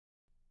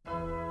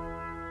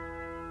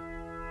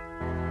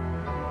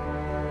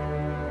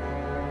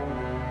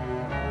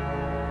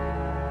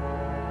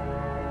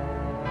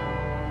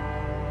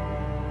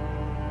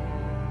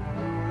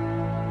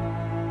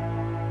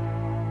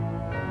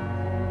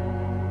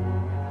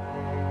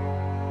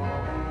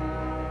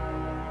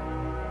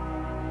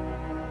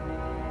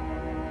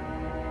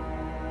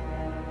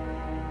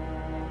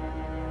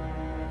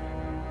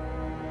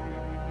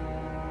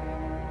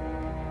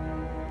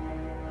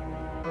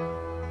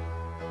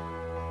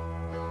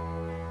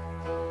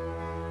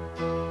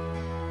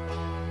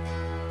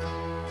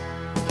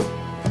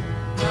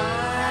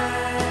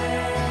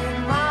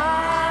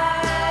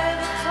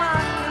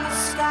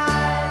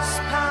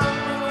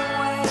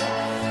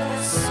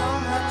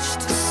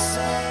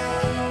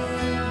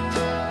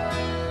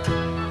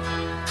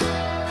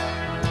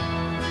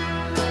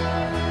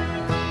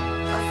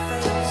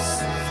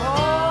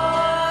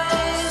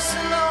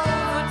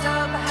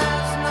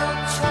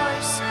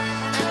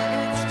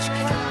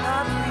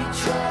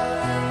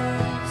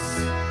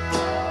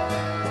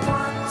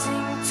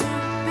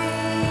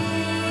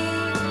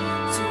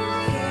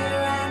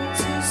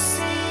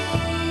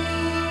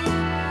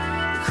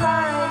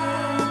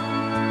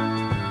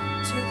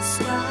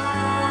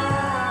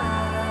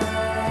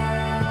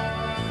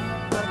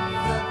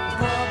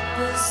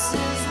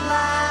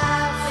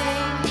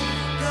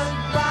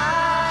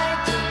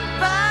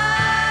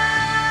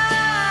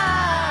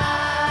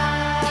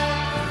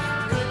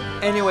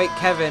Anyway,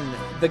 Kevin,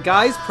 the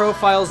guy's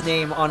profile's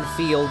name on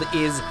Field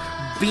is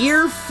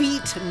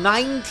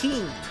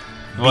BeerFeet19.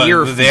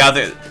 Well,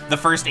 the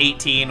first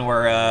 18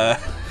 were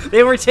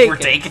they were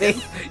taken.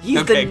 He's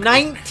okay, the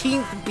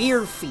 19th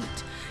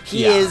BeerFeet.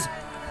 He is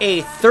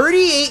a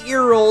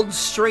 38-year-old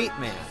straight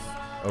man.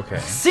 Okay.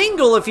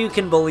 Single, if you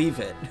can believe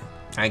it.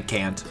 I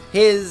can't.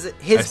 His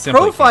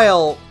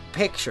profile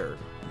picture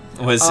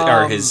was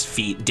are his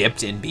feet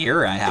dipped in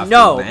beer? I have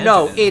no, to imagine.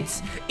 no.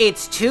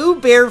 It's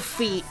two bare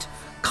feet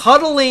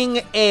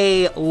cuddling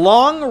a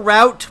long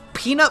route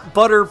peanut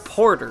butter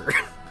porter.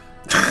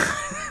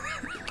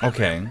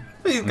 Okay.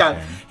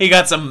 He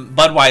got some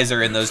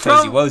Budweiser in those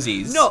Tozy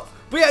Wozies.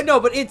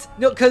 But it's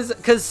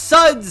because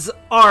suds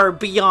are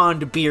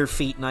beyond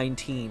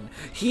BeerFeet19.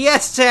 He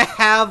has to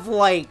have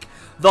like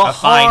a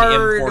fine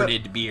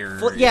imported beer.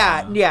 He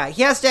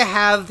has to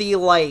have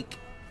the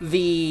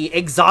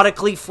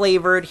exotically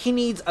flavored. He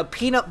needs a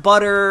peanut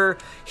butter.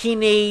 He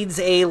needs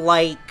a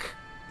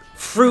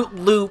Fruit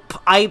Loop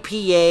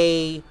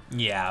IPA.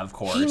 Yeah, of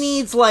course. He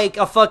needs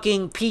a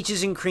fucking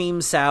peaches and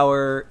cream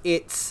sour.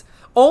 It's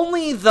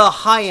only the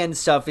high-end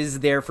stuff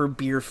is there for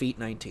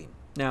BeerFeet19.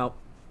 Now,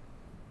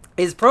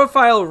 his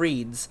profile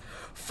reads,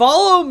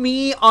 "Follow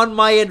me on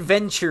my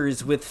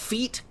adventures with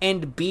feet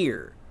and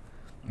beer.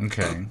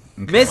 Okay.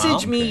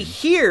 Message me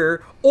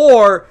here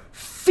or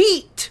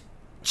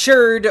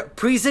featured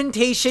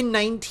presentation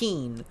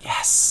 19.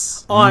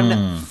 Yes.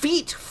 On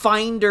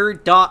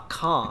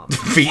feetfinder.com.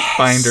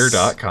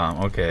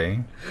 Feetfinder.com.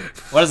 Okay.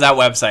 What is that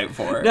website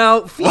for?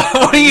 Now,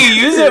 what do you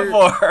use it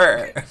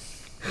for?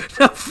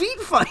 Now,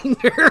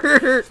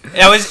 FeetFinder.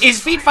 Now, is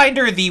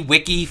FeetFinder the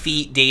Wiki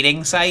Feet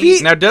dating site?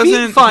 Now,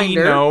 doesn't he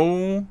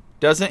know?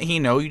 Doesn't he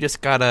know? You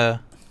just gotta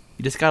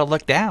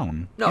look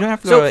down. No, you don't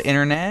have to go to the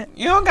internet.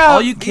 You don't got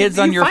all you kids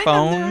on your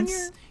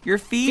phones. Your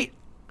feet.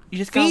 You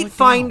just gotta look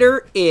down.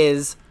 FeetFinder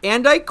is,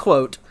 and I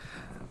quote,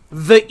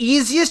 "the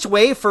easiest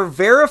way for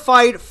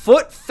verified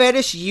foot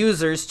fetish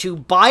users to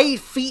buy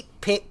feet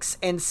pics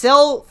and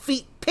sell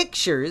feet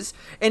pictures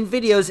and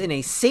videos in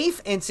a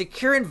safe and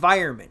secure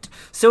environment."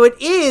 So it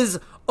is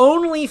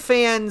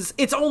OnlyFans.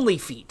 It's only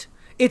feet.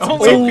 It's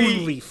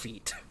only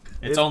feet.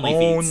 It's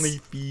only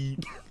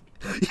feet.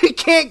 You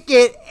can't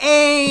get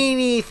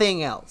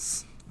anything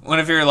else. What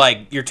if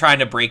you're trying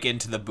to break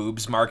into the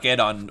boobs market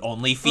on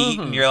only feet,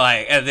 and you're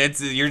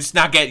you're just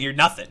not getting, you're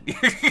nothing.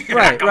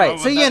 Right.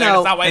 So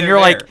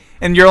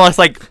and you're just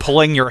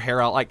pulling your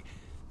hair out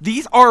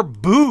these are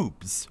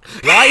boobs.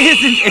 Why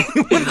isn't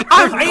anyone?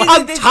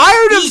 I'm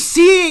tired of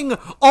seeing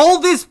all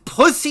this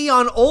pussy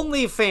on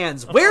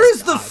OnlyFans. Where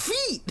is the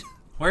feet?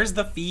 Where's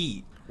the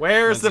feet?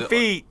 Where's the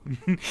feet?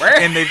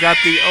 And they've got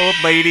the old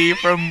lady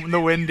from the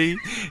Wendy.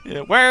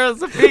 Where's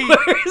the feet?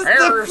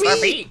 Where's the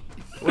feet?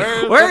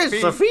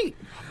 Where's the feet?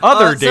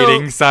 Other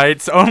dating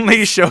sites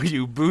only show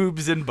you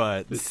boobs and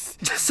butts.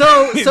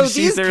 So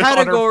these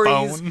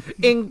categories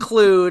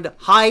include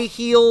high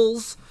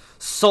heels,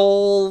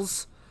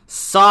 soles,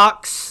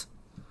 socks,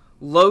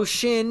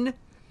 lotion,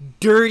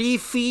 dirty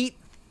feet,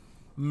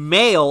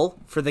 male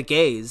for the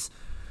gays.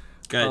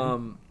 Good.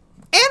 And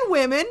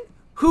women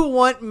who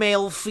want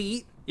male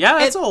feet. Yeah,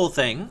 that's a whole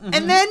thing.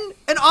 Mm-hmm.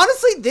 And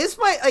honestly, this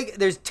might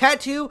there's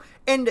tattoo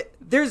and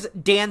there's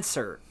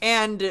dancer,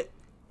 and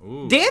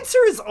dancer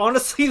is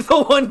honestly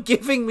the one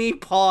giving me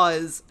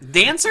pause.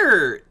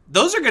 Dancer,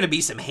 those are going to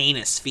be some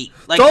heinous feet.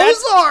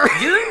 Those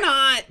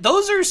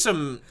are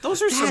some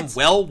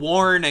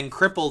well-worn and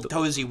crippled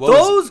toesy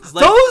woesies.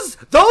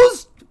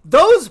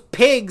 Those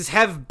pigs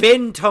have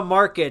been to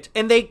market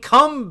and they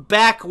come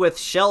back with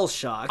shell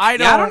shock. I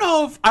don't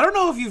know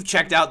if you've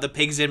checked out the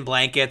pigs in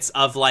blankets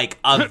of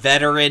a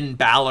veteran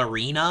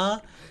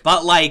ballerina,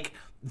 but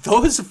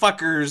those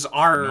fuckers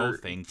are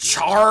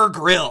char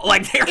grill.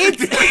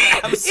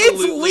 It's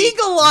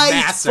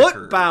legalized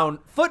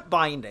foot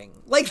binding.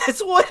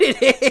 That's what it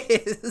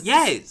is.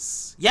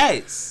 Yes.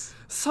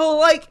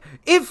 So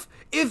if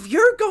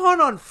you're going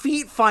on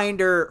Feet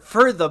Finder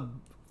for the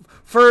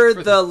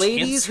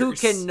ladies who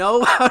can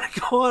know how to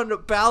go on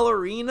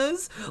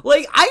ballerinas,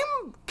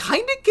 I'm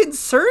kind of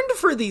concerned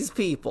for these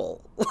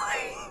people.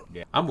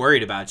 Yeah. I'm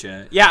worried about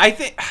you. Yeah, I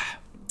think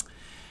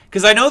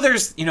because I know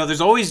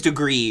there's always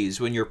degrees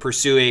when you're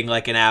pursuing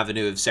an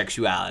avenue of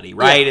sexuality,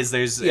 right?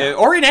 Yeah.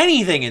 Or in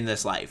anything in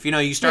this life.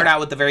 You start out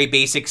with the very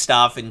basic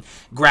stuff, and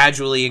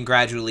gradually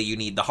you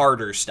need the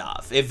harder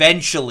stuff.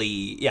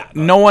 Eventually,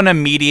 no one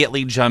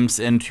immediately jumps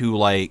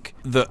into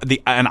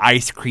an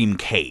ice cream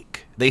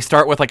cake. They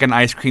start with an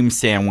ice cream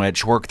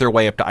sandwich, work their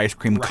way up to ice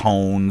cream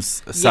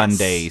cones,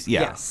 sundaes.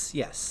 Yeah.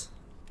 Yes.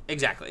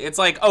 Exactly. It's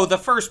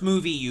the first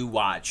movie you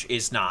watch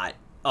is not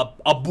a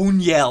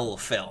Buñuel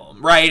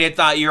film, right? It's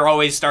not, you're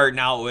always starting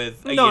out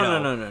with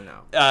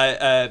no.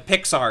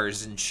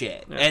 Pixar's and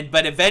shit,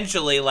 but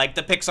eventually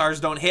the Pixar's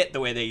don't hit the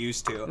way they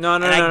used to.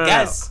 I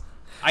guess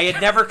I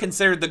had never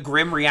considered the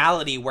grim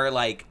reality where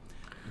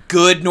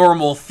good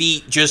normal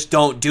feet just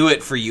don't do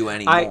it for you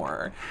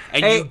anymore,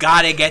 and you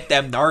gotta get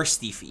them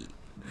nasty feet.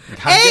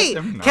 Hey,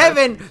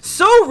 Kevin,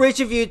 so rich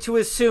of you to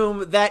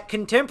assume that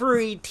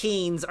contemporary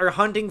teens are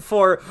hunting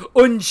for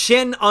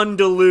Unchen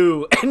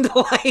Andalou and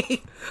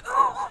like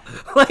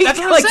That's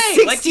what I'm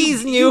saying.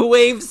 60s new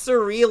wave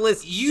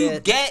surrealist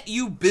shit.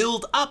 You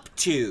build up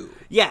to.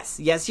 Yes,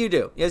 you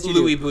do. Yes, you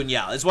Louis do.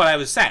 Buñuel is what I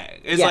was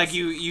saying. It's like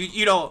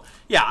you don't.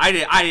 Yeah,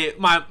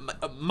 my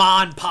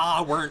ma and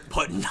pa weren't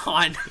putting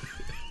on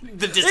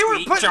the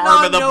discreet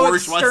charm of the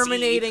bourgeoisie.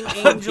 Exterminating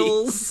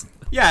angels.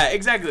 Yeah,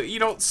 exactly. You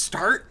don't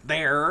start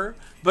there,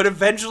 but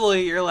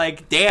eventually you're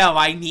like, damn,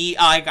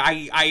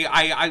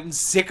 I'm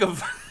sick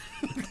of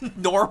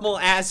normal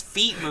ass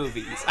feet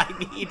movies. I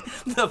need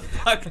the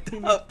fucked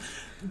up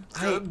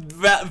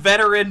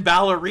veteran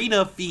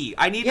ballerina feet.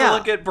 I need to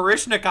look at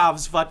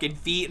Barishnikov's fucking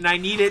feet, and I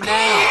need it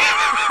now.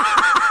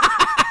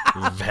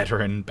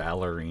 Veteran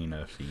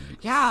ballerina feet.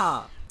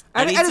 Yeah.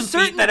 I need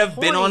some feet that have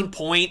been on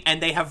point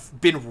and they have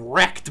been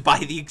wrecked by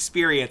the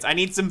experience. I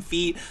need some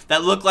feet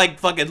that look like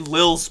fucking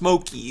Lil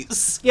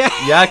Smokies. Yeah.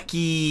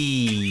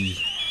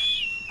 Yucky.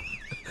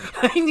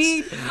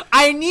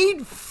 I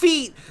need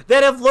feet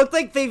that have looked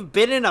like they've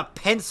been in a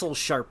pencil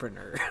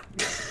sharpener.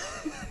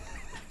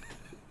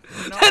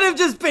 That have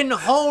just been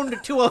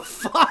honed to a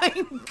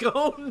fine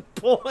cone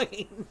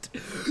point.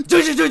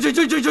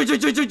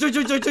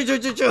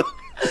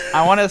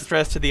 I want to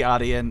stress to the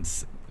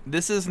audience,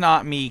 this is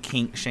not me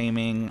kink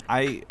shaming.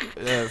 I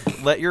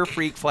let your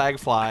freak flag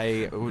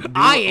fly.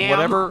 I am.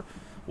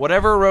 Whatever. What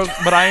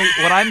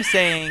I'm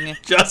saying,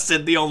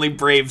 Justin, the only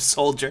brave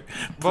soldier,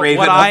 brave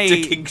enough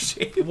to kink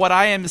shame. What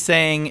I am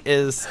saying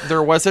is,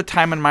 there was a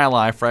time in my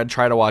life where I'd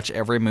try to watch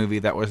every movie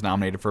that was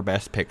nominated for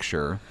Best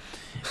Picture,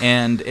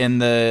 and in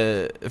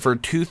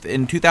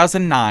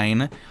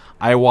 2009.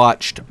 I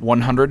watched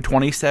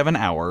 127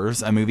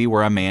 Hours, a movie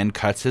where a man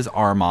cuts his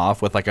arm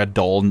off with like a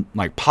dull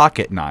like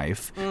pocket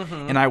knife,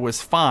 and I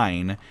was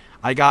fine.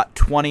 I got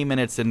 20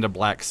 minutes into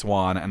Black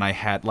Swan, and I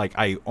had like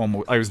I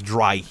was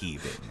dry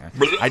heaving.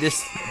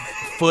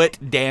 Foot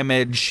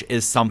damage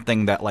is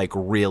something that like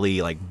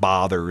really like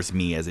bothers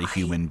me as a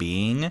human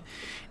being,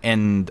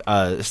 and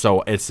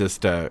so it's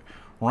just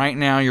right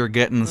now you're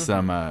getting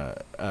some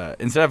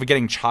instead of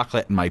getting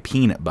chocolate in my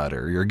peanut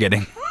butter, you're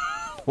getting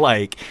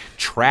like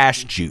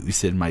trash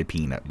juice in my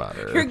peanut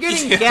butter. You're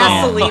getting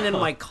gasoline in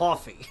my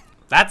coffee.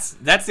 That's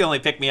the only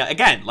pick me up.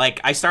 Again, like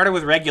I started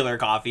with regular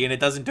coffee and it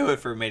doesn't do it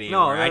for me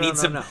anymore. I need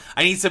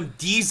some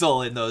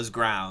diesel in those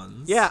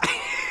grounds. Yeah.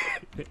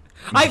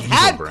 I've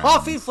had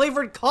coffee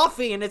flavored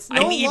coffee and it's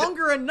no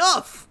longer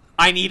enough.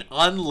 I need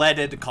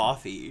unleaded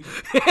coffee.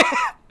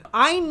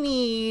 I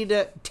need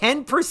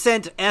 10%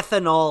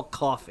 ethanol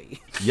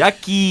coffee.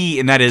 Yucky.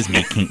 And that is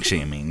me kink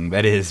shaming.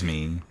 That is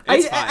me.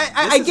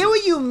 I get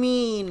what you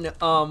mean,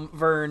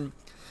 Vern.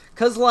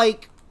 Because,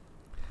 like,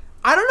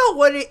 I don't know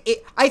what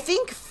I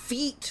think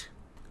feet,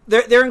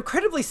 they're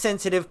incredibly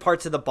sensitive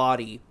parts of the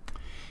body,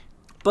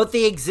 but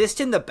they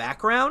exist in the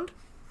background.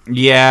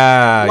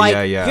 Yeah,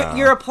 like, yeah.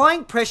 You're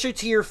applying pressure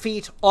to your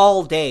feet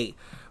all day,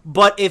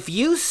 but if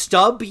you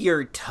stub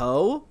your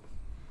toe,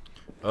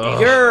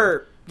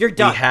 you're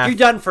done. You're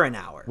done for an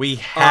hour. We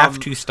have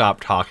to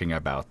stop talking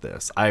about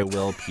this. I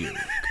will puke.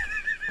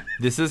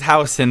 This is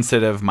how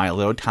sensitive my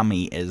little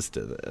tummy is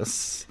to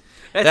this.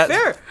 That's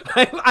fair.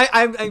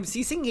 I'm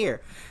ceasing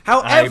here.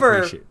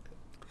 However,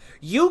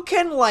 you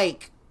can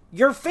like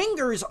your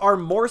fingers are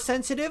more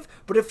sensitive,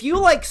 but if you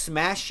like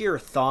smash your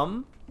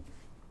thumb,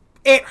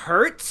 it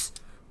hurts,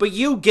 but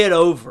you get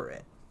over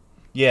it.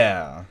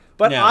 Yeah.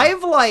 But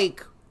I've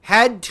like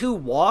had to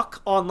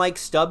walk on like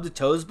stubbed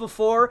toes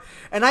before,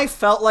 and I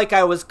felt like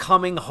I was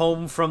coming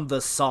home from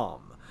the Somme.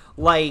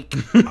 Like,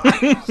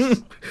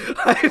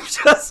 I'm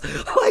just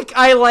like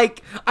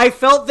I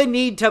felt the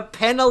need to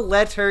pen a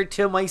letter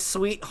to my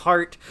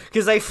sweetheart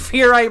because I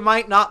fear I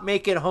might not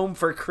make it home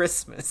for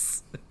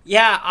Christmas.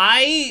 Yeah,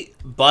 I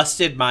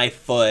busted my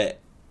foot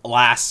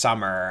last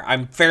summer.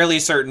 I'm fairly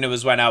certain it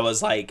was when I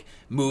was like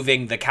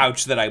moving the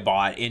couch that I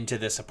bought into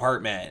this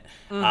apartment,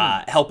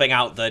 helping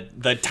out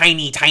the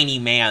tiny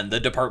man the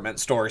department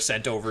store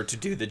sent over to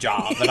do the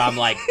job. And I'm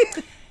like,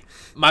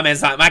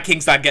 my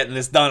king's not getting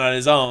this done on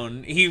his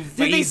own. He's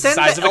the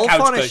size of a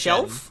couch cushion.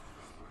 Shelf?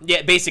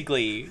 Yeah,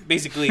 basically they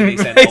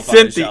sent they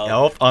sent the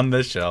elf on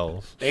the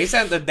shelf. They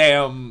sent the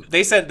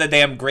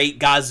damn great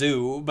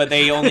Gazoo, but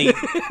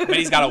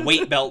he's got a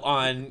weight belt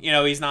on. You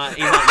know, he's not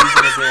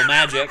using his little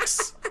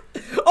magics.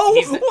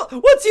 Oh,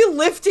 what's he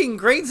lifting?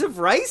 Grains of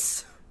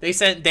rice? They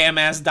sent damn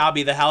ass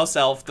Dobby the house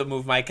elf to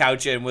move my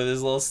couch in with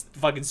his little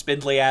fucking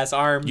spindly ass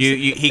arms.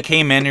 He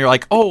came in and you're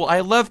like, oh,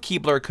 I love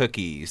Keebler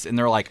cookies. And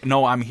they're like,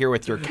 no, I'm here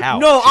with your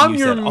couch. No, I'm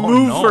your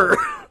mover.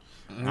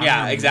 No.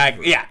 Yeah,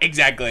 exactly. Yeah,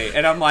 exactly.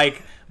 And I'm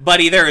like,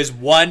 buddy, there is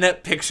one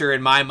picture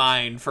in my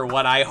mind for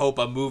what I hope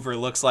a mover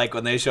looks like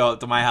when they show up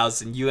to my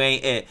house, and you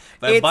ain't it.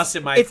 But I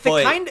busted my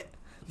foot.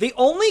 The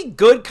only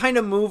good kind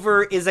of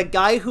mover is a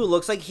guy who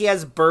looks like he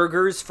has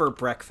burgers for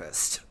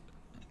breakfast.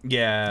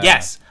 Yeah.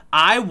 Yes.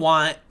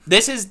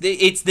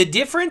 It's the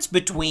difference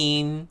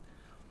between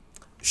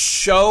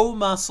show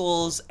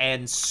muscles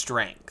and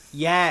strength.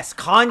 Yes,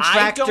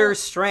 contractor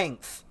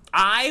strength.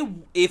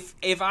 if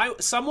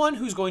someone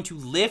who's going to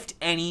lift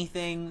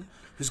anything,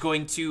 who's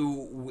going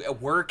to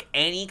work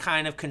any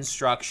kind of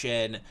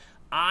construction,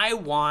 I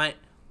want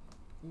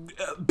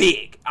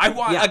big. I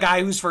want a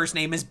guy whose first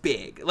name is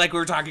Big, like we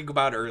were talking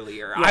about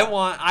earlier.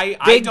 Yeah.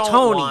 I don't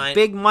Tony, want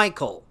Big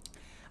Michael.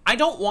 I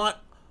don't want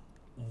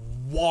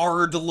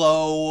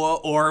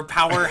Wardlow or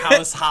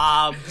Powerhouse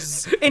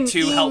Hobbs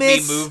to help me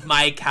move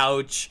my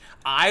couch.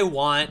 I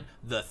want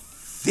the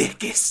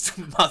thickest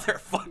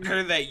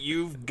motherfucker that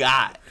you've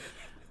got.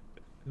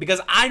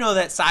 Because I know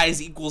that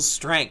size equals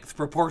strength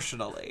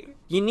proportionally.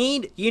 You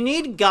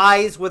need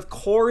guys with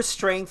core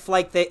strength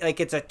like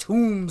it's a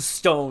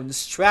tombstone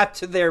strapped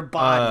to their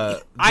body.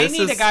 I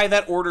need a guy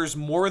that orders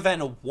more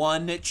than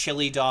one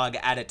chili dog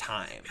at a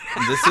time.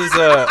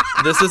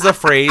 This is a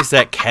phrase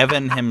that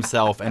Kevin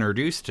himself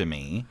introduced to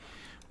me.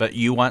 But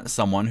you want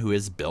someone who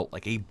is built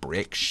like a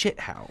brick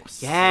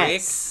shithouse.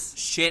 Yes.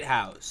 Brick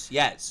shithouse.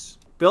 Yes.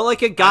 Built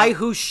like a guy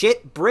who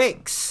shit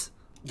bricks.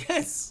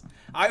 Yes.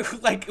 I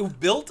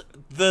built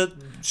the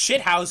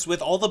shit house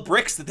with all the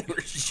bricks that they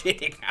were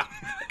shitting out.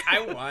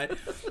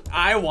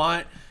 I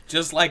want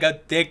just like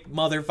a thick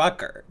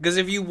motherfucker. Because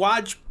if you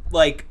watch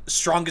like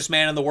strongest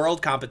man in the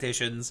world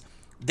competitions,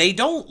 they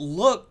don't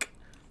look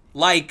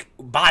like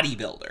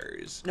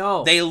bodybuilders.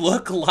 No. They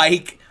look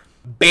like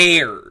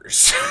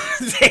bears.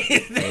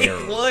 they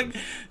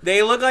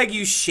look like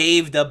you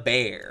shaved a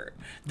bear.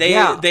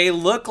 They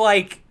look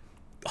like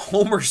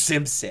Homer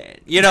Simpson,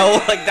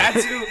 like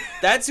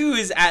that's who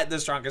is at the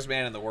strongest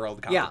man in the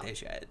world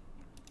competition. Yeah.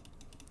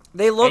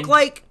 They look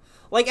like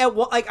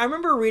I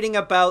remember reading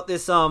about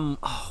this.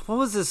 What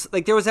was this?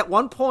 Like there was at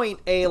one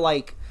point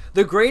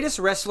the greatest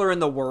wrestler in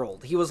the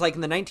world. He was like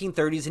in the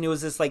 1930s, and he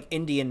was this like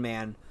Indian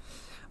man,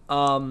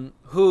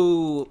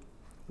 who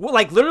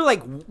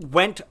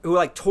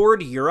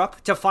toured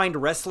Europe to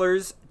find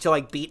wrestlers to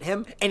like beat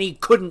him, and he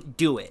couldn't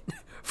do it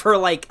for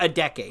like a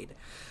decade.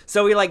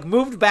 So he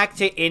moved back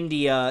to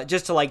India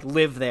just to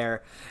live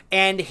there.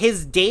 And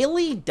his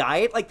daily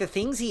diet, the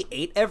things he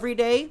ate every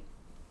day,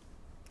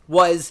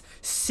 was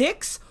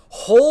 6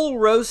 whole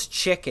roast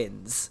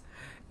chickens,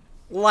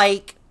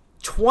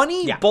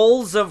 20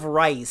 bowls of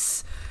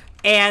rice,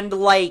 and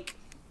a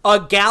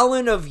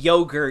gallon of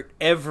yogurt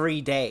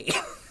every day.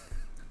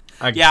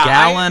 A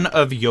gallon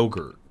of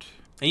yogurt.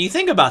 And you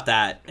think about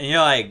that, and you're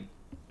like,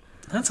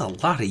 that's a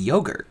lot of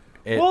yogurt.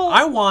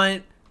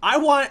 I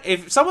want,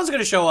 if someone's going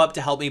to show up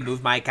to help me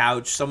move my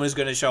couch, someone's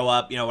going to show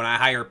up, when I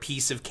hire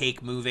Piece of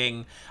Cake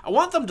Moving, I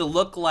want them to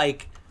look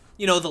like,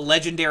 the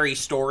legendary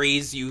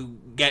stories you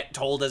get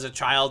told as a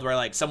child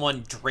where,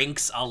 someone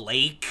drinks a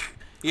lake,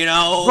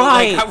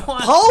 Right.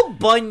 Paul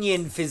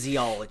Bunyan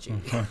physiology.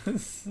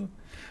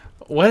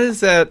 What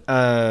is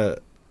that,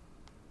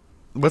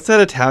 what's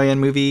that Italian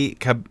movie?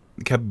 Cabrini?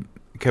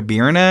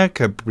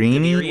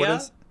 Cabiria? What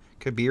is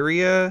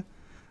Cabiria?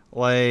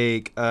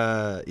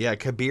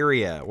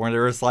 Cabiria, where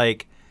there was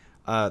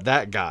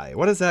that guy.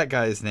 What is that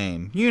guy's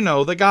name?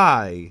 The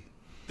guy.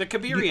 The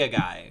Cabiria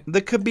guy.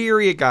 The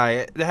Cabiria guy.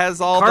 It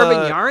has all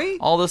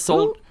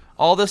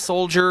the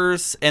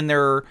soldiers, and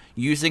they're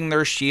using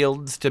their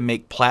shields to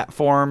make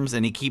platforms,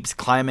 and he keeps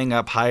climbing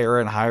up higher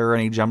and higher,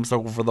 and he jumps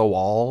over the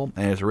wall,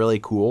 and it's really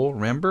cool.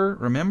 Remember?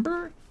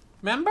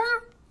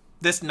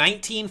 This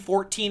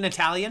 1914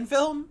 Italian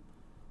film?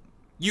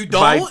 You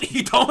don't?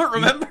 You don't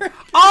remember?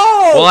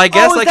 Oh! Well, I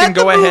guess I can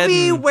go ahead.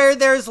 Movie where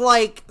there's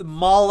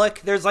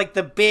Moloch, there's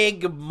the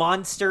big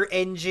monster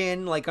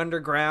engine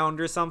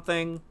underground or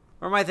something.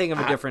 Or am I thinking of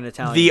a different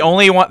Italian? The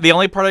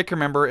only part I can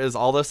remember is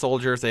all the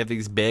soldiers. They have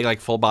these big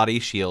full body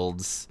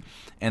shields,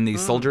 and these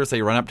soldiers,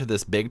 they run up to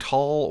this big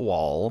tall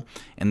wall,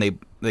 and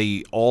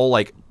they all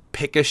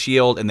pick a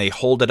shield and they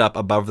hold it up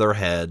above their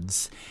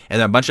heads,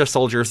 and then a bunch of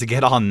soldiers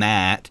get on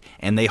that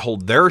and they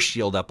hold their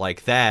shield up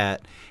like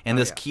that, and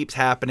this keeps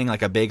happening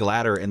like a big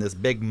ladder, and this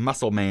big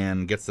muscle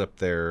man gets up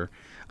there.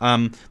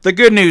 The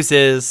good news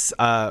is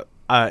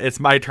it's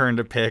my turn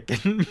to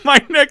pick, and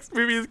my next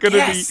movie is going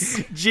to be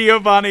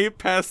Giovanni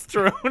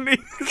Pastrone.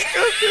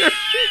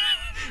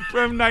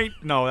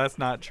 No, that's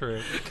not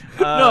true.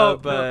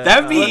 But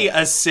that'd be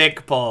a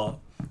sick pull.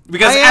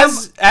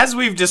 Because as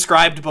we've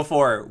described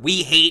before,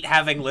 we hate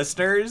having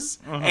listeners,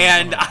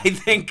 and I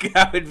think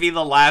that would be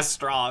the last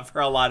straw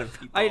for a lot of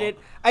people.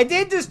 I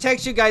did just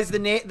text you guys the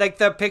name,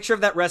 the picture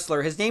of that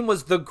wrestler. His name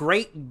was the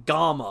Great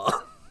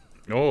Gama.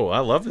 Oh, I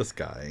love this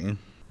guy.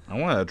 I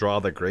want to draw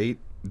the Great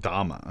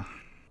Dama.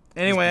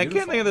 Anyway, I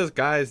can't think of this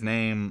guy's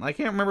name. I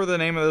can't remember the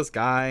name of this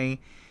guy.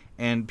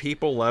 And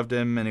people loved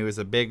him, and he was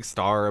a big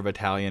star of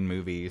Italian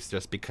movies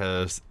just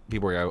because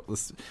people were out.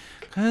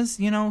 Because,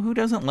 who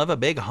doesn't love a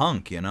big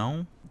hunk,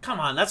 Come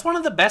on, that's one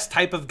of the best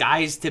type of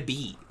guys to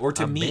be, or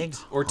to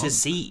meet, or to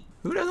see.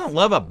 Who doesn't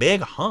love a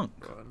big hunk?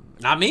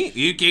 Not me.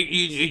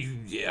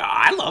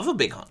 I love a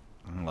big hunk.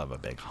 I love a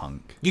big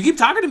hunk. You keep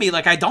talking to me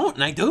like I don't,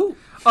 and I do.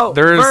 Oh,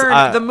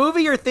 Vern, the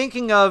movie you're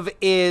thinking of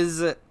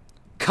is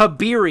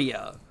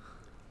Cabiria.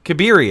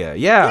 Cabiria,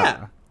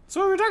 yeah. That's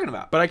what we were talking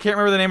about. But I can't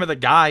remember the name of the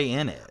guy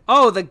in it.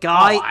 Oh, the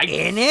guy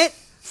in it?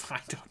 I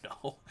don't know.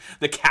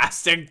 the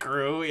cast and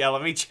crew. Yeah,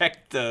 let me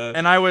check the.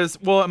 And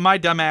my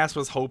dumbass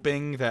was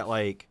hoping that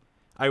like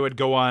I would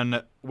go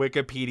on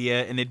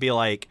Wikipedia and it'd be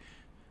like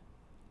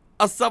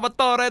a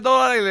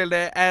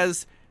Salvatore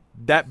as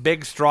that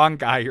big strong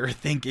guy you're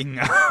thinking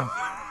of.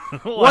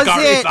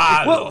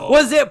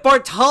 Was it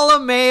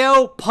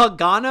Bartolomeo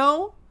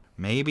Pagano?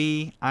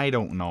 Maybe, I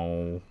don't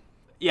know.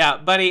 Yeah,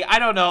 buddy, I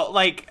don't know.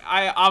 Like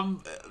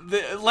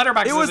the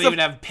Letterboxd doesn't even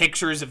have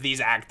pictures of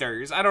these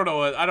actors. I don't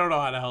know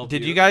how to help you.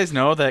 Did you guys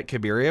know that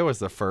Cabiria was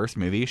the first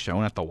movie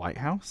shown at the White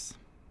House?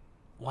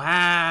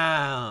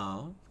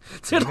 Wow.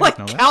 Did like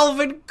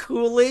Calvin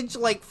Coolidge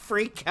like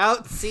freak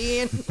out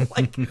seeing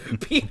like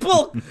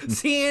people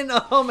seeing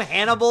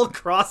Hannibal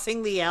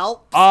crossing the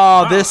Alps?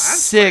 Oh, this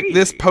sick! Crazy.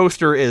 This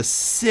poster is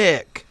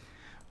sick.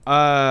 This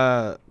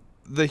on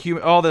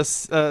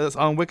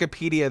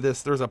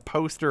Wikipedia. There's a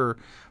poster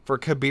for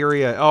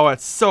Cabiria. Oh,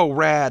 it's so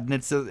rad, and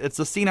it's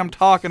the scene I'm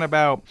talking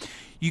about.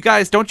 You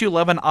guys, don't you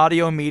love an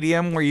audio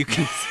medium where you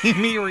can see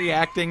me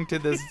reacting to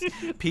this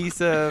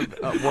piece of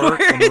work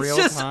in real time? It's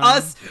just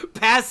us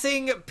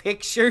passing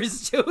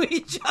pictures to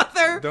each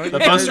other.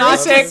 The poster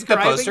is sick. The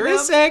poster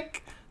is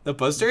sick. The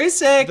poster is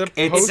sick.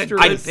 It's a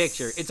good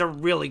picture. It's a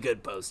really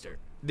good poster.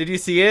 Did you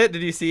see it?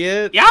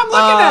 Yeah, I'm looking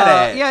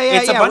at it. Yeah.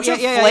 It's a bunch of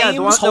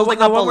flames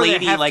holding up a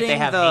lady like they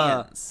have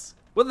hands.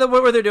 What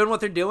were they doing?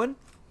 What they're doing?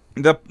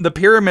 The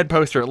pyramid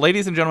poster.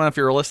 Ladies and gentlemen, if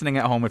you're listening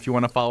at home, if you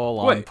want to follow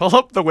along, pull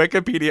up the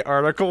Wikipedia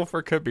article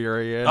for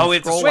Cabiria. Oh,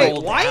 it's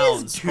scroll why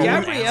down. is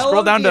Gabriele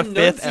Scroll down to D'Annunzio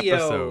 5th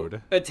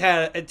episode.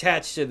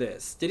 Attached to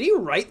this? Did he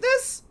write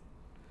this?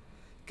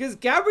 Because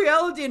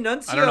Gabriele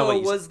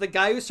D'Annunzio was the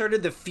guy who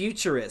started the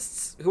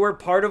Futurists, who were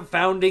part of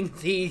founding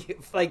the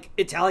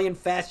Italian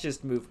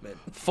fascist movement.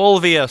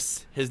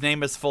 Fulvius. His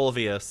name is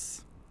Fulvius.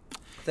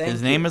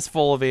 His name is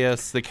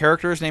Fulvius. The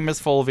character's name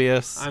is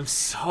Fulvius. I'm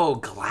so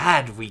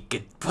glad we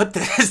could put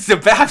this to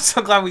bed. I'm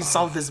so glad we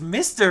solved this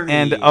mystery.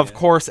 And, of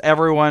course,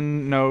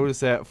 everyone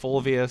knows that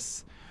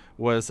Fulvius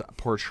was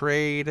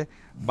portrayed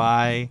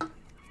by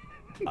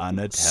an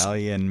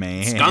Italian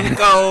man.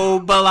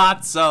 Skunko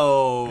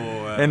Palazzo.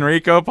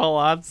 Enrico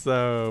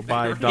Palazzo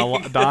by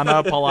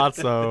Donna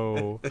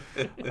Palazzo.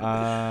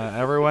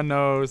 Everyone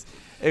knows.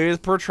 It was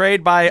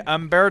portrayed by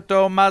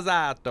Umberto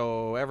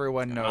Mazzato.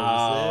 Everyone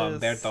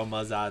knows this. Umberto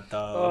Mazzato.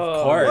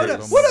 Of course.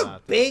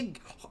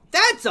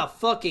 That's a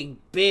fucking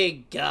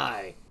big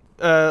guy.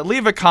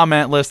 Leave a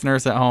comment,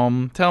 listeners at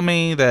home. Tell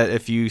me that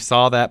if you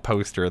saw that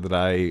poster that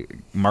I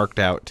marked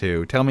out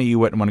too, tell me you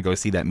wouldn't want to go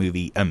see that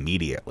movie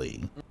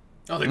immediately.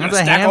 Oh, they're going to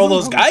stack all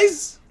those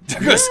guys? They're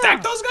going to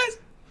stack those guys?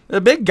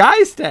 A big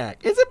guy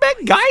stack. It's a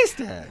big guy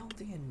stack.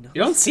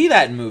 You don't see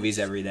that in movies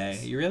every day.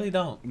 You really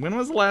don't. When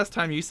was the last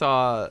time you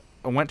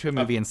went to a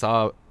movie and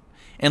saw,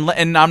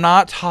 and I'm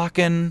not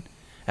talking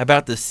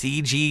about the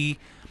CG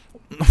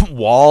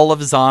wall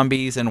of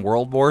zombies in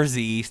World War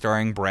Z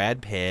starring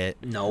Brad Pitt.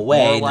 No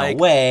way, no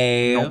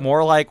way.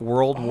 More like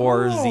World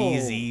War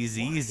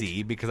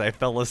ZZZZ because I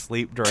fell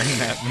asleep during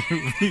that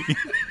movie.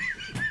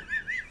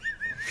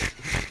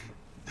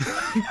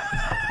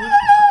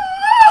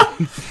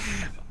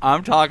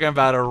 I'm talking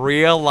about a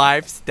real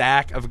life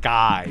stack of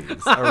guys.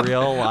 A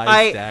real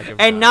life stack of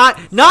guys. And not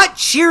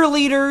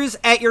cheerleaders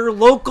at your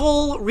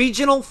local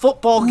regional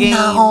football game.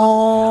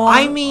 No.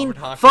 I mean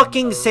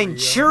fucking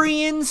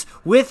centurions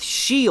with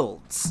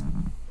shields.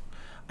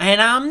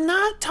 And I'm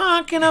not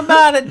talking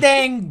about a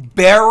dang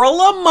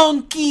barrel of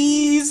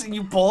Monkeez. And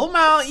you pull them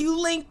out, you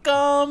link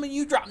them, and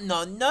you drop.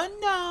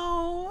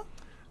 No.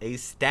 A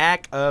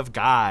stack of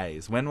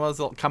guys. When was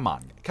it? Come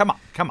on.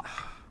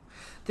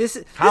 This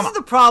is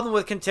the problem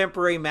with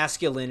contemporary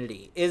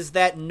masculinity, is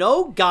that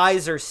no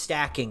guys are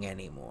stacking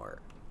anymore.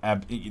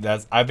 I've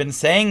been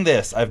saying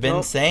this.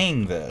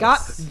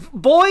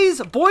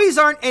 Boys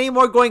aren't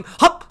anymore going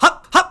hop,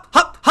 hop, hop,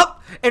 hop,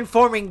 hop, and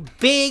forming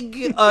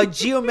big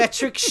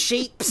geometric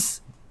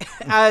shapes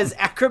as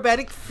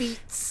acrobatic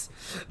feats.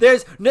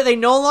 They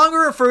no longer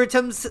refer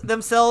to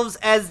themselves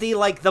as the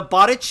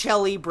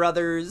Botticelli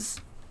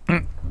brothers.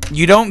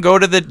 You don't go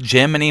to the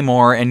gym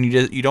anymore, and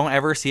you don't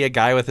ever see a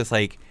guy with this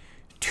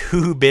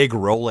two big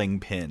rolling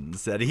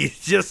pins that he's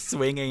just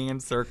swinging in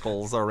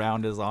circles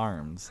around his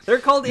arms. They're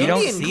called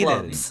Indian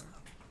clubs.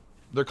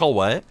 They're called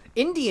what?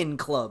 Indian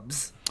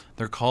clubs.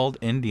 They're called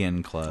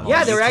Indian clubs.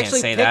 Yeah, they were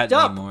actually picked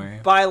up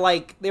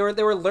by they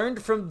were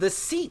learned from the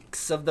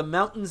Sikhs of the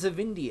mountains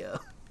of India.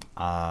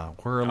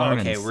 We're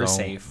learning. Okay, we're so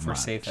safe. much. We're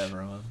safe,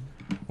 everyone.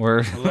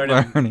 We're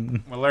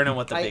learning. We're learning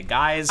what the big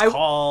guys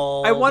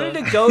call. I wanted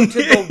to go to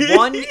the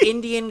one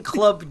Indian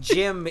club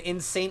gym in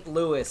St.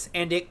 Louis,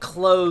 and it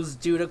closed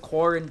due to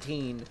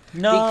quarantine.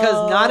 No.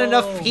 Because not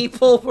enough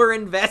people were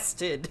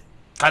invested.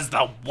 Because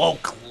the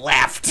woke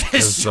left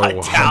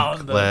shut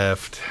down.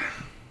 Left.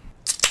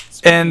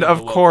 And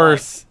of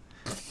course,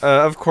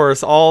 Of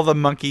course, all the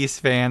Monkeez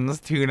fans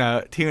tune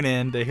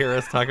in to hear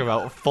us talk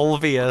about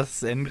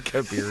Fulvius and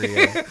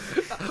Cabiria.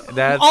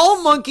 All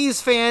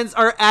Monkeez fans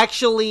are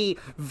actually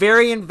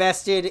very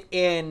invested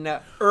in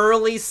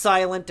early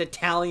silent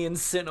Italian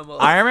cinema.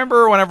 I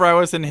remember whenever I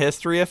was in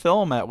history of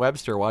film at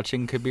Webster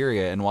watching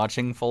Cabiria and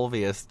watching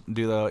Fulvius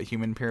do the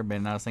human pyramid,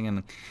 and I was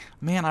thinking,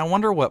 man, I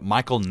wonder what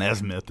Michael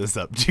Nesmith is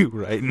up to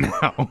right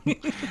now.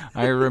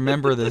 I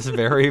remember this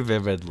very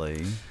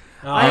vividly.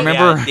 I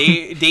remember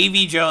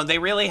Davy Jones. They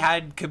really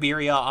had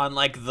Cabiria on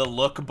like the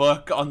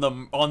lookbook on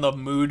the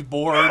mood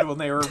board when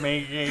they were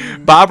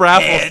making Bob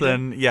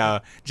Raffleson.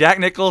 Yeah, Jack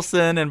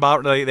Nicholson and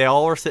Bob. They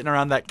all were sitting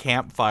around that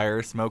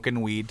campfire,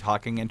 smoking weed,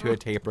 talking into a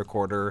tape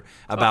recorder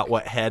about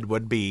what Head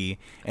would be.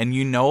 And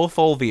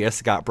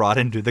Fulvius got brought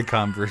into the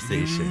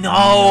conversation.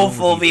 No,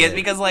 Fulvius,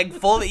 because like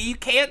you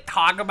can't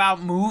talk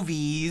about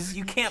movies.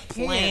 You can't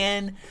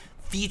plan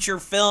feature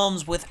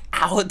films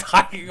without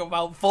talking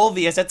about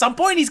Fulvius. At some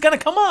point, he's gonna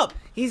come up.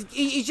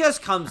 He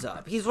just comes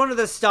up. He's one of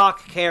the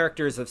stock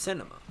characters of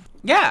cinema.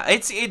 Yeah,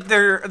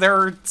 there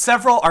are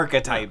several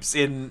archetypes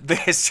in the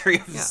history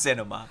of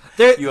cinema.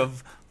 There's the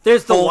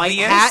Fulvius. white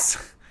hat.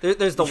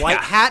 There's the white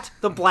hat,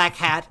 the black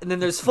hat, and then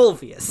there's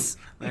Fulvius.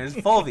 There's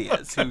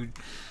Fulvius,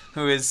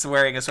 who is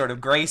wearing a sort of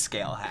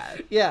grayscale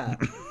hat. Yeah.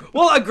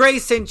 Well, a gray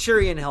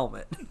Centurion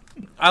helmet.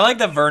 I like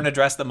that Vern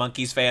addressed the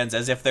Monkeez fans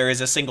as if there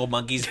is a single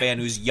Monkeez fan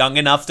who's young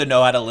enough to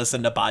know how to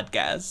listen to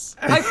podcasts.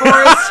 Hi,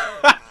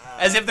 Forrest.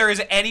 As if there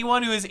is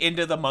anyone who is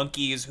into the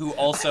Monkeez who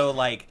also,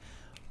 like,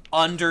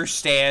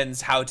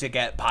 understands how to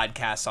get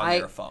podcasts on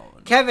their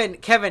phone.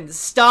 Kevin,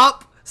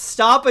 stop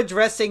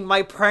addressing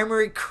my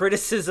primary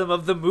criticism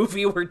of the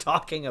movie we're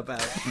talking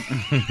about.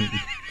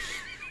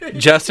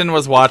 Justin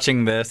was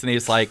watching this, and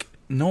he's like,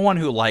 no one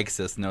who likes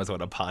this knows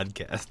what a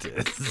podcast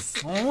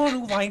is. No one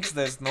who likes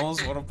this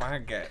knows what a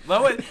podcast.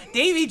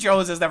 Davy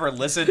Jones has never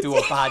listened to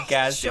a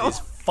podcast in his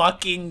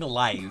fucking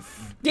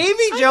life. Davy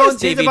Jones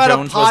thinks Davy about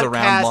Jones a was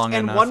around podcast long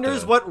and enough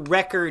wonders to- what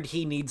record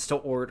he needs to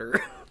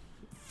order.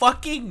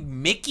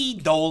 Fucking Mickey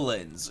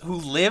Dolenz, who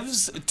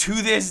lives to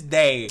this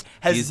day,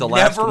 has He's the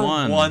last never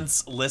one.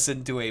 once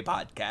listened to a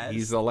podcast.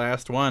 He's the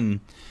last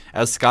one.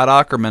 As Scott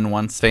Aukerman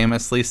once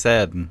famously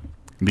said,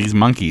 these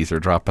monkeys are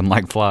dropping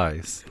like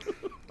flies.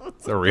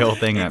 It's a real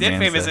thing that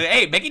man said.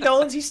 Hey, Mickey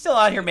Dolenz, he's still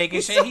out here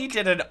making shit. He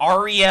did an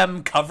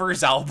REM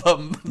covers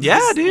album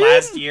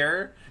last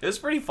year. It was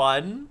pretty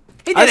fun.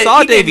 He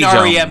did Davy an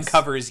Jones. REM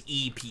covers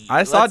EP.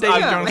 I saw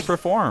Davy Jones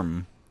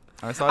perform.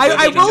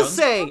 I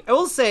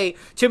will say,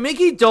 to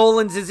Mickey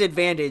Dolenz's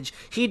advantage,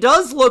 he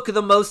does look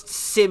the most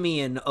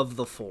simian of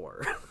the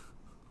four.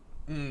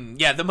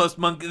 Yeah, the most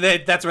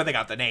that's where they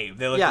got the name.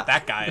 They looked at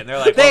that guy and they're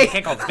like, they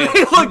can't call him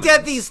They looked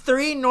at these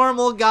three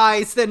normal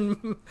guys,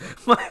 then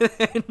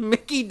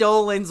Mickey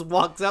Dolenz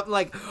walks up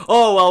like,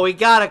 oh, well, we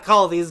gotta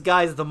call these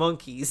guys the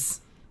Monkeez.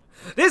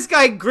 This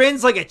guy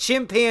grins like a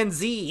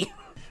chimpanzee.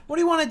 What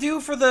do you want to do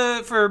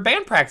for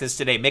band practice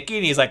today, Mickey?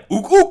 And he's like,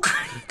 ook, ook.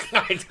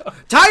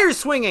 Tire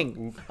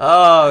swinging.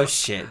 Oh,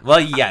 shit.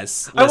 Well,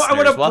 yes. I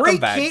want to welcome break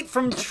back. Kate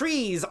from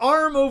trees,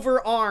 arm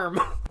over arm.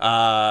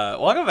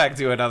 Welcome back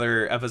to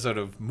another episode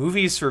of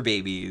Movies for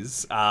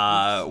Babies,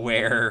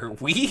 where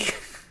we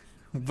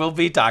will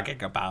be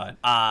talking about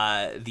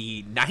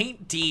the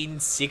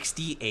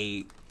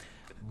 1968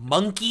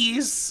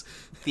 Monkeez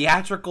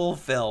theatrical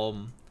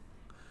film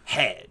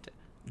Head.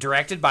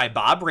 Directed by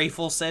Bob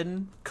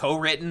Rafelson,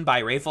 co-written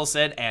by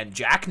Rafelson and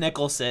Jack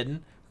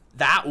Nicholson.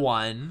 That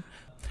one.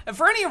 And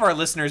for any of our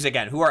listeners,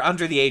 again, who are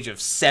under the age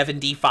of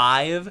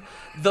 75,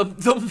 the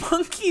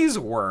Monkeez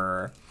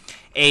were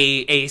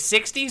a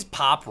 60s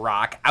pop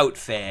rock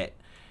outfit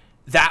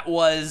that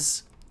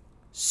was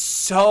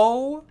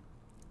so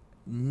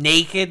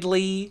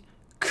nakedly,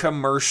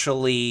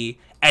 commercially,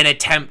 an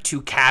attempt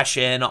to cash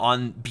in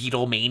on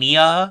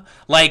Beatlemania,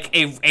 like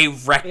an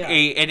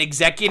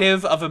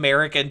executive of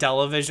American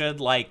television,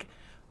 like,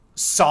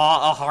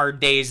 saw A Hard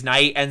Day's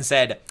Night and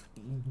said,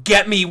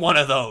 "Get me one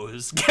of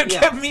those.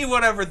 Get me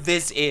whatever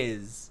this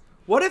is."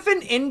 What if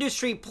an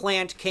industry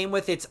plant came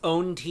with its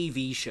own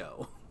TV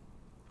show?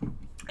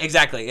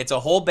 Exactly. It's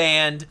a whole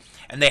band,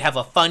 and they have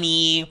a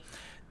funny,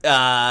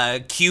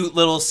 cute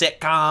little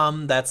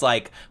sitcom that's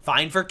like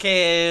fine for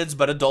kids,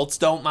 but adults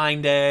don't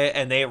mind it,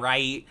 and they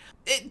write.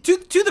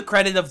 To the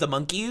credit of the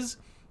Monkeez,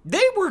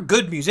 they were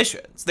good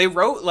musicians. They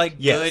wrote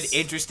good,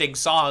 interesting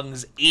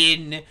songs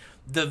in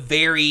the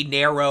very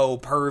narrow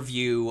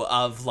purview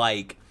of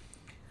like,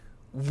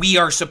 we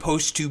are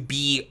supposed to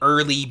be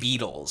early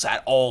Beatles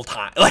at all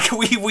times. Like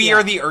we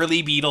are the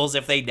early Beatles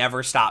if they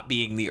never stop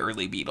being the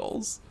early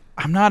Beatles.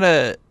 I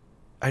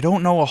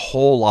don't know a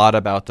whole lot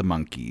about the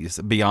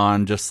Monkeez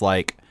beyond just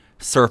like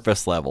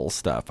surface level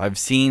stuff. I've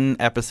seen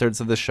episodes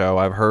of the show.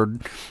 I've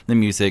heard the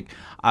music.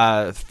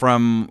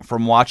 From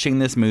watching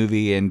this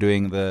movie and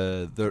doing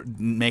the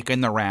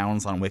making the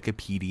rounds on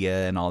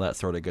Wikipedia and all that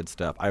sort of good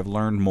stuff, I've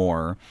learned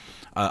more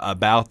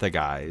about the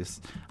guys.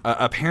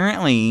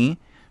 Apparently,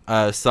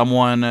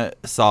 someone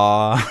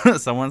saw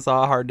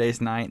A Hard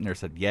Day's Night and they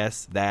said,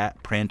 yes,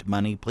 that, print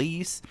money,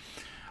 please.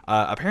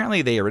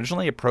 Apparently, they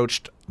originally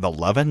approached the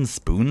Lovin'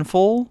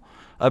 Spoonful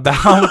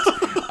about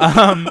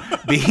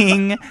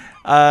being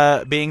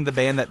the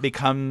band that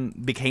became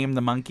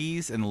the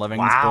Monkeez, and the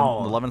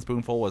Lovin'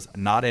 Spoonful was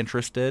not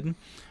interested.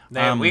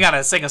 We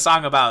gotta sing a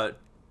song about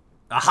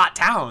a hot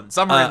town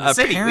somewhere in the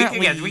city.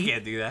 We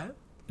can't do that.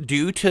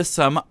 Due to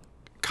some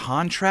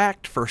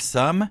contract for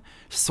some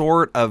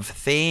sort of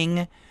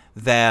thing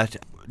that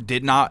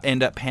did not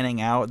end up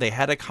panning out, they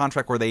had a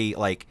contract where they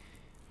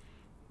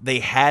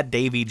had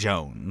Davy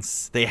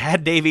Jones. They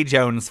had Davy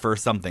Jones for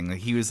something.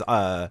 He was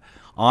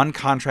on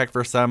contract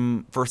for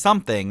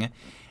something,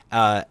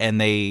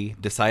 and they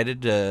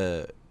decided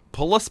to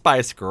pull a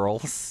Spice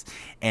Girls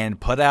and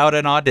put out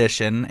an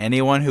audition.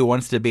 Anyone who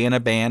wants to be in a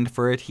band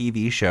for a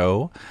TV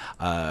show,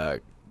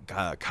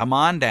 come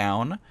on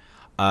down.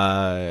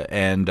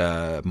 And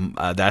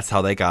that's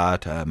how they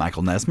got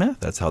Michael Nesmith.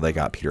 That's how they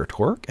got Peter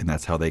Tork, and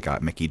that's how they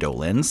got Mickey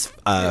Dolenz,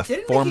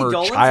 former Mickey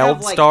Dolenz child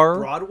have, like, star.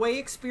 Broadway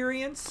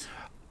experience.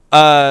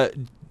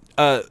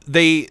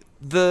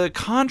 The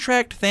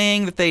contract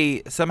thing that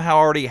they somehow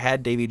already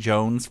had Davy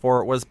Jones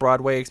for was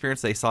Broadway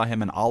experience. They saw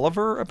him in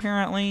Oliver,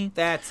 apparently.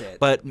 That's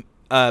it. But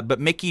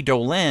Mickey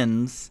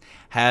Dolenz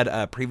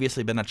had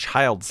previously been a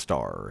child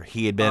star.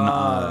 He had been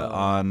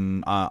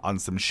on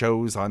some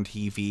shows on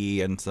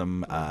TV and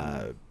some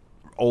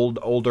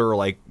older,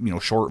 like,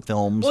 short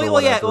films.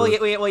 Well, yeah,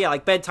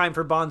 like Bedtime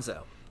for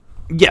Bonzo.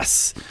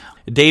 Yes,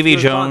 Davy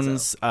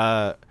Jones.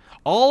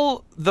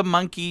 All the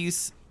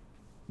Monkeez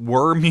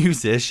were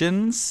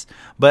musicians,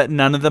 but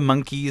none of the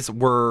Monkeez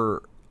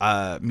were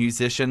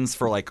musicians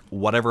for, like,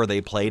 whatever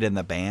they played in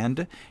the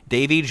band.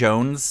 Davy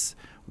Jones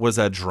was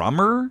a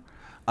drummer.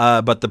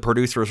 But the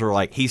producers were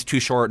like, he's too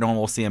short. No one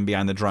will see him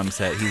behind the drum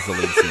set. He's the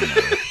lead singer.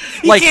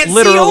 Like, can't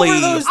literally. See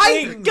over those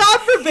things.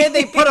 God forbid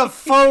they put a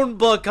phone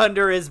book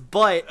under his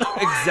butt.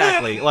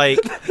 Exactly. Like,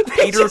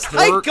 Peter Tork.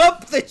 Hike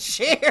up the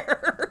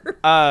chair.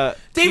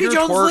 Davy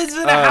Jones lives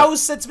in a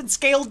house that's been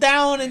scaled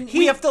down, and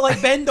we have to,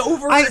 like, bend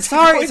over.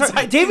 Sorry.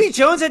 Davy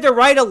Jones had to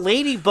ride a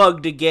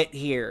ladybug to get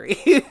here.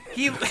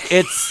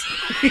 It's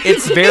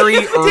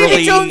very early.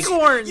 Davy Jones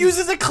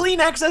uses a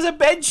Kleenex as a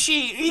bed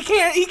sheet. He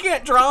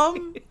can't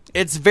drum.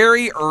 It's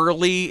very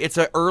early. It's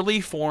an early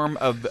form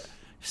of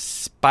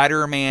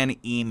Spider-Man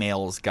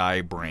emails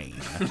guy brain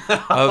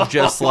of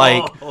just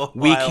like,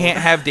 we can't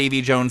have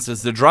Davy Jones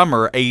as the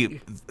drummer, a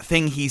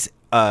thing he's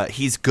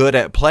good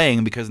at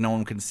playing because no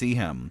one can see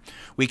him.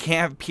 We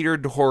can't have Peter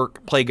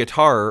Tork play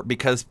guitar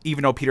because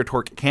even though Peter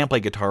Tork can play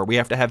guitar, we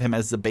have to have him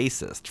as the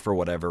bassist for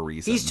whatever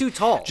reason. He's too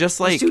tall. Just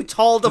like, he's too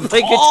tall to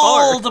play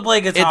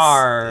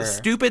guitar. It's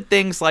stupid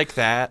things like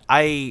that.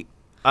 It's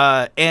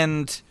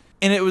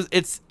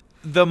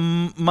the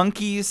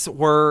Monkeez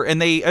were,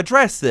 and they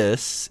address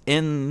this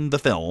in the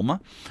film,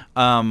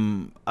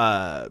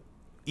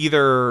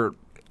 either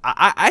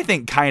I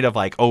think kind of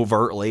like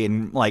overtly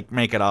and like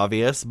make it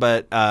obvious,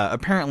 but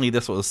apparently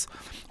this was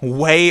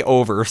way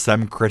over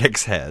some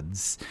critics'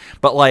 heads.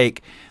 But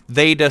like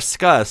they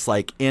discuss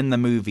like in the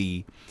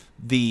movie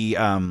the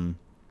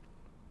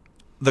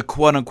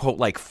quote unquote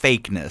like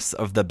fakeness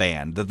of the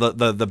band,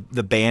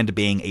 the band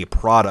being a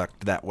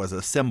product that was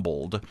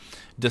assembled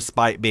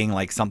despite being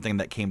like something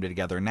that came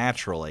together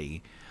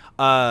naturally.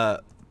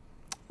 But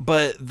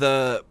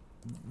the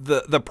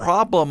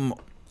problem,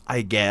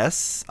 I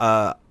guess,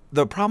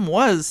 the problem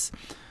was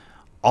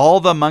all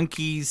the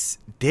Monkeez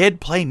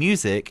did play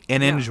music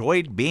and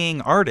enjoyed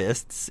being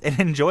artists and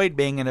enjoyed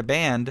being in a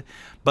band,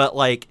 but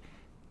like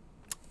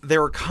they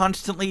were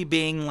constantly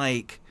being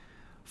like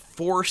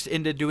forced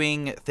into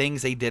doing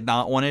things they did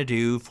not want to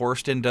do,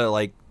 forced into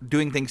like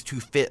doing things to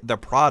fit the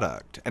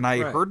product. And I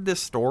heard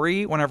this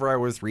story whenever I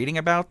was reading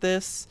about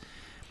this,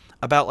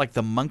 about like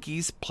the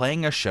Monkeez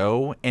playing a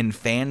show and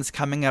fans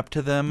coming up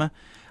to them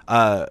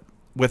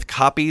with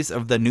copies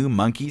of the new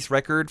Monkeez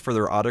record for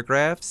their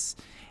autographs,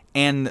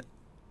 and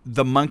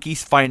the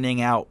Monkeez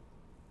finding out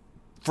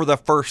for the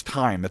first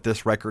time that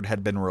this record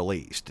had been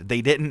released.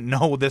 They didn't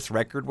know this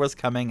record was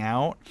coming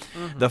out.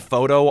 Mm-hmm. The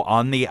photo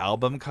on the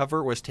album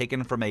cover was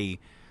taken from a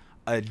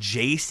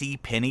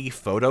JCPenney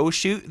photo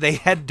shoot they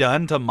had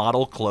done to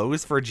model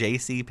clothes for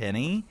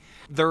JCPenney.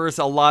 There's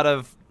a lot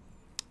of,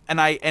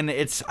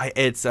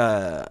 it's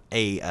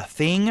a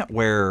thing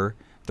where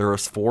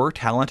there's 4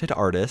 talented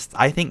artists.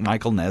 I think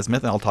Michael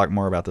Nesmith, and I'll talk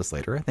more about this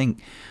later, I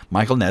think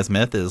Michael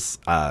Nesmith is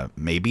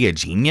maybe a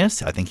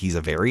genius. I think he's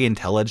a very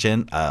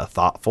intelligent,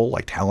 thoughtful,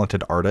 like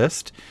talented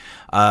artist.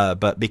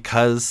 But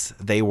because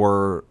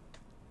of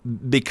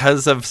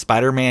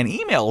Spider-Man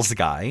emails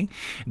guy,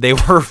 they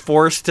were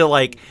forced to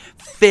like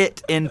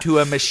fit into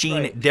a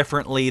machine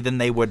differently than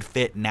they would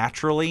fit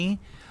naturally.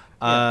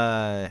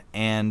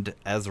 And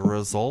as a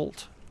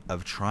result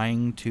of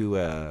trying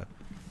to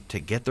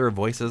get their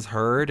voices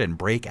heard and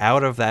break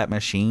out of that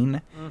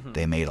machine,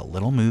 they made a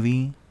little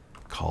movie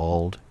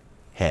called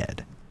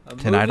Head.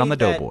 Tonight on the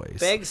Doughboys.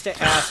 Begs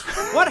to ask,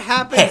 what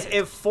happens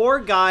if 4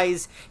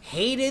 guys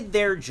hated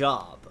their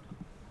job?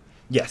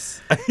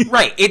 Yes.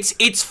 Right.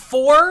 It's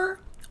 4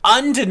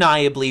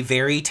 undeniably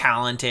very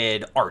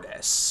talented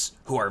artists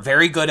who are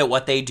very good at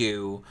what they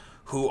do,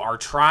 who are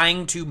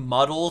trying to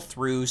muddle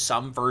through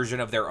some version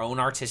of their own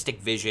artistic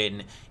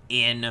vision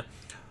in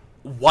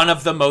one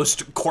of the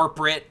most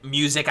corporate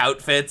music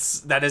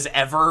outfits that has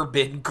ever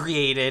been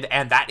created,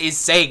 and that is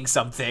saying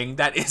something.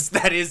 That's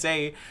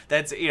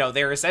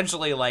they're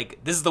essentially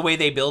like, this is the way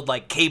they build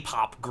like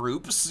K-pop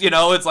groups.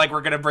 It's like, we're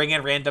gonna bring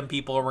in random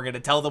people and we're gonna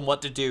tell them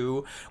what to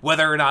do,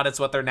 whether or not it's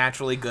what they're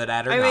naturally good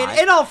at or not. I mean,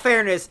 in all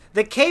fairness,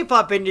 the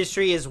K-pop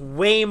industry is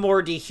way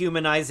more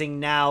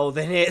dehumanizing now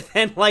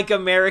than like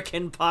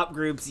American pop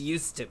groups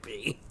used to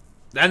be.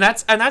 And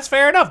that's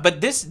fair enough,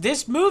 but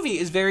this movie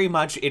is very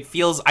much, it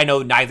feels, I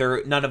know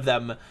none of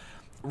them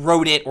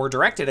wrote it or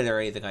directed it or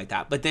anything like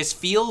that, but this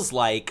feels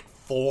like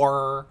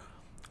 4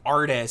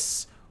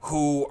 artists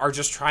who are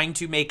just trying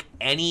to make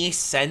any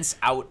sense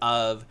out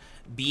of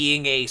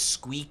being a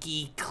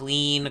squeaky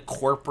clean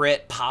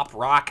corporate pop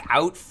rock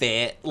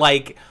outfit,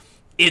 like,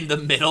 in the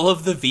middle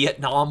of the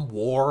Vietnam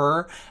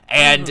War,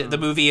 and the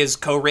movie is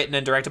co-written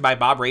and directed by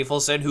Bob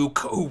Rafelson, who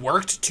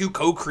worked to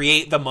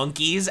co-create the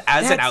Monkeez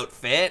as an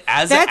outfit,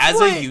 as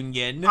a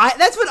union.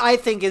 That's what I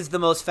think is the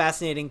most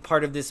fascinating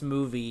part of this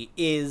movie,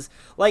 is,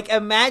 like,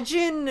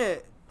 imagine,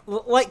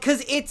 like,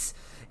 because it's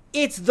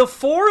the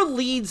 4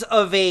 leads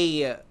of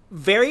a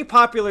very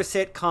popular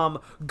sitcom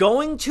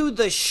going to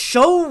the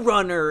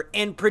showrunner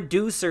and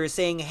producer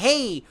saying,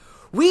 hey,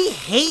 we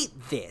hate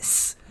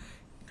this.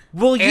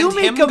 Will you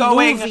make a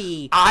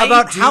movie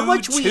about how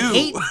much we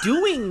hate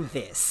doing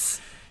this?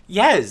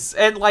 Yes,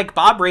 and like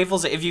Bob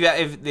Rafelson,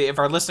 if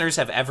our listeners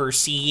have ever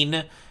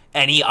seen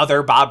any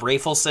other Bob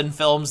Rafelson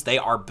films, they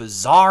are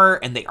bizarre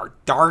and they are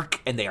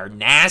dark and they are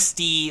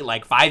nasty.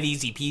 Like 5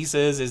 Easy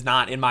Pieces is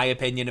not, in my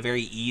opinion, a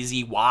very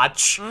easy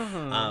watch.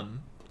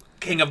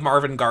 King of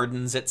Marvin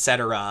Gardens,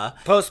 etc.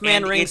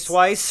 Postman rings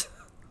twice.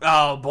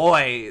 Oh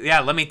boy, yeah.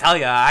 Let me tell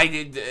you,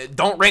 I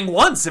don't ring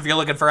once if you're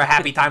looking for a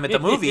happy time at the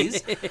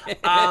movies.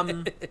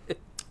 And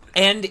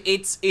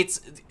it's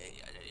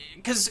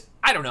because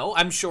I don't know.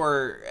 I'm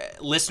sure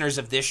listeners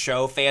of this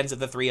show, fans of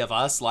the 3 of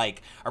us,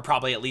 like, are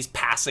probably at least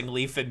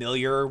passingly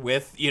familiar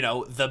with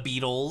the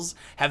Beatles.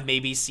 Have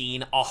maybe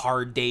seen A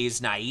Hard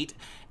Day's Night,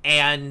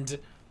 and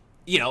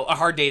A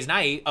Hard Day's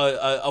Night,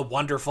 a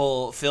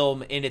wonderful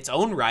film in its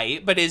own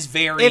right, but is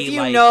very, if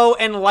you know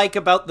and like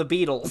about the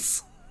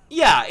Beatles.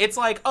 Yeah, it's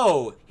like,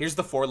 oh, here's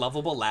the 4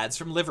 lovable lads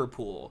from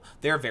Liverpool.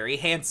 They're very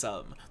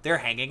handsome. They're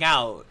hanging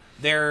out.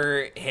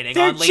 They're hitting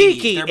on ladies.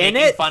 Cheeky, they're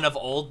making fun of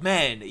old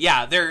men.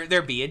 Yeah,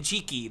 they're being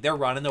cheeky. They're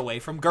running away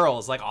from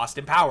girls like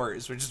Austin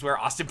Powers, which is where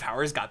Austin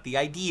Powers got the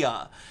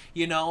idea.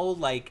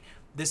 Like,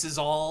 this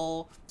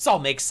all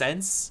makes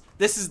sense.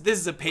 This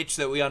is a pitch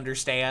that we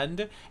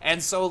understand.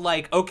 And so,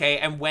 like, okay,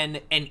 and when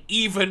an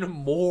even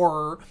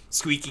more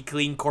squeaky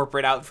clean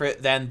corporate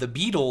outfit than the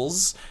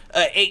Beatles,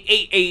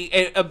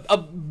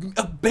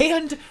 a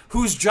band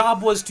whose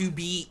job was to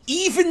be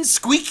even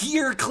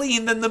squeakier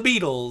clean than the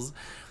Beatles,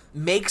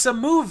 makes a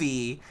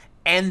movie,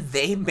 and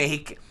they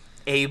make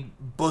a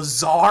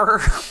bizarre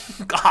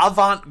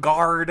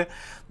avant-garde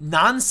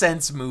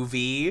nonsense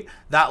movie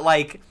that,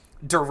 like,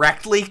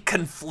 directly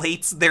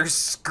conflates their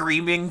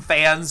screaming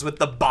fans with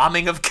the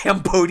bombing of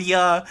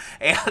Cambodia,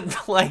 and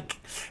like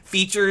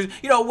features,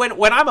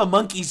 when I'm a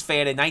Monkeez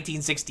fan in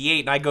 1968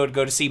 and I go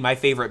to see my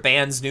favorite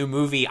band's new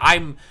movie,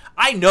 I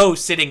know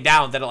sitting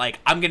down that, like,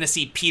 I'm gonna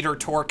see Peter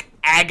Tork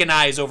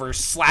agonize over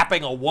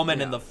slapping a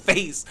woman in the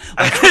face.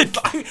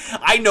 Like,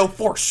 I know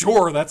for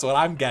sure that's what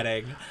I'm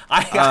getting.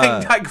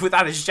 I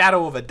without a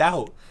shadow of a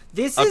doubt.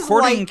 This is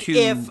like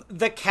if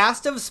the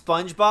cast of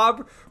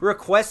SpongeBob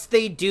requests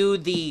they do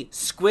the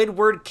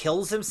Squidward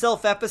kills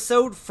himself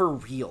episode for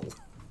real.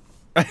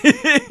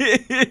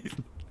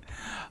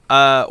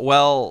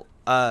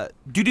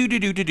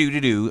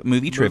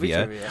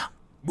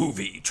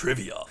 Movie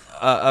trivia.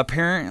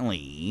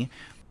 Apparently,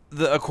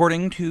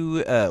 according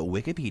to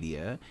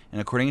Wikipedia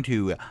and according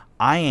to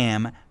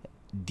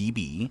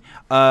IMDb,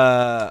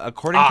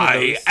 according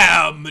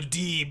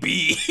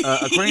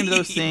to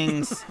those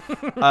things,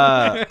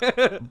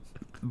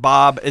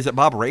 Bob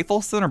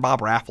Rafelson or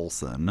Bob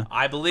Rafelson?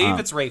 I believe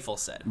it's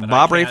Rafelson. But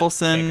Bob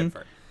Rafelson,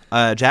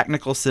 Jack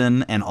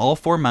Nicholson, and all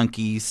 4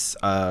 Monkeez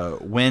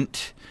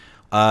went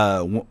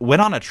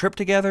on a trip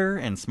together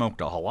and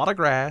smoked a whole lot of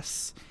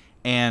grass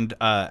and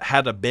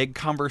had a big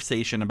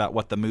conversation about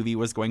what the movie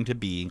was going to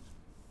be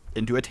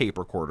into a tape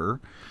recorder.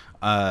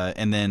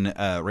 And then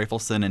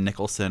Rafelson and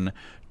Nicholson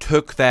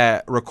took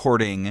that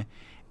recording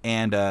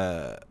and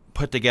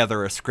put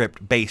together a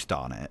script based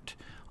on it.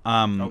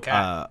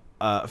 Okay.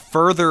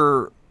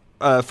 Further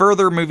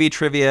movie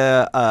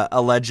trivia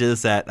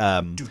alleges that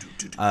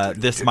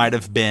this might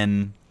have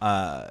been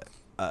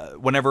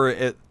whenever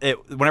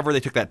they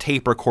took that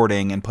tape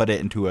recording and put it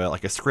into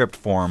a script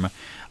form,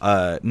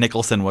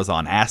 Nicholson was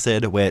on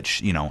acid,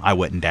 which I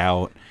wouldn't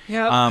doubt.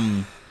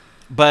 Yeah.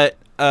 But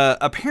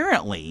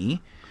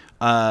apparently,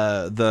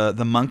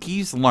 the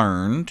Monkeez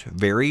learned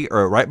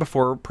right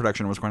before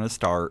production was going to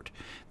start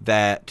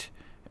that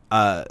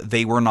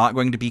they were not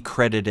going to be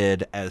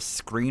credited as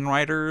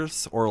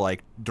screenwriters or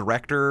like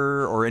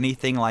director or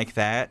anything like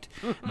that.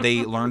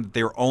 They learned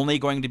they were only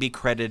going to be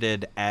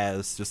credited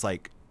as just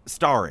like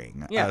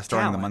starring the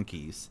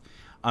Monkeez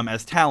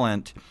as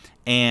talent.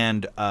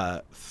 And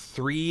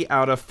 3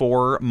 out of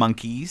 4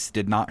 Monkeez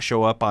did not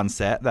show up on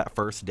set that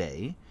first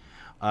day.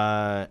 Who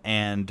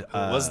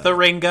was the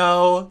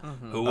Ringo?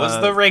 Who was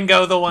the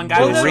Ringo? The one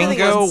guy. The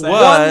Ringo was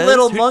one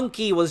little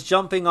monkey was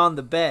jumping on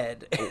the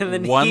bed, and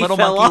then one he little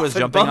fell monkey off was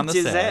and jumping on bumped the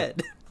his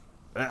set.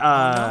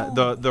 head.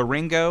 The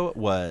Ringo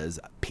was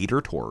Peter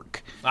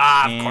Tork.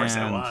 Of course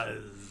it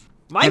was.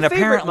 My favorite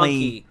apparently,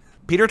 monkey.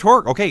 Peter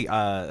Tork. Okay,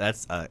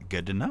 that's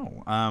good to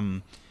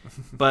know.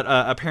 But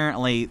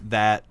apparently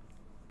that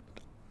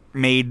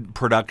made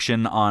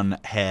production on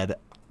Head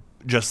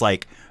just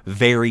like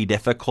very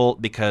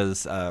difficult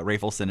because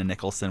Rafelson and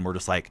Nicholson were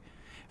just like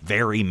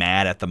very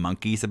mad at the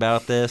Monkeez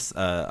about this.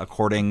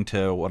 According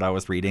to what I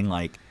was reading,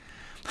 like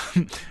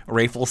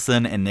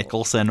Rafelson and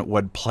Nicholson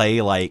would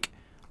play like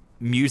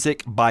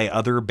music by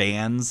other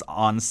bands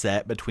on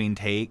set between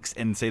takes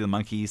and say the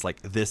Monkeez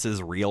like, this is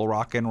real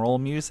rock and roll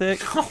music.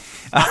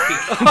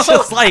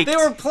 Just like they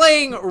were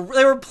playing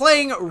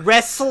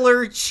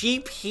Wrestler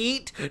Cheap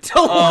Heat to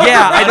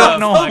I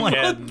don't know.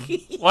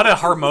 What a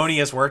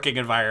harmonious working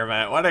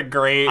environment. What a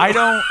great I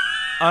don't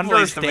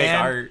place to make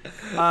understand.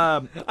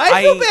 art.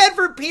 I feel bad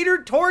for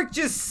Peter Tork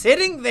just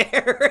sitting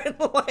there and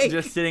like like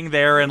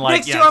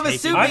next to I'm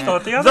assuming I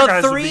thought the other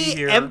guys would be 3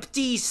 here.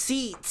 empty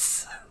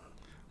seats.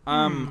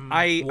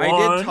 I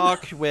did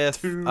talk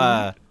with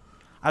I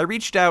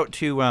reached out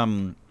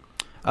to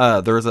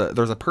there's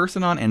a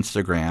person on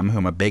Instagram who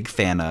I'm a big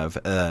fan of,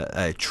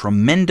 a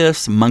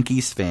tremendous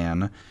Monkeez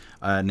fan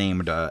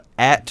named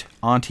at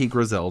Auntie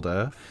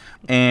Griselda,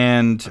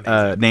 and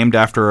named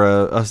after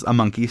a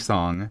monkey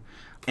song.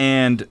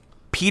 And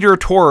Peter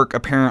Tork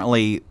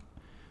apparently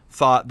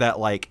thought that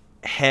like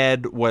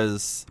Head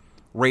was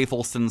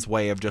Rafelson's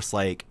way of just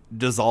like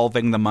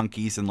dissolving the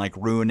Monkeez and like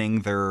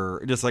ruining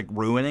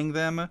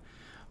them.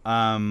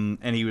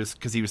 And he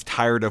was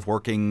tired of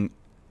working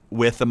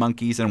with the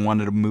Monkeez and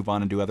wanted to move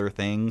on and do other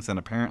things. And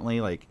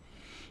apparently like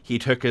he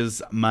took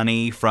his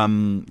money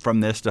from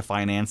this to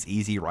finance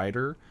Easy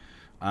Rider.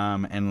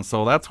 And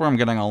so that's where I'm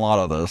getting a lot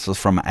of this is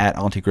from at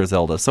Auntie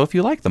Griselda. So if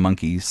you like the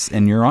Monkeez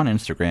and you're on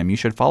Instagram, you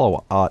should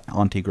follow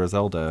Auntie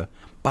Griselda.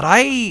 But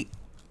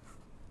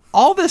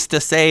all this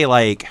to say,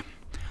 like,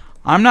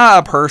 I'm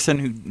not a person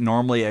who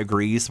normally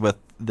agrees with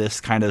this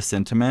kind of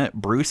sentiment.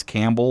 Bruce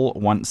Campbell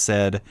once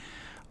said,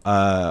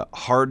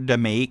 hard to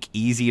make,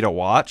 easy to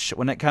watch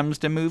when it comes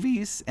to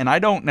movies. And I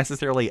don't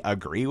necessarily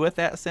agree with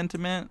that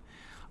sentiment.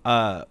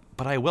 But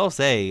I will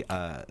say,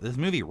 this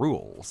movie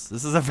rules.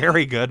 This is a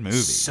very good movie.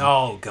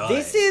 So good.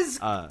 This is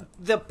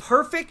the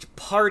perfect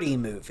party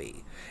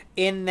movie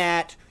in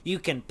that you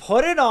can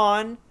put it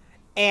on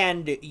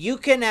and you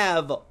can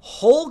have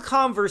whole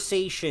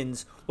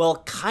conversations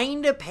while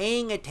kind of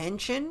paying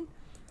attention,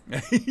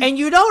 and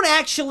you don't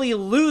actually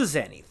lose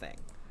anything.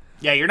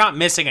 Yeah, you're not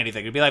missing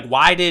anything. You'd be like,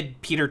 why did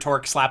Peter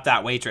Tork slap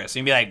that waitress? And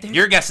you'd be like,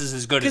 your guess is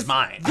as good as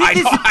mine.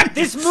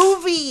 This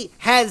movie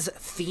has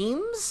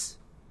themes.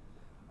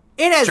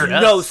 It has Sure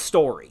does. no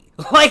story.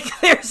 Like,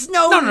 there's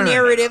no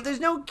narrative.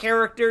 There's no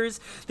characters.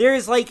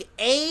 There's, like,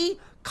 a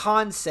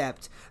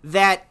concept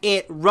that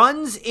it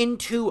runs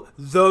into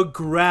the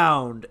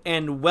ground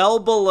and well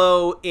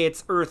below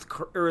its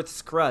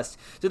Earth's crust,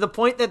 to the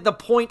point that the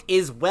point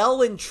is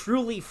well and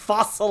truly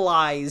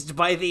fossilized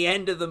by the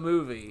end of the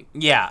movie.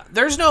 Yeah,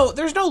 there's no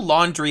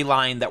laundry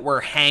line that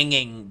we're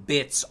hanging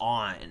bits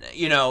on,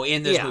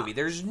 in this movie.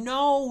 There's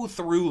no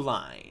through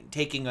line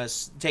taking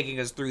us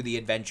through the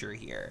adventure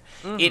here.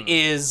 Mm-hmm. It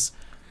is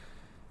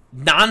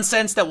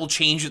nonsense that will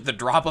change at the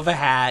drop of a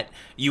hat.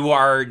 You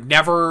are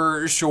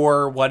never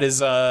sure what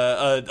is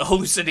a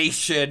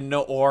hallucination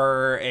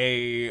or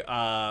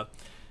a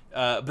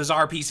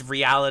bizarre piece of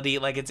reality.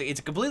 Like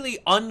it's completely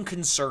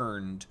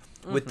unconcerned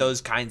with those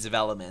kinds of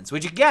elements,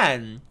 which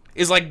again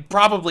is like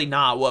probably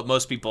not what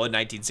most people in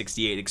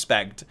 1968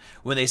 expect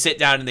when they sit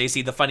down and they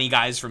see the funny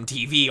guys from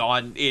TV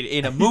on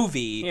in a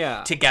movie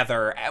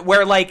together,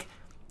 where like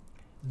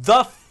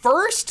the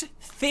first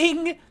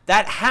thing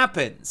that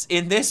happens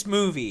in this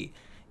movie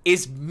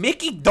is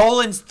Mickey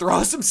Dolenz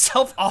throws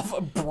himself off a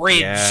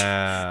bridge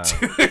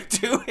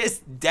to his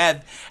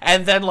death,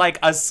 and then like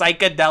a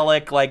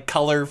psychedelic like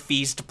color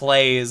feast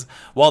plays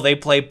while they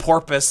play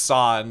Porpoise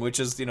Song,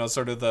 which is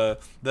sort of the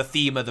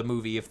theme of the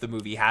movie if the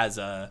movie has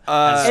a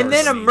and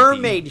then a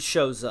mermaid theme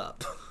shows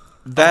up.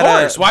 Of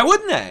course, why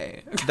wouldn't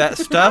they? That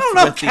stuff I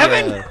don't know,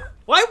 Kevin.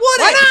 Why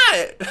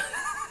not?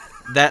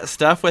 That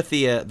stuff with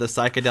the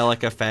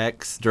psychedelic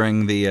effects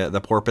during the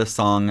Porpoise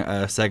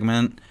Song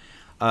segment,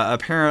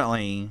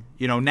 apparently,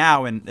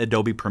 now in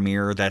Adobe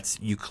Premiere,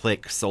 you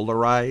click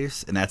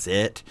Solarize and that's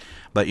it.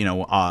 But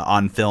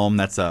on film,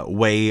 that's a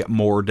way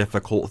more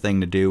difficult thing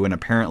to do, and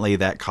apparently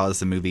that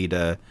caused the movie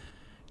to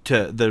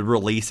the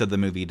release of the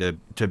movie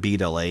to be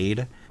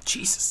delayed.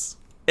 Jesus.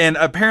 And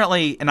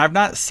apparently, and I've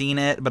not seen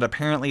it, but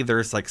apparently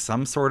there's like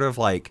some sort of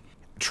like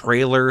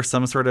trailer,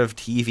 some sort of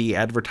TV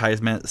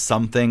advertisement,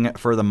 something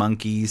for the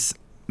Monkeez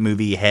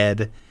movie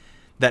Head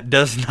that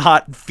does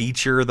not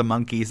feature the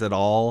Monkeez at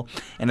all.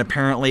 And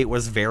apparently it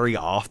was very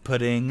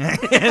off-putting.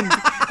 And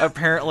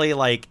apparently,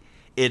 like,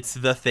 it's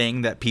the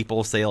thing that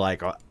people say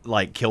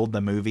like killed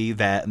the movie,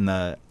 that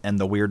and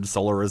the weird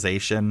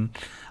solarization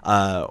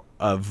of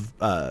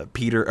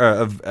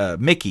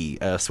Mickey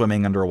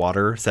swimming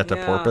underwater set to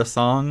Porpoise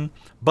song.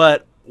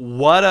 But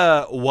what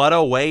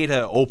a way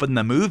to open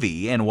the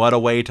movie, and what a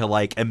way to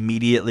like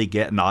immediately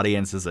get an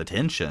audience's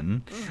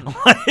attention.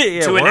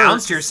 To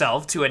announce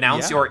yourself, to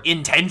announce your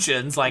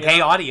intentions, like, hey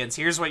audience,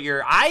 here's what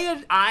you're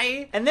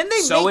and then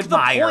they so make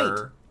admire. the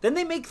point. Then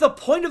they make the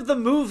point of the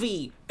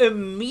movie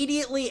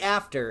immediately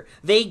after.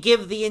 They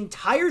give the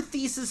entire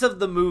thesis of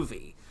the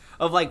movie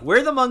of like,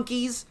 we're the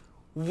Monkeez.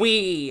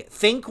 We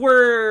think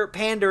we're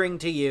pandering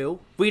to you.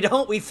 We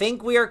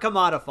think we are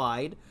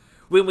commodified.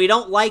 We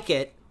don't like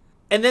it.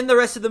 And then the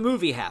rest of the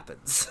movie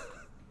happens.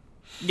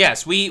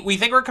 Yes, we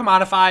think we're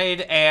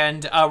commodified,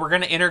 and we're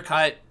going to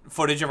intercut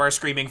footage of our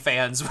screaming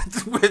fans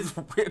with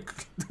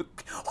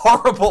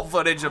horrible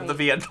footage of the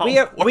Vietnam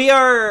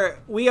War.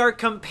 We are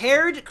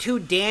compared to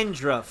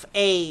dandruff,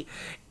 a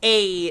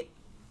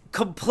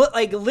complete,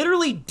 like,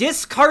 literally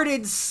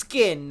discarded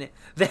skin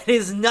that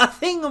is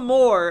nothing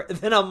more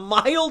than a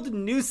mild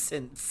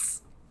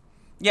nuisance.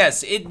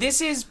 Yes,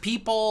 this is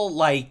people,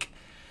 like,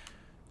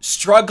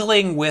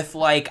 struggling with,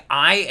 like,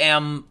 I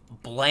am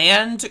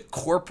bland,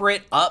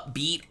 corporate,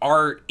 upbeat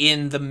art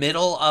in the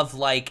middle of,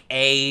 like,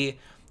 a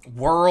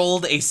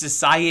world, a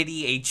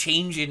society, a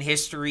change in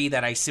history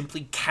that I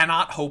simply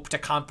cannot hope to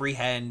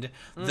comprehend,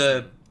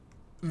 the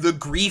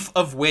grief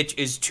of which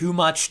is too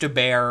much to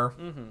bear.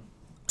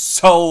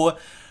 So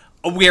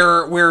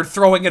we're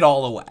throwing it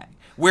all away.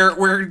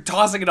 We're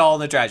tossing it all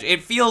in the trash.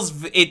 It feels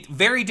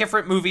very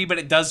different movie, but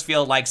it does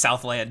feel like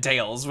Southland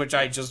Tales, which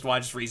I just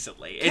watched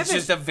recently. It's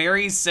just a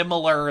very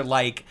similar,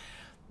 like,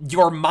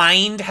 your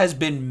mind has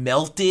been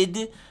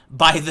melted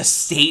by the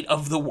state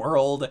of the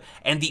world,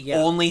 and the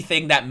only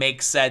thing that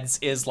makes sense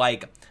is,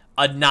 like,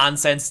 a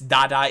nonsense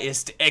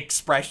Dadaist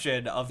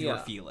expression of your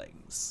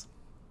feelings.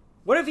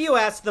 What if you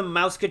asked the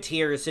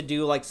Mouseketeers to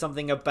do, like,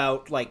 something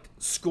about, like,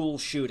 school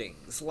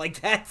shootings? Like,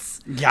 that's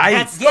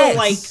the,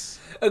 like,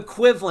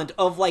 equivalent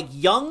of, like,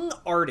 young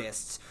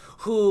artists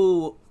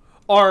who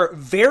are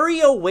very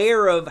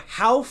aware of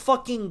how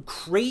fucking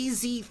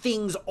crazy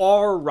things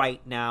are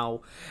right now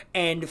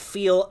and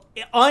feel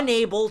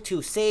unable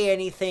to say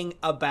anything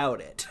about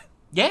it.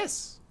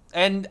 Yes.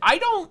 And I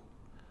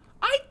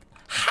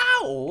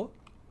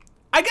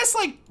guess,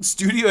 like,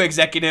 studio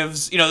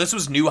executives, this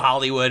was New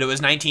Hollywood. It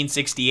was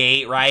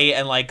 1968, right?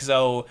 And, like,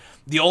 so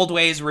the old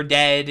ways were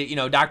dead.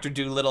 Dr.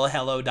 Dolittle,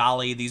 Hello,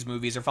 Dolly. These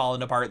movies are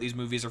falling apart. These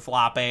movies are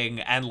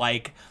flopping. And,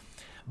 like,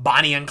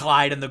 Bonnie and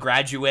Clyde and The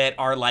Graduate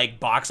are, like,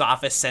 box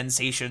office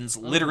sensations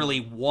literally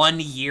 1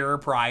 year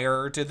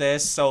prior to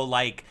this. So,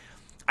 like,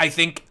 I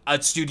think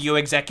a studio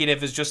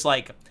executive is just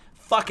like,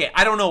 fuck it,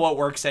 I don't know what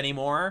works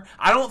anymore.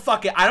 I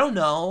don't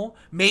know.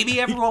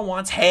 Maybe everyone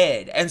wants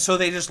Head, and so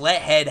they just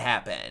let Head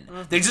happen.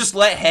 They just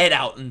let Head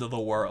out into the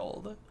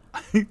world.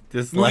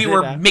 Movie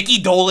where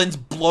Mickey Dolenz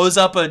blows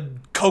up a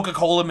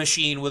Coca-Cola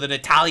machine with an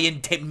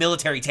Italian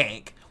military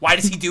tank. Why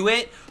does he do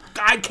it?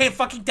 I can't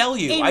fucking tell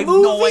you. I have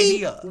no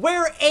idea.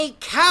 Where a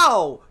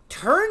cow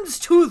turns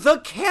to the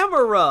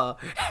camera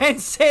and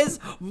says,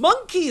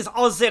 "Monkeys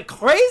are the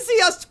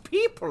craziest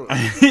people."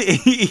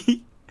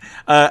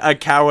 A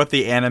cow with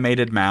the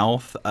animated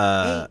mouth.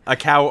 A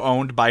cow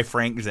owned by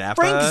Frank Zappa.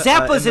 Frank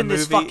Zappa's in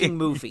this fucking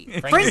movie.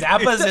 Frank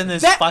Zappa's in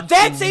this fucking movie.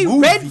 That's a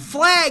red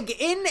flag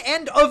in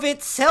and of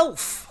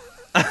itself.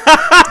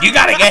 You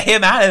gotta get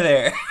him out of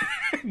there.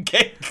 You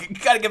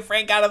gotta get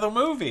Frank out of the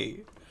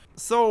movie.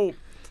 So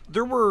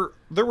there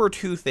were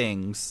two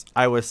things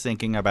I was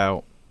thinking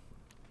about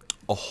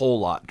a whole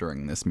lot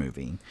during this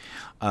movie,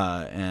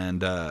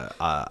 and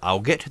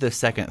I'll get to the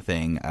second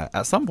thing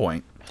at some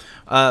point.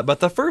 But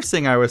the first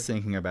thing I was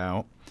thinking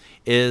about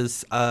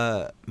is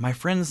my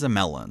friends the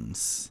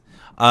Melons.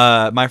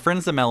 My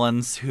friends the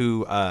Melons,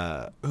 who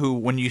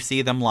when you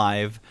see them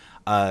live,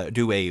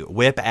 do a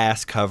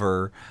whip-ass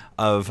cover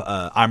of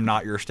 "I'm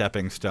Not Your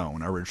Stepping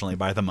Stone," originally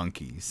by the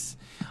Monkeez.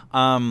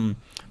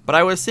 But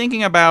I was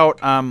thinking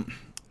about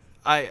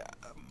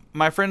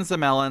my friends the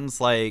Melons,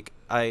 like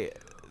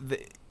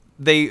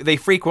they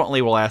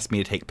frequently will ask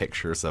me to take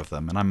pictures of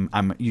them, and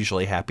I'm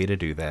usually happy to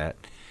do that.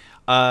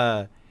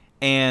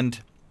 And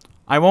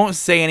I won't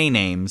say any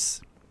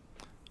names,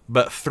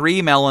 but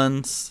 3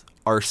 Melons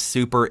are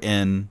super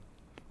in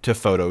to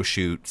photo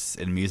shoots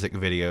and music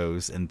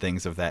videos and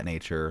things of that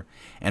nature,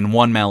 and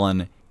 1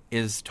 Melon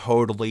is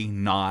totally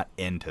not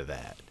into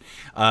that.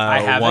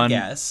 I have a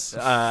guess.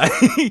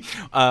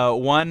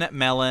 1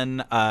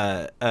 Melon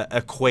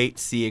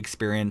equates the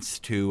experience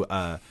to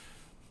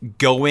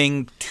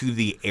going to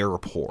the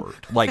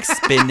airport, like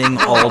spending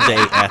all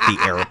day at the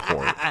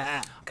airport.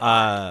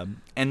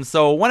 And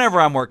so whenever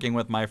I'm working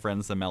with my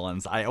friends, the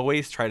melons, I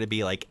always try to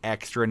be like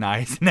extra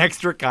nice and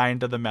extra kind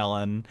to the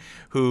melon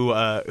who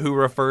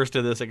refers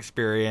to this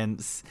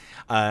experience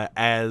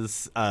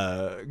as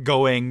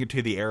going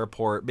to the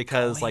airport,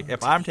 because like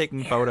if I'm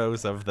taking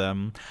photos of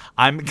them,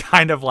 I'm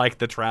kind of like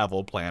the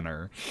travel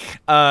planner.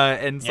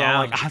 And so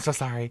I'm like, I'm so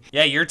sorry.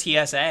 Yeah, you're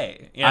TSA.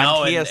 You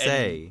know, I'm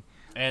TSA.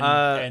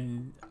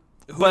 And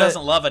who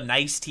doesn't love a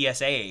nice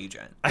TSA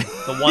agent?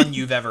 The one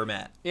you've ever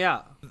met.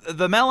 Yeah.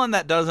 The melon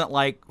that doesn't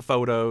like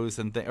photos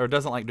or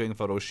doesn't like doing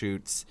photo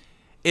shoots,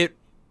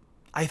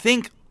 I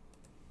think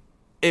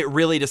it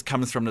really just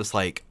comes from this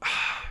like,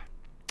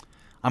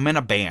 I'm in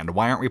a band.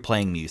 Why aren't we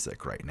playing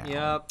music right now?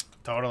 Yep.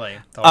 Totally.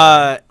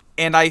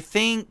 And I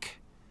think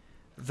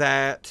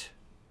that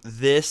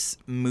this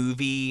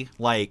movie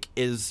like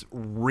is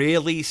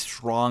really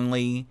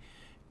strongly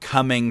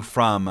coming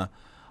from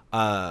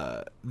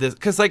this,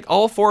 because like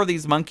all four of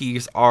these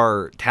monkeys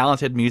are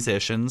talented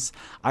musicians.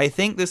 I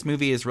think this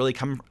movie is really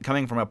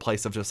coming from a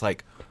place of just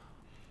like,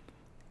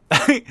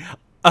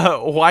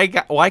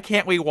 why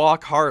can't we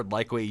walk hard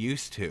like we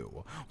used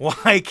to?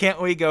 Why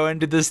can't we go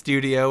into the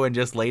studio and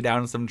just lay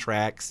down some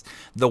tracks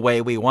the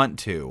way we want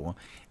to?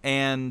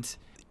 And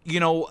you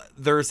know,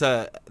 there's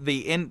the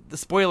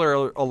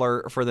spoiler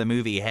alert for the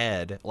movie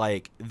Head.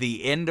 Like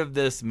the end of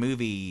this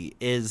movie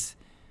is.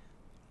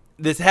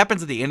 This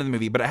happens at the end of the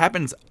movie, but it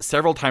happens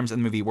several times in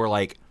the movie where,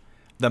 like,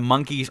 the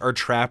monkeys are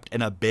trapped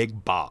in a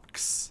big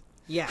box.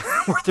 Yeah.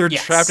 Where they're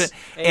trapped in...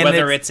 And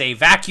whether it's a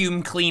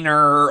vacuum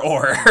cleaner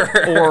or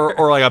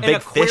like a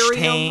big fish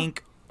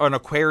tank or an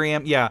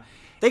aquarium. Yeah.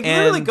 They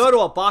literally go to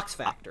a box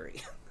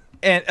factory.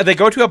 And they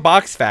go to a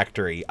box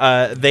factory.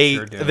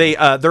 There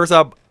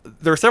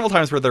are several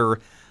times where they're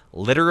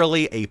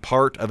literally a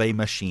part of a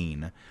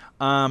machine.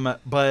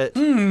 But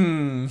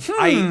I think...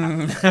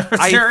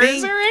 Is there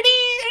anything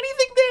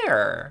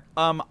there?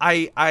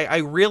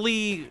 I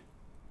really,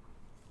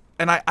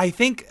 and I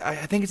think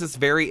it's just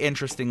very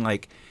interesting.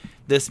 Like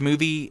this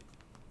movie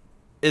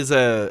is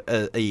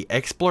a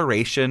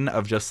exploration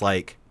of just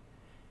like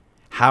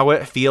how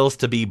it feels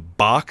to be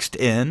boxed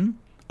in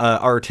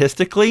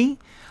artistically.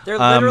 They're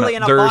literally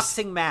in a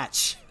boxing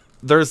match.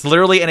 There's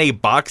literally in a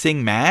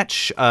boxing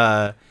match.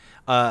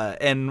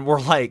 And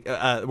we're like,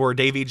 where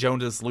Davy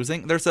Jones is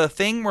losing. There's a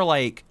thing where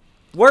like,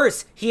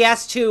 worse, he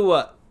has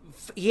to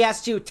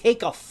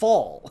take a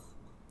fall.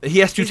 He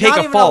has to He's take not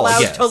a even fall.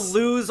 allowed Yes. to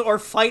lose or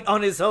fight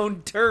on his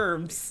own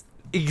terms.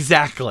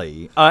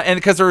 Exactly. And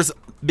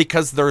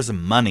because there's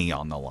money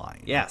on the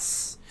line.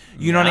 Yes.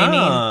 You know what I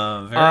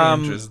mean?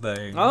 Very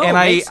interesting. Oh, and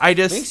I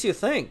just makes you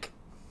think.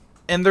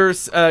 And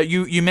there's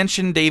you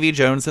mentioned Davy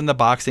Jones in the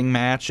boxing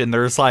match, and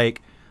there's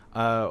like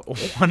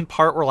one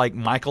part where like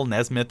Michael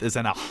Nesmith is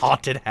in a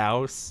haunted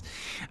house.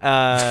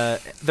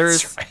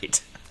 That's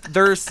right.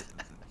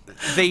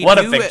 What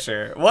a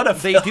picture. What a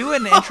They do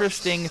an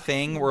interesting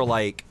thing where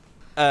like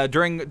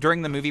during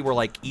the movie where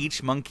like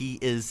each monkey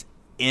is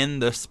in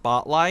the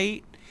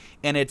spotlight,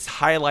 and it's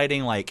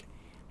highlighting like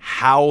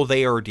how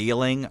they are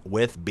dealing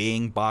with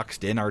being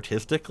boxed in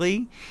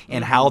artistically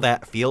and how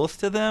that feels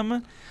to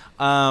them.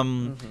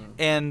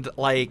 And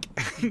like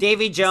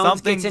Davy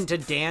Jones gets into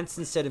dance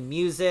instead of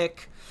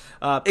music.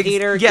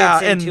 Peter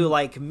gets into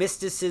like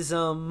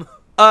mysticism.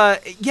 And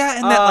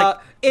that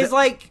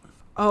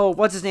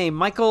what's his name?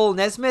 Michael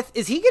Nesmith.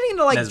 Is he getting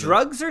into like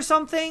drugs or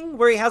something?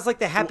 Where he has like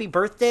the happy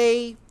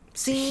birthday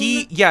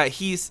scene? He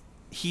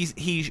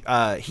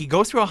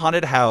goes to a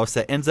haunted house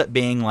that ends up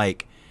being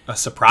like a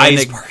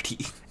surprise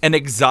party. An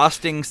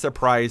exhausting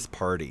surprise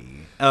party.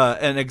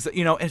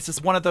 It's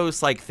just one of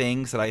those like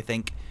things that I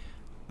think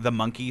the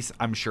monkeys,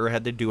 I'm sure,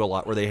 had to do a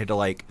lot, where they had to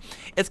like,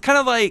 it's kind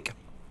of like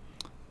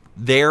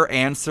their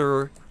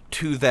answer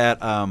to that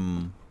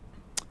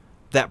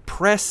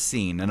press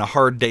scene in A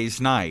Hard Day's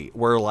Night,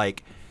 where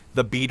like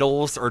the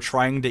Beatles are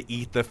trying to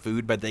eat the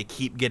food, but they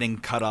keep getting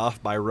cut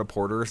off by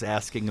reporters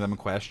asking them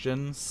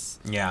questions.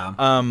 Yeah.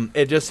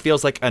 It just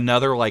feels like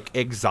another like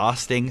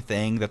exhausting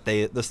thing that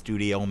the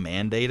studio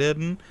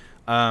mandated.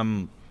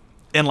 And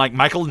like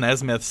Michael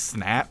Nesmith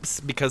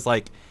snaps because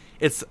like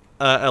it's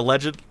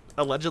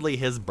allegedly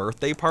his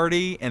birthday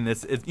party, and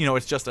it's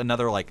just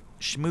another like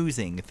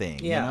schmoozing thing.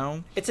 Yeah. You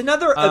know, it's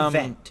another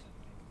event.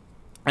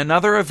 And I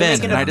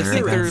just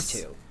think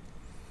there's.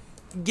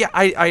 Yeah,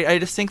 I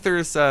just think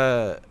there's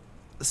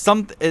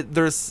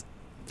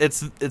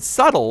it's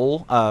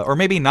subtle, or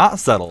maybe not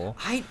subtle.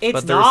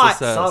 It's not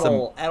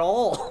subtle at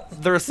all.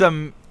 There's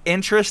some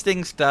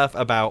interesting stuff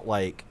about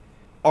like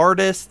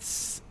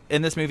artists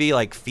in this movie,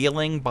 like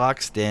feeling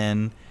boxed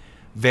in,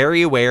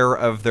 very aware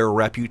of their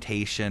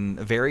reputation,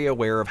 very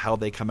aware of how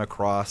they come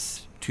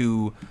across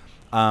to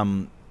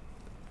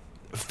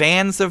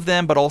fans of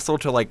them, but also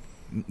to like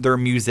their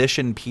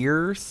musician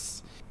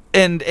peers.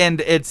 And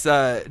it's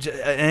an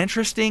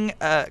interesting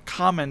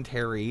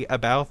commentary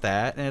about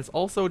that, and it's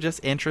also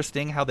just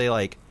interesting how they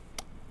like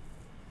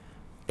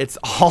it's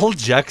all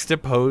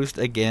juxtaposed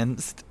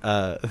against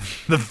the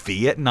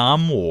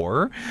Vietnam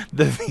War.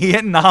 The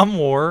Vietnam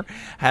War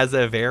has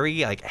a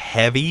very like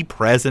heavy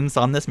presence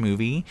on this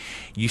movie.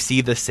 You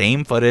see the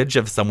same footage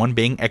of someone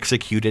being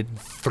executed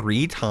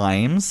 3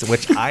 times,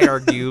 which I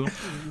argue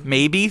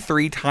maybe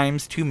 3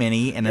 times too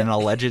many in an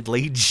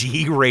allegedly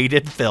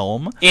G-rated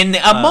film. In a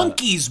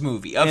Monkeez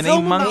movie. In a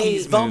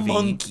Monkeez The movie.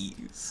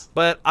 Monkeez.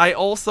 But I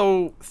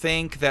also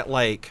think that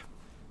like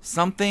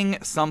something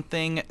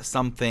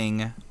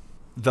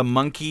the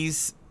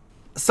Monkeez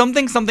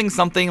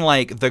something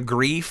like the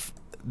grief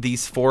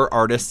these 4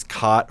 artists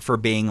caught for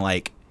being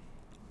like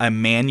a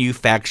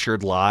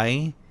manufactured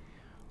lie,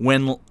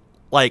 when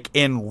like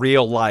in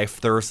real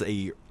life there's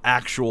a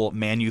actual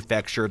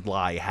manufactured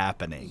lie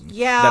happening.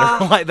 Yeah.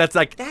 That are like that's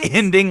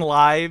ending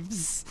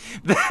lives.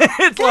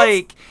 It's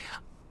like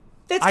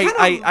That's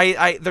kind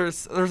of,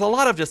 there's a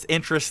lot of just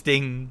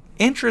interesting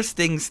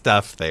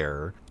stuff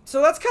there.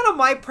 so that's kind of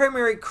my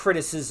primary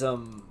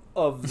criticism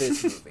of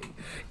this movie.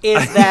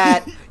 Is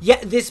that,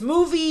 this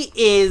movie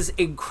is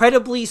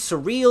incredibly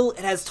surreal.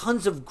 It has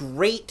tons of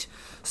great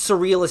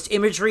surrealist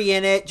imagery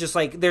in it. Just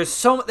like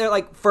there's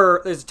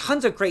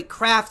tons of great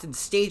craft and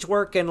stage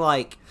work, and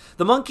like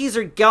the Monkeez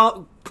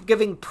are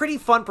giving pretty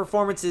fun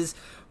performances,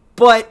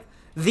 but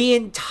the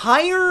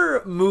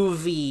entire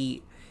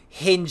movie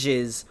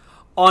hinges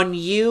on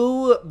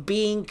you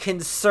being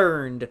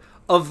concerned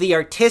of the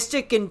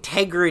artistic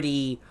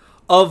integrity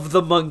of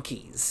the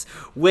Monkeez,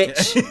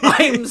 which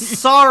I'm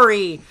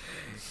sorry,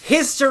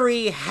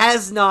 history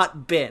has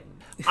not been.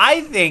 I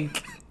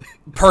think,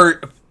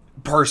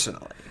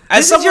 personally,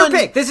 This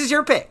is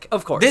your pick,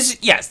 of course. This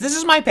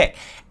is my pick.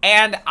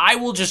 And I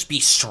will just be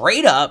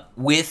straight up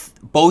with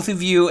both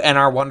of you and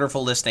our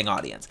wonderful listening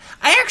audience.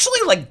 I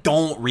actually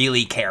don't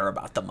really care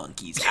about the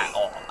Monkeez at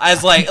all.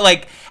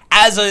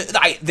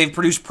 They've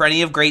produced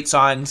plenty of great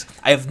songs.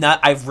 I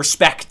have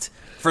respect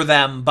for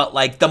them, but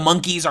the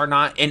Monkeez are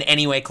not in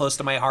any way close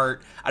to my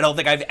heart. I don't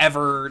think I've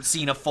ever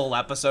seen a full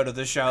episode of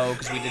the show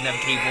because we didn't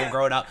have cable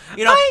growing up.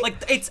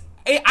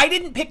 I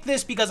didn't pick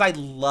this because I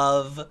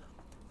love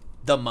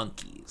the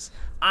Monkeez.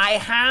 I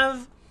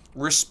have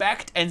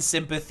respect and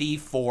sympathy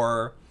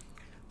for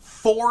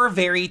 4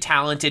 very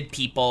talented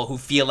people who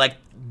feel like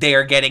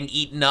they're getting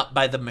eaten up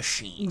by the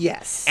machine.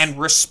 Yes. And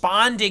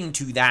responding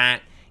to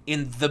that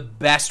in the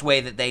best way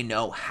that they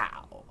know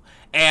how.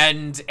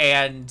 And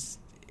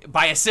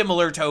by a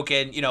similar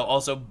token,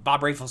 also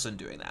Bob Rafelson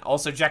doing that.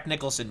 Also Jack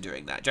Nicholson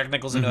doing that. Jack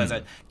Nicholson who has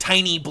a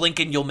tiny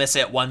blink and you'll miss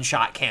it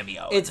one-shot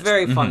cameo. It's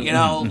very funny.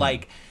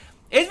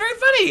 It's very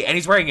funny, and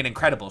he's wearing an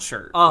incredible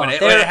shirt when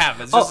it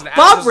happens. Bob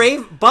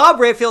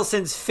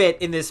Rafelson's fit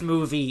in this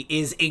movie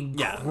is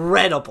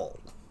incredible.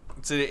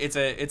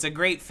 It's a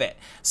great fit.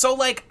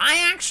 So I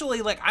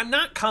actually I'm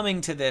not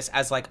coming to this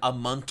as a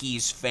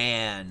Monkeez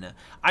fan.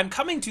 I'm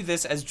coming to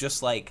this as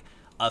just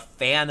a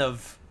fan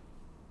of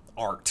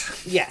art.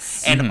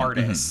 Yes. And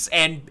artists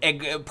and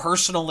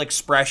personal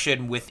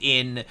expression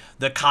within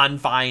the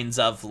confines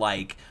of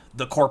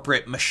the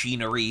corporate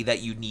machinery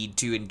that you need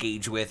to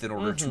engage with in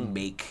order to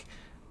make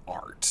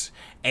art.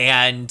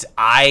 And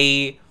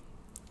I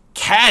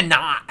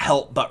cannot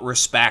help but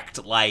respect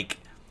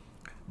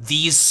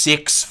these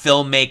 6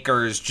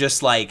 filmmakers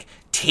just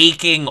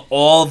taking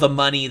all the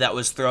money that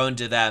was thrown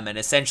to them and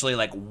essentially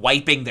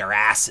wiping their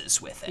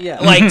asses with it. Yeah.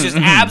 Just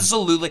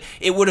absolutely,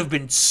 it would have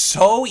been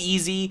so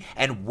easy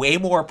and way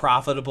more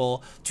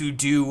profitable to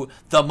do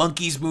the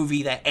Monkeez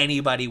movie that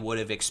anybody would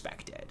have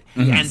expected.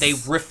 Yes. And they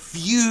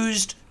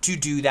refused to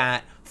do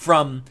that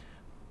from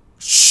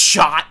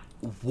shot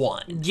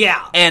 1.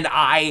 Yeah. And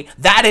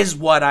that is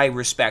what I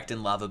respect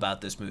and love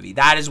about this movie.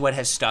 That is what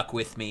has stuck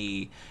with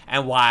me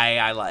and why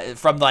I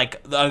from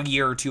a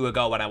year or 2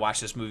 ago when I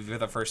watched this movie for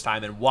the first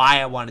time and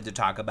why I wanted to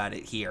talk about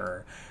it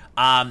here.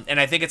 And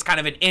I think it's kind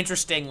of an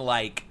interesting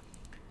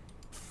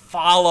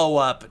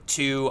follow-up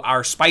to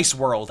our Spice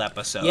World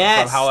episode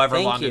from however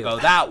long ago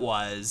that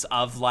was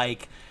of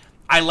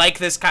I like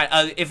this kind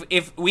of,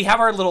 if we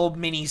have our little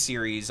mini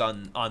series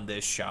on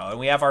this show and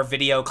we have our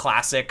video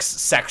classics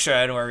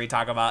section where we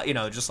talk about,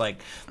 just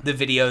the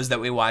videos that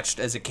we watched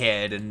as a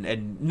kid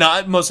and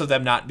not most of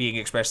them not being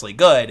expressly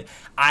good.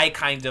 I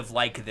kind of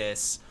like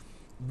this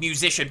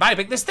musician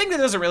biopic, this thing that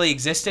doesn't really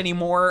exist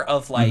anymore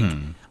of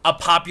a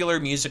popular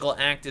musical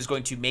act is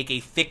going to make a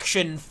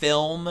fiction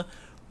film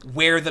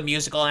where the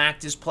musical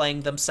act is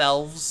playing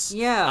themselves.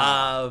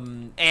 Yeah.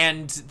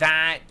 And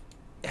that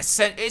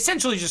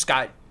essentially just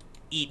got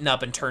eaten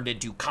up and turned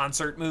into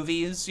concert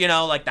movies,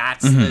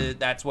 that's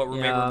what we're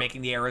making. We're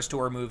making the Eras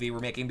Tour movie,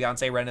 we're making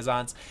Beyonce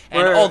Renaissance,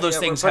 and all those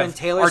things have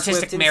Taylor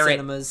artistic Swift in merit.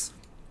 Cinemas.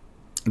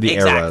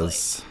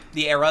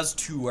 The Eras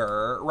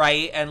Tour,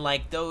 right? And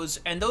those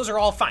are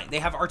all fine. They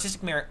have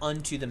artistic merit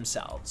unto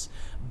themselves.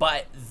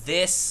 But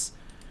this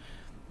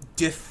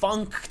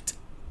defunct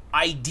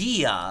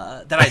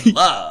idea that I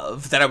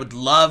love, that I would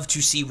love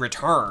to see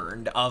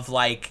returned of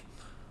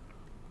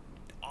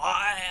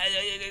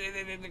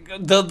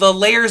the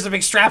layers of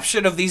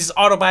extraction of these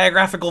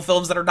autobiographical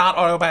films that are not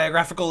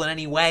autobiographical in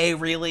any way,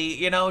 really,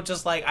 you know,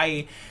 just like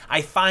I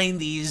find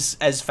these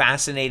as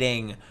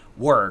fascinating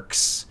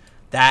works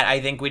that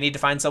I think we need to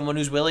find someone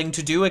who's willing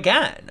to do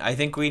again. I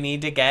think we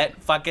need to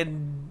get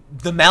fucking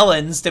the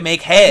Melons to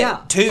make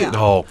Head too. Yeah.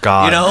 Oh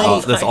God, you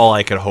know? that's all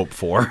I could hope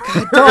for.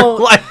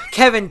 Don't,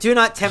 Kevin, do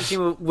not tempt me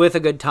with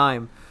a good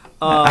time.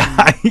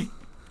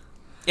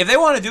 If they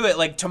want to do it,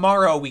 like,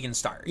 tomorrow we can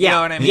start. You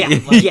know what I mean? Yeah.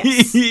 Like,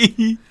 Yes.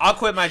 I'll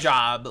quit my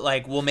job.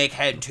 Like, we'll make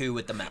Head 2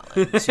 with the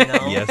Melons, you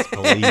know? Yes,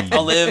 please.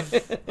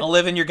 I'll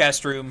live in your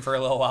guest room for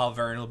a little while,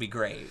 Vern. It'll be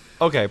great.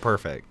 Okay,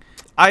 perfect.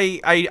 I'm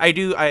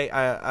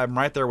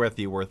right there with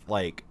you with,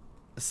 like,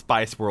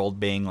 Spice World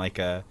being like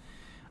a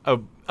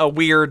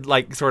weird,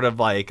 like, sort of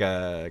like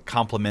a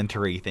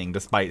complimentary thing,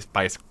 despite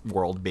Spice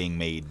World being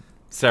made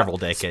several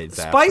decades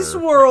after. Spice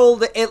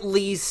World at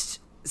least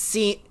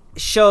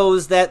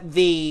shows that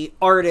the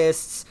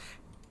artists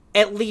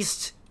at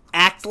least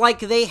act like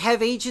they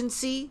have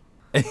agency.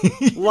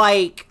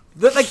 like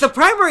the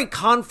primary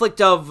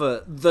conflict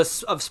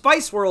of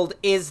Spice World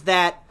is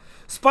that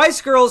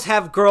Spice Girls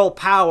have girl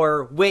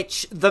power,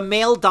 which the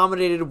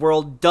male-dominated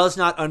world does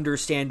not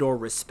understand or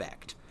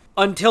respect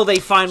until they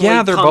finally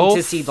come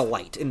to see the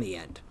light in the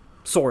end.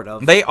 Sort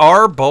of. They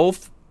are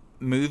both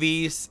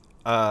movies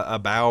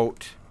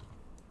about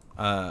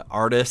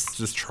artists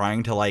just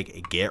trying to,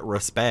 like, get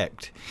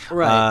respect.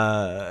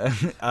 Right.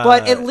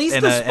 But at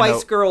least the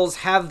Spice Girls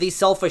have the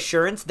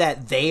self-assurance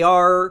that they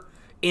are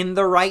in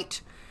the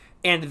right,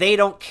 and they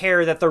don't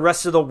care that the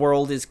rest of the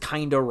world is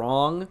kind of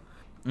wrong.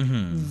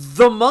 Mm-hmm.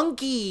 The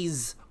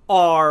Monkeez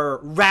are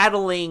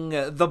rattling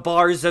the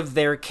bars of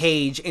their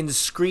cage and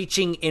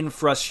screeching in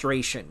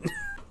frustration.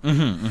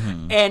 Mm-hmm,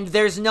 mm-hmm. And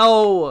there's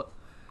no...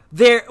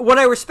 What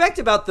I respect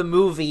about the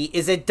movie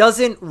is it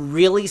doesn't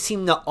really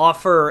seem to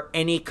offer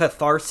any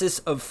catharsis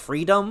of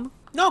freedom.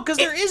 No, because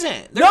there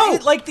isn't.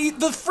 Like,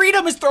 the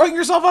freedom is throwing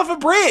yourself off a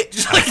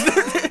bridge. Like,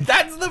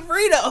 that's the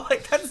freedom.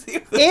 Like, that's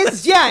the...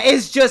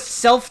 It's just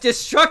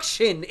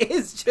self-destruction.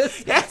 It's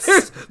just...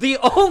 Yes. The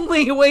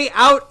only way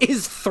out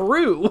is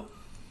through.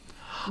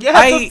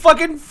 Yeah, the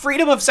fucking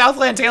freedom of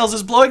Southland Tales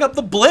is blowing up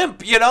the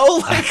blimp, you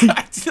know?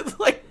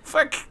 Like,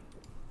 fuck.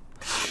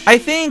 I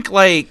think,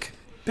 like...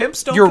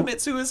 Pimps don't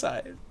commit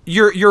suicide.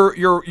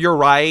 You're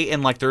right,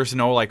 and, like, there's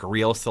no, like,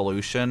 real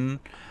solution.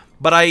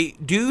 But I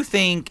do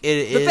think it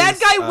is... The bad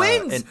guy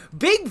wins!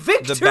 Big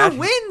Victor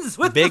wins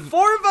with the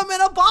four of them in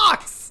a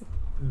box!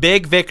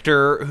 Big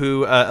Victor,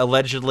 who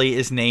allegedly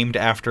is named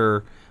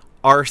after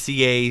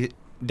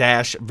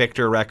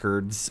RCA-Victor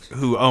Records,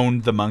 who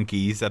owned the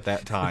Monkeez at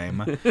that time,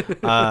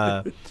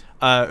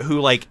 who,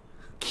 like,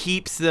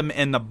 keeps them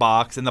in the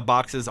box, and the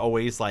box is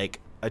always, like,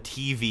 a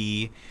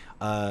TV...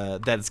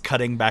 that's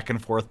cutting back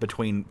and forth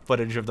between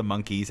footage of the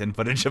Monkeez and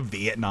footage of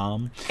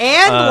Vietnam,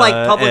 and like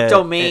public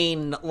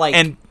domain, like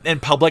and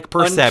public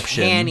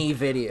perception, uncanny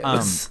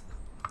videos.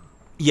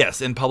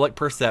 Yes, in public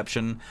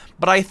perception.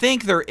 But I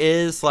think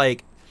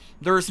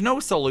there's no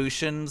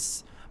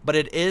solutions, but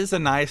it is a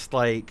nice,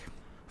 like,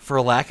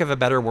 for lack of a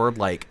better word,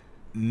 like,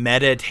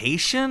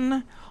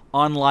 meditation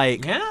on,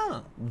 like,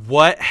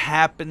 what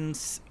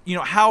happens. You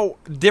know, how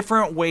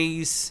different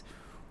ways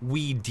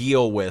we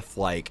deal with,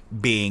 like,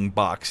 being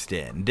boxed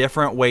in,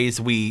 different ways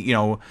we, you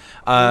know,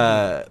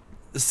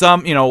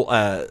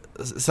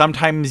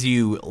 sometimes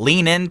you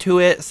lean into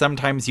it,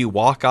 sometimes you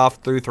walk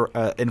off through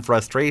in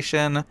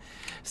frustration,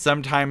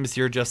 sometimes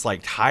you're just,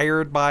 like,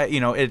 tired by it. You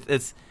know,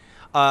 it's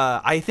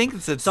I think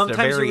it's sometimes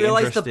a very you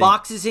realize interesting... the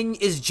box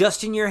is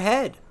just in your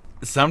head.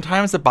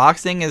 Sometimes the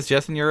boxing is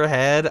just in your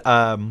head.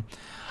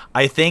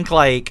 I think,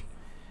 like,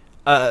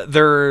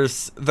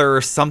 there's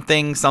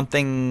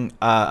something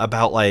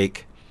about,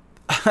 like,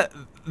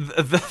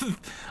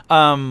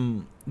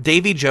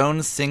 Davy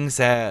Jones sings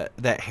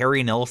that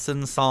Harry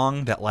Nilsson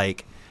song, that,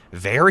 like,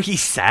 very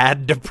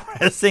sad,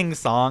 depressing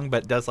song,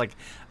 but does, like,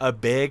 a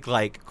big,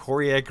 like,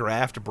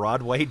 choreographed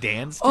Broadway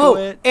dance to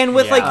it. And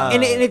with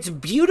and it's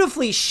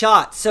beautifully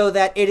shot so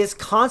that it is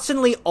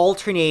constantly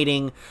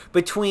alternating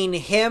between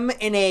him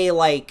in a,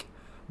 like,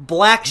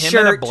 black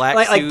shirt,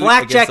 like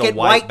black jacket,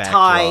 white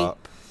tie,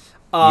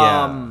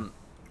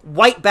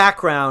 white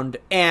background,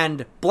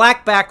 and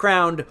black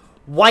background,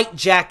 white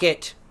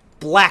jacket,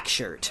 black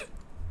shirt,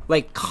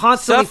 like,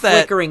 constantly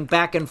flickering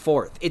back and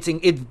forth. It's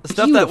stuff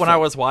beautiful. That when I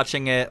was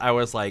watching it, I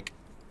was like,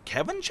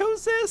 Kevin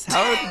chose this?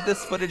 How did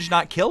this footage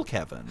not kill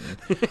Kevin?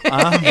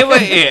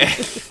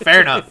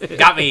 Fair enough.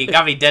 Got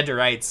me dead to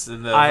rights.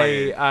 In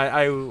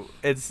the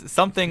it's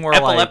something where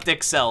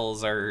epileptic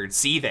cells are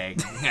seething.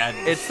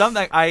 It's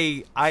something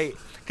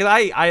because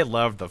I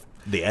love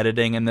the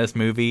editing in this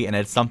movie, and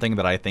it's something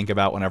that I think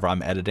about whenever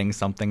I'm editing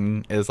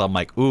something. Is I'm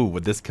like, ooh,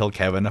 would this kill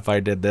Kevin if I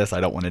did this? I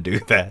don't want to do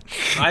that.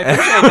 I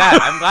appreciate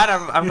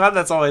that. I'm glad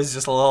that's always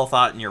just a little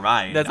thought in your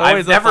mind. That's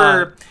always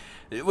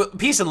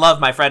peace and love,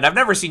 my friend. I've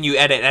never seen you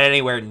edit at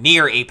anywhere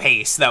near a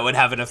pace that would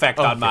have an effect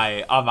on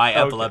my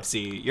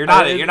epilepsy. You're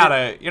not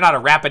a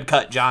rapid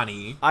cut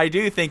Johnny. I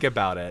do think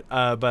about it,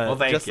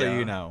 but just so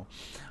you know.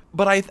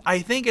 But I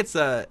think it's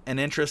an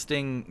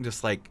interesting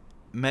just like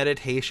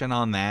meditation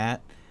on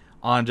that,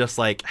 on just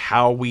like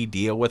how we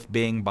deal with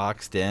being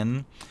boxed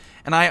in.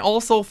 And I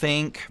also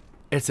think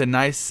it's a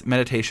nice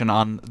meditation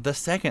on the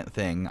second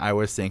thing I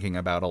was thinking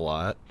about a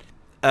lot.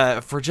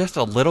 For just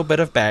a little bit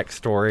of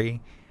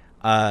backstory,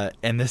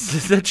 and this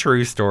is a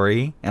true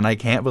story, and I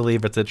can't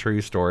believe it's a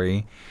true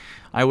story.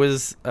 I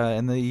was,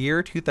 in the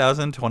year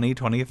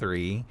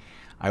 2023,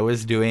 I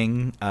was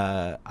doing,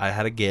 I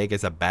had a gig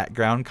as a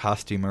background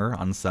costumer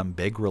on some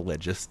big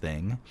religious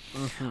thing.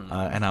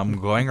 And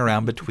I'm going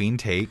around between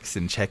takes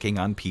and checking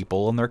on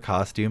people and their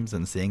costumes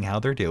and seeing how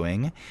they're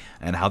doing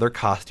and how their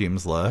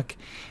costumes look.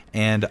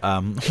 And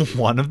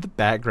one of the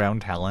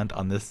background talent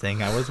on this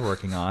thing I was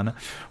working on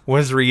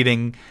was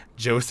reading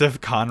Joseph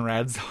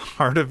Conrad's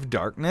Heart of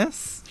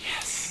Darkness.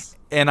 Yes.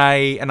 And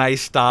I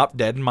stopped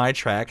dead in my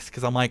tracks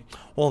because I'm like,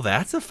 well,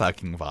 that's a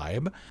fucking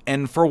vibe.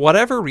 And for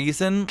whatever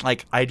reason,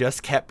 like, I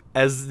just kept,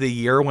 as the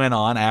year went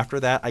on after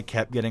that, I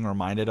kept getting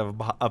reminded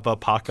of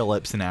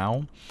Apocalypse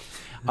Now.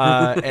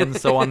 And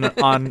so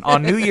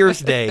on New Year's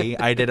Day,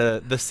 I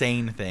did the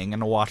sane thing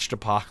and watched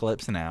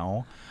Apocalypse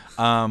Now.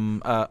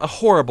 A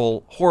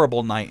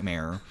horrible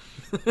nightmare.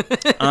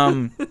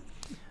 But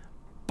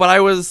I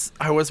was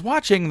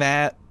watching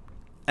that.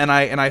 And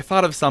I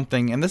thought of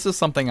something, and this is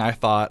something I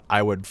thought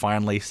I would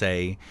finally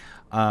say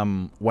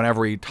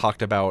whenever we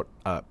talked about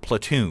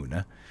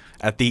Platoon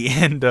at the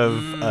end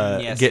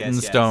of Getting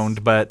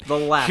Stoned. But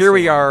here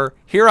we are.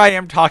 Here I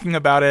am talking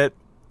about it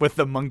with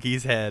the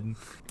Monkeez head.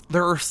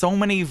 There are so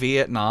many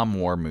Vietnam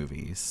War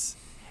movies,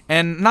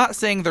 and not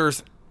saying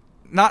that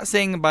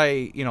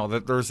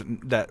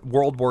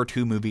World War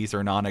II movies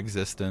are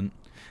non-existent.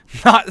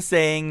 Not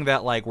saying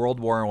that like World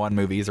War I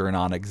movies are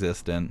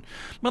non-existent,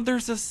 but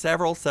there's just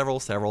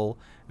several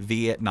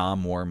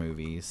Vietnam War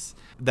movies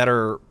that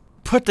are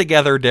put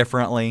together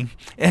differently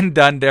and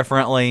done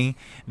differently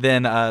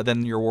than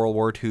your World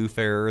War II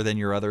fare, than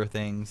your other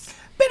things.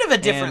 Bit of a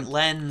different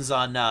lens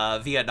on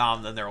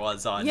Vietnam than there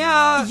was on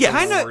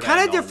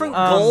kind of different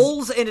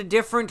goals and a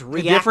different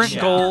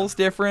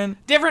reaction.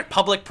 Different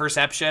public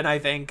perception, I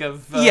think,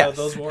 of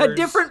those wars. A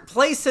different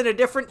place at a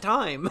different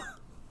time.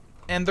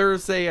 And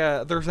there's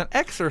an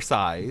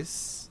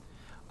exercise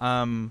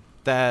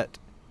that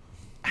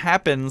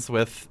happens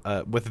with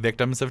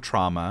victims of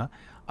trauma,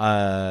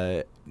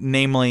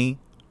 namely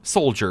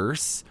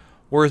soldiers,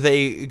 where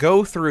they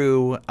go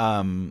through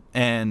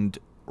and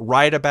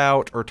write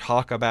about or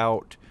talk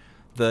about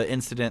the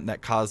incident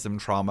that caused them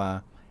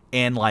trauma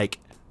in like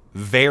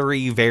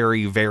very,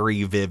 very,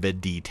 very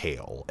vivid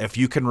detail. If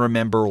you can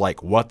remember like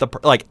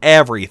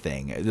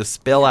everything, just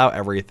spill out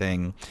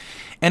everything.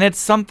 And it's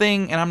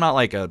something, and I'm not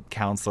like a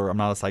counselor, I'm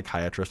not a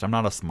psychiatrist, I'm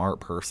not a smart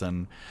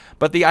person,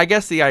 but I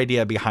guess the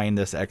idea behind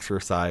this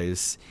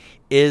exercise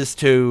is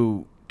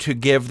to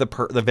give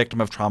the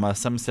victim of trauma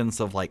some sense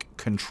of like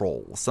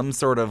control, some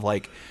sort of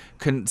like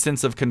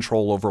sense of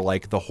control over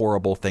like the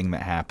horrible thing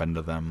that happened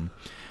to them.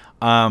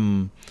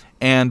 And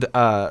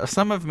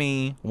some of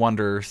me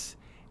wonders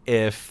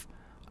if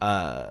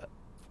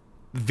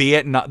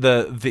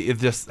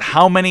just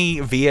how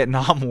many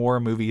Vietnam War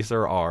movies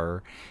there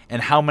are,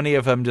 and how many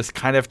of them just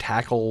kind of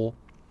tackle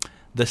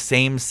the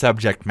same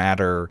subject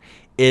matter,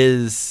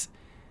 is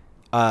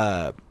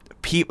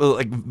people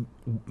like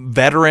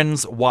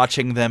veterans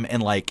watching them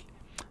in like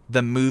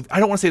the movie. I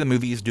don't want to say the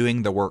movie is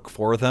doing the work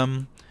for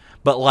them,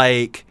 but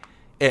like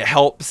it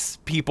helps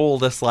people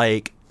just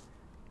like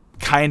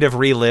kind of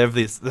relive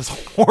this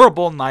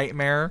horrible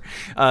nightmare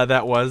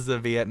that was the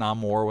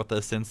Vietnam War with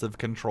a sense of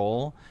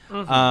control.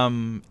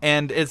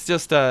 And it's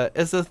just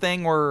it's a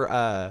thing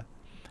where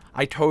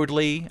I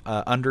totally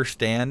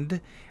understand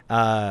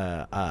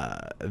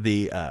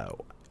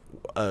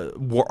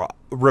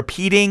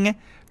repeating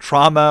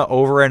trauma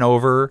over and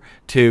over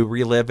to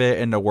relive it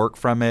and to work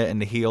from it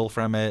and to heal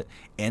from it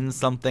in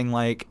something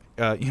like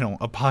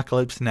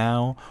Apocalypse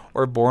Now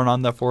or Born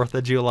on the 4th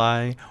of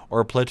July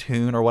or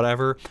Platoon or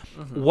whatever.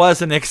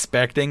 Wasn't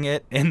expecting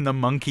it in the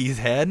Monkeez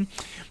head,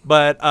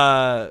 but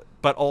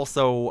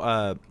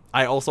also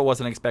I also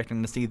wasn't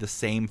expecting to see the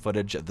same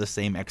footage of the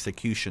same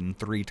execution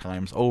 3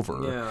 times over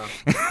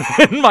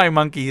in my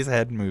Monkeez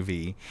head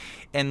movie.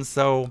 And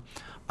so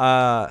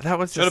that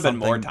was should have been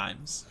more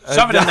times.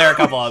 Shove it in there a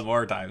couple of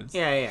more times.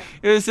 Yeah.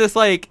 It was just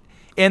like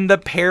in the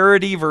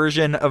parody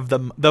version of the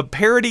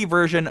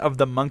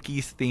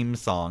Monkeez theme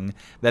song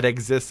that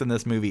exists in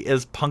this movie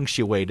is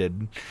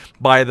punctuated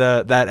by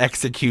that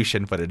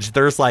execution footage.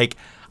 There's like,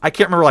 I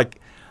can't remember,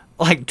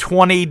 like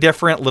 20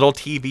 different little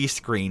TV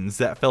screens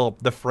that fill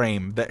up the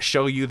frame that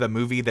show you the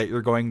movie that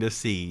you're going to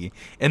see.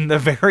 And the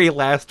very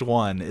last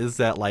one is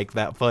that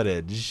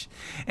footage.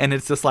 And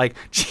it's just like,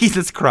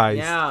 Jesus Christ.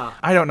 Yeah.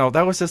 I don't know.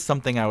 That was just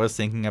something I was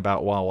thinking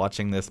about while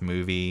watching this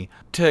movie.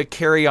 To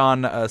carry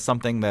on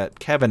something that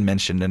Kevin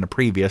mentioned in a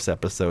previous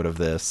episode of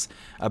this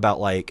about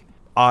like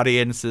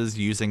audiences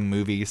using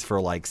movies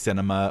for like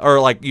cinema, or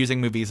like using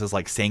movies as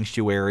like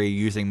sanctuary,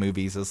 using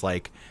movies as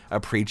like a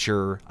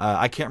preacher.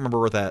 I can't remember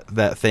what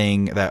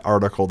that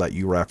article that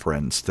you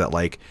referenced, that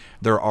like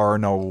there are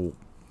no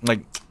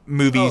like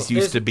movies Oh,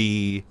 used to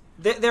be.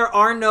 There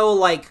are no,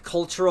 like,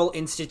 cultural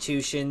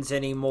institutions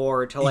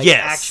anymore to, like,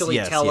 actually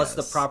tell us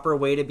the proper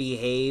way to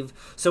behave,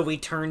 so we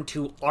turn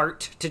to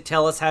art to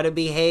tell us how to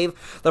behave.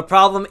 The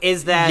problem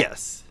is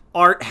that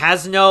art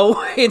has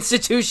no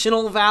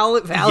institutional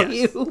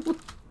value. Yes.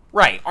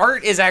 Right.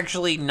 Art is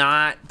actually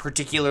not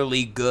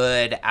particularly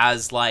good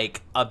as,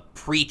 like, a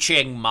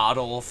preaching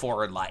model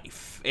for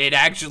life. It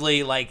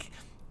actually, like,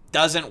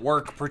 doesn't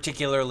work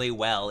particularly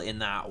well in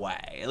that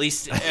way. At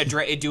least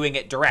doing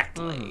it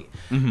directly.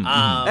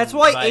 That's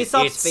why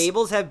Aesop's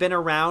fables have been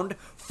around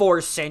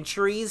for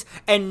centuries,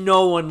 and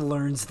no one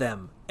learns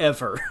them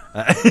ever.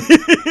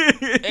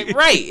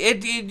 Right.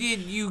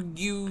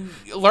 You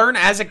learn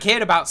as a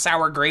kid about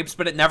sour grapes,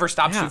 but it never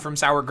stops you from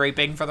sour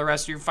graping for the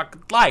rest of your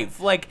fucking life.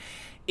 Like,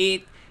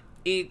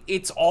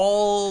 it's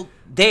all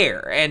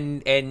there,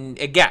 and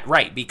again,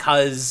 right,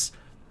 because,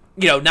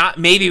 you know, not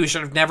maybe we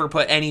should have never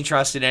put any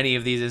trust in any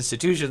of these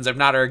institutions. I'm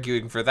not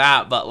arguing for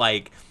that, but,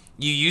 like,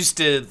 you used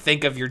to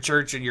think of your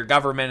church and your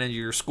government and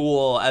your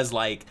school as,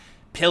 like,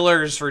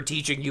 pillars for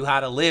teaching you how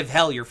to live.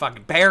 Hell, your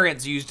fucking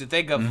parents used to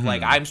think of,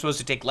 like, I'm supposed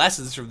to take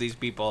lessons from these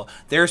people.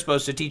 They're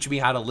supposed to teach me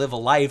how to live a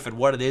life and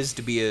what it is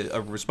to be a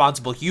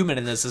responsible human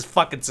in this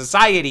fucking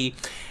society.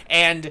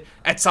 And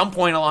at some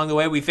point along the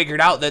way, we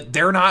figured out that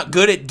they're not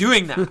good at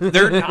doing that.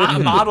 They're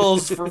not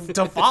models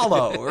to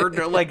follow. Or,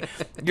 like,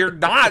 you're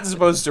not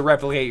supposed to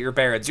replicate your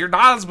parents. You're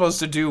not supposed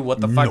to do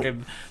what the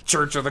fucking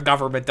church or the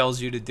government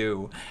tells you to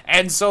do.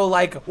 And so,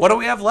 like, what do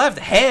we have left?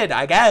 Head,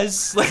 I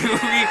guess. Like,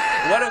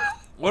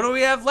 what do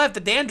we have left? The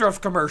dandruff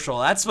commercial.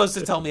 That's supposed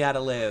to tell me how to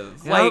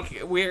live. Yep.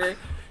 Like,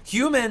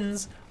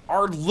 humans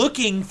are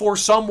looking for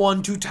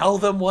someone to tell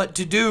them what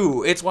to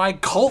do. It's why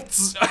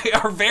cults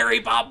are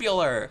very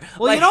popular.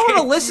 Well, like, you don't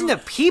want to listen to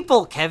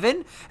people,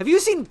 Kevin. Have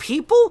you seen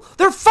people?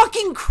 They're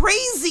fucking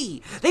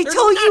crazy. They're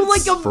tell you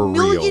like a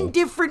million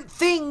different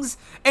things,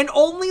 and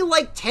only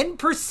like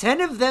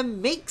 10% of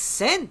them make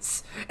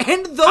sense.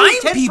 And those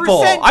 10%,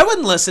 people. I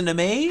wouldn't listen to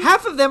me.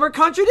 Half of them are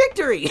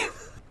contradictory.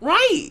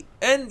 Right.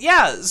 And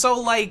yeah, so,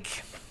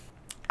 like,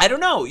 I don't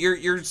know.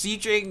 You're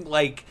teaching,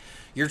 like,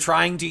 you're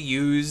trying to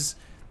use,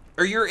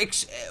 or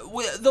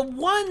the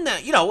one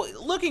that, you know,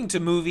 looking to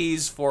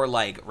movies for,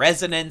 like,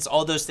 resonance,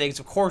 all those things.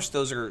 Of course,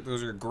 those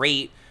are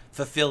great,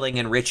 fulfilling,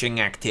 enriching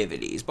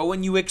activities. But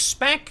when you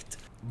expect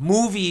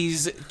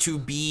movies to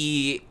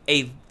be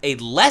a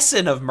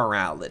lesson of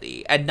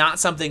morality and not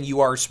something you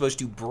are supposed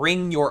to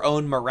bring your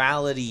own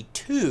morality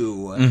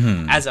to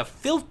as a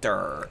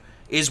filter,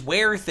 is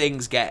where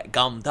things get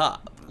gummed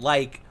up.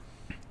 Like,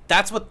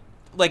 that's what,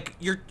 like,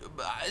 it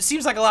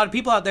seems like a lot of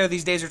people out there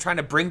these days are trying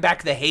to bring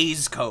back the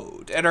Hays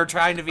Code and are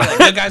trying to be like,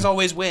 good guys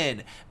always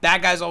win,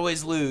 bad guys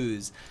always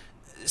lose,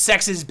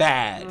 sex is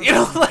bad. You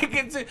know, like,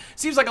 it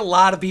seems like a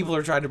lot of people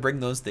are trying to bring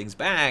those things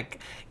back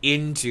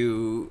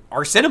into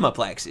our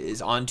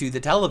cinemaplexes, onto the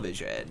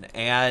television.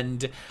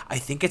 And I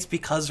think it's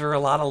because there are a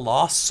lot of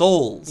lost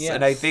souls. Yes.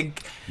 And I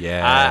think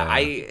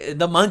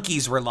the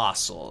Monkeez were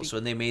lost souls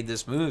when they made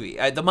this movie.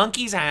 The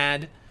Monkeez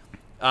had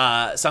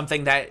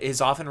something that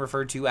is often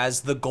referred to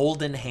as the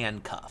golden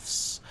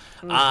handcuffs.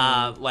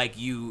 Like,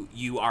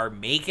 you are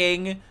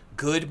making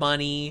good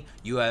money,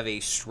 you have a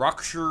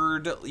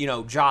structured, you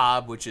know,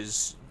 job, which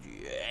is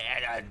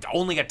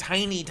only a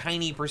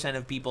tiny percent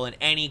of people in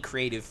any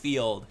creative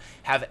field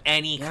have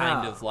any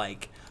kind of,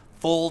 like,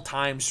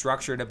 full-time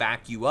structure to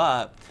back you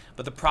up.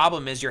 But the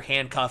problem is you're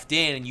handcuffed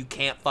in and you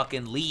can't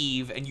fucking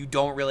leave, and you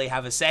don't really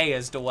have a say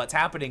as to what's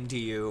happening to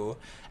you.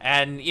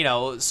 And, you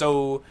know,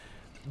 so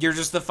you're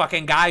just the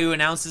fucking guy who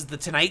announces the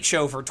Tonight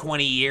Show for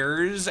 20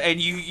 years, and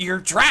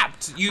you're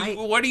trapped.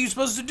 What are you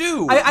supposed to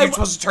do? You're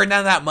supposed to turn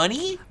down that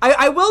money?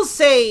 I will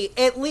say,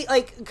 at least,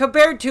 like,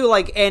 compared to,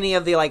 like, any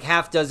of the, like,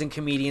 half dozen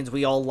comedians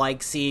we all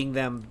like seeing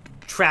them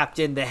trapped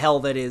in the hell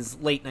that is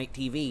late night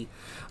TV,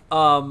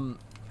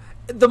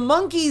 the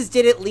Monkeez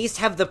did at least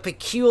have the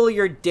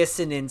peculiar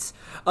dissonance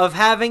of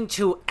having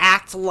to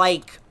act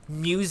like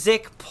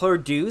music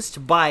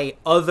produced by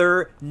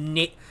other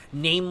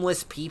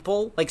nameless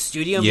people, like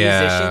studio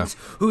musicians,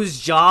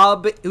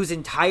 whose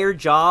entire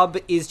job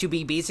is to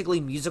be basically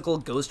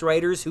musical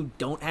ghostwriters who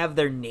don't have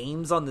their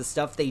names on the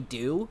stuff they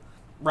do,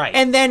 right?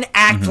 And then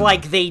act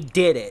like they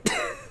did it.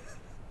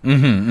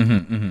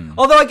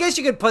 Although I guess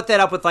you could put that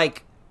up with,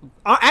 like,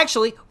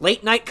 actually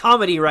late night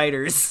comedy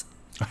writers.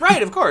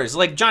 Right, of course.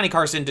 Like, Johnny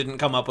Carson didn't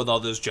come up with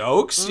all those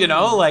jokes, you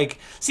know? Like,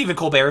 Stephen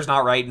Colbert's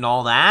not writing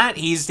all that.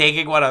 He's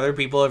taking what other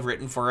people have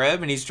written for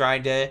him, and he's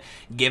trying to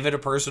give it a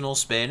personal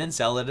spin and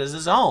sell it as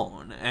his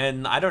own.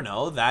 And I don't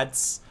know,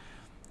 that's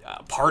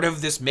part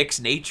of this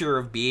mixed nature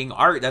of being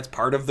art. That's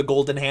part of the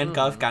golden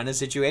handcuff kind of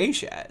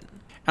situation.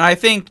 And I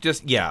think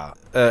just, and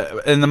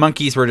the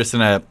Monkeez were just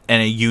in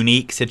a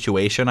unique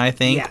situation, I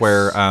think,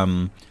 where...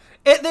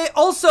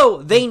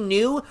 They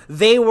knew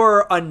they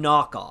were a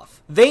knockoff.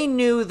 They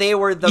knew they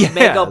were the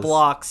Mega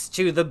Blocks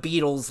to the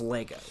Beatles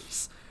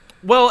Legos.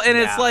 Well, and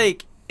it's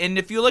like, and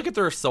if you look at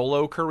their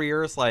solo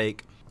careers,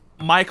 like,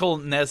 Michael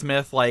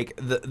Nesmith, like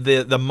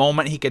the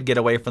moment he could get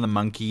away from the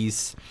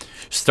Monkeez,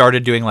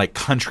 started doing like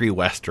country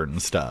western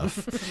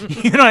stuff.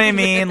 You know what I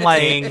mean?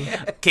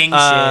 Like King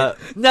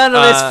shit. None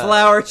of this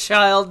flower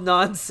child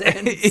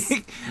nonsense.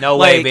 No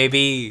like, way,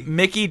 baby.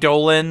 Mickey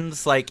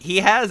Dolenz, like he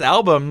has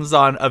albums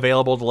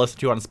available to listen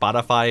to on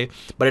Spotify,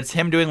 but it's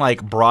him doing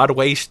like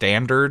Broadway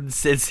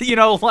standards. It's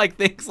like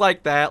things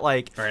like that.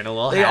 Like Wearing a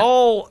little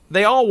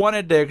they hat. all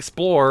wanted to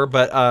explore,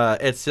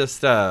 but it's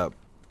just and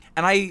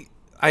I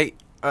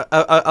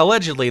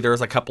allegedly there's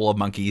a couple of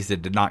Monkeez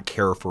that did not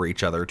care for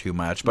each other too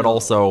much, but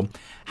also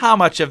how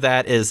much of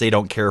that is they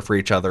don't care for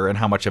each other and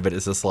how much of it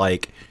is just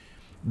like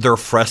they're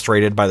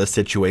frustrated by the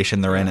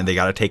situation they're in and they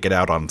got to take it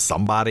out on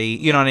somebody.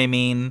 You know what I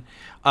mean?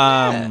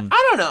 I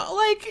don't know.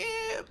 Like,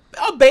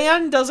 a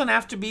band doesn't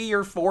have to be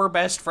your 4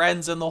 best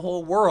friends in the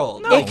whole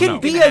world. It can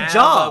be a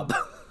job.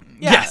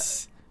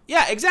 Yes.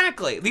 Yeah,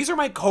 exactly. These are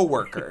my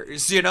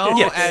coworkers,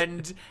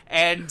 Yes.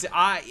 and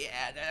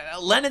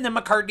Lennon and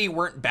McCartney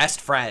weren't best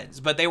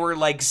friends, but they were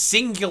like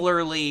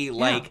singularly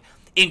like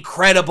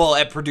incredible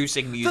at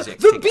producing music.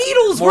 The together,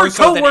 Beatles more were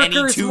so than any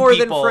coworkers two more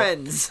people. than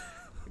friends.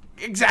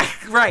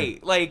 Exactly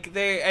right. Like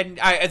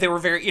they were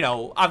very,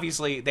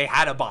 obviously they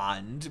had a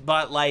bond,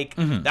 but like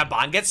that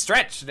bond gets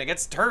stretched and it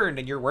gets turned,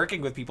 and you're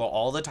working with people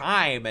all the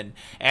time,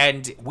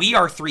 and we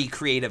are 3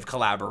 creative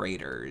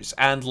collaborators,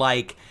 and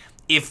like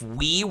if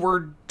we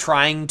were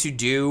trying to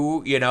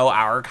do,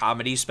 our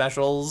comedy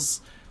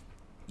specials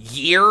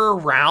year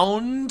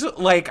round,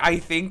 like I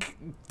think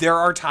there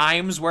are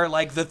times where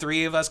like the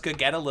 3 of us could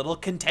get a little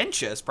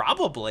contentious,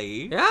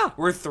 probably. Yeah.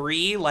 We're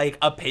 3 like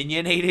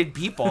opinionated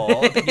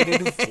people,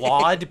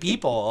 flawed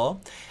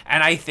people.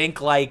 And I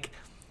think like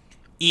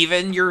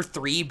even your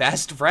 3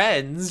 best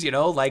friends,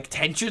 like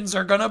tensions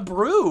are gonna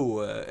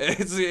brew,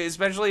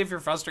 especially if you're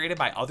frustrated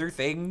by other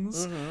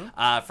things,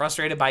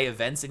 frustrated by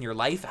events in your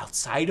life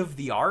outside of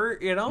the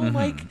art,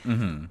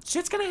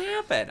 shit's gonna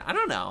happen. I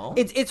don't know.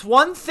 It's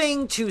one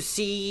thing to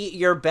see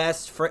your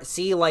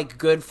see like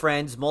good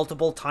friends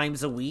multiple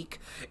times a week.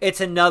 It's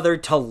another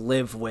to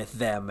live with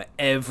them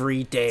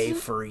every day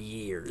for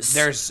years.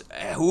 There's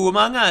who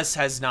among us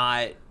has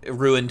not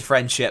ruined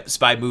friendships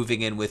by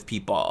moving in with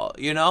people,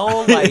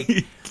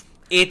 like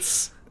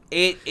it's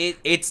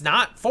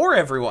not for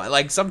everyone.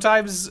 Like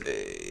sometimes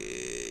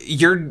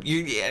there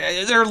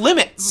are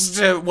limits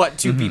to what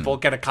 2 people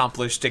can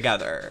accomplish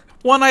together.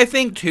 One, I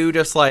think too,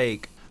 just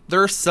like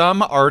there's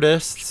some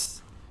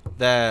artists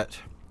that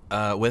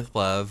with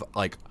love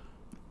like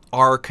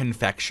are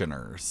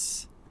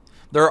confectioners.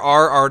 There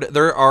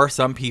are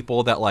some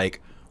people that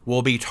like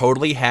will be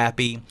totally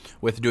happy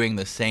with doing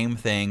the same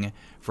thing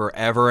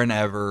forever and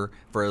ever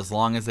for as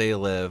long as they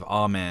live.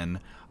 Amen.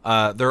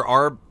 There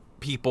are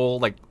people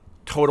like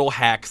total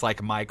hacks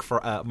like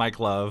Mike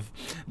Love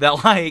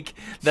that like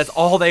that's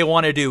all they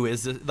want to do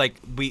is like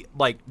we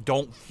like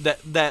don't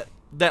that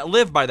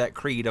live by that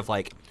creed of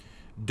like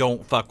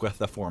don't fuck with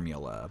the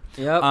formula.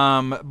 Yep.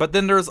 But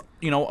then there's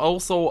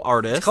also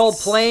artists. It's called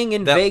playing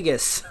in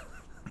Vegas.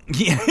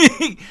 Yeah.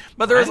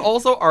 But there's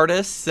also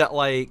artists that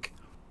like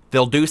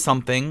they'll do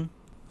something,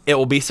 it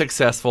will be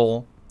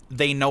successful,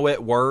 they know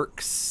it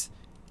works,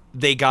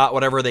 they got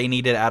whatever they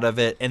needed out of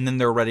it, and then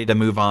they're ready to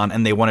move on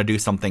and they want to do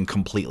something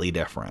completely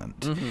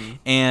different.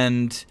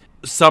 And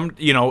some,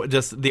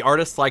 just the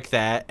artists like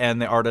that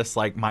and the artists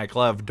like Mike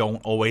Love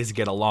don't always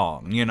get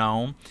along,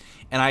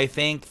 And I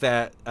think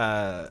that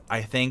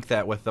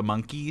with the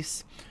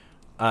Monkeez,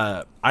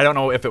 I don't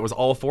know if it was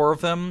all 4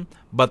 of them,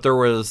 but there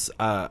was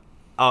a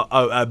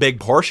big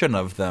portion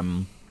of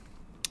them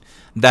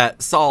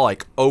that saw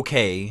like,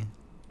 okay,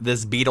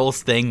 this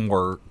Beatles thing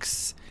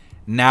works.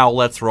 Now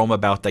let's roam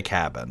about the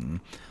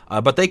cabin,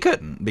 but they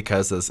couldn't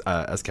because,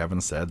 as Kevin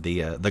said,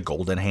 the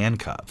golden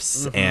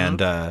handcuffs, and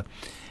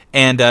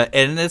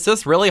it's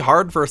just really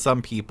hard for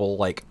some people.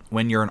 Like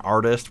when you're an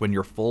artist, when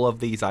you're full of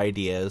these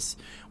ideas,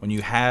 when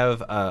you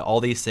have all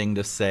these things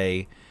to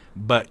say,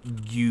 but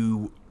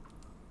you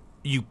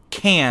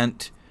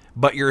can't,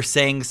 but you're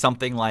saying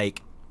something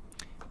like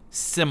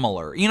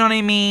similar. You know what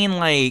I mean?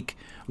 Like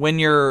when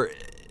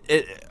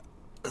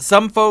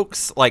some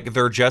folks, like,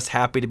 they're just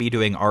happy to be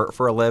doing art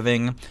for a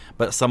living,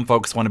 but some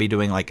folks want to be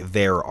doing, like,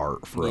 their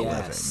art for a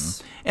living.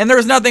 And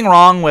there's nothing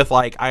wrong with,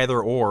 like,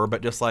 either or,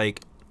 but just,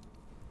 like,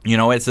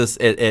 it's just,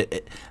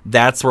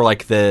 that's where,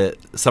 like,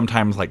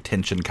 sometimes, like,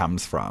 tension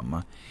comes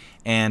from.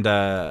 And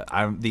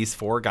these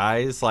 4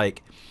 guys,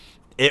 like,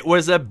 it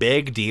was a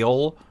big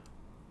deal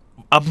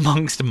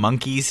amongst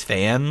Monkeez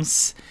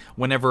fans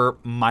whenever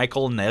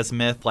Michael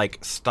Nesmith, like,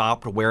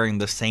 stopped wearing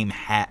the same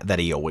hat that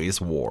he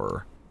always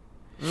wore.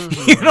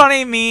 You know what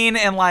I mean?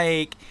 And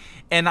like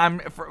And I'm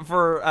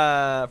for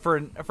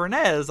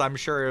Nez, I'm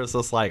sure it was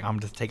just like,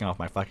 I'm just taking off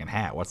my fucking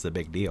hat. What's the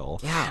big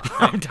deal? Yeah.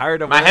 I'm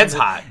tired of My head's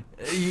hot.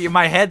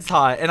 My head's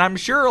hot, and I'm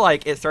sure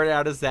like it started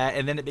out as that,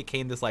 and then it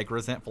became this like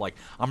resentful, like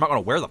I'm not gonna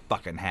wear the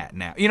fucking hat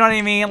now. You know what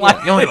I mean?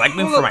 Like You only like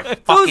me for my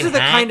fucking Those are the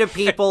hat? kind of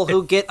people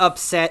who get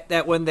upset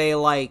that when they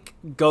like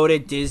go to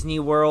Disney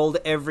World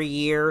every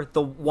year,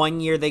 the one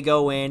year they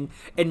go in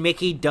and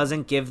Mickey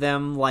doesn't give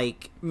them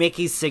like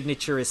Mickey's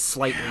signature is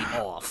slightly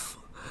off.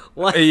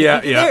 Like,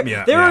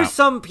 there are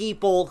some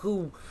people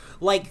who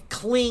like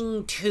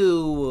cling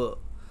to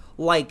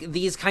like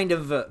these kind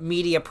of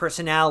media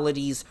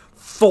personalities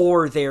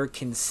for their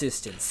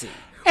consistency,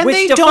 And which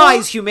they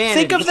defies don't humanity.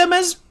 think of them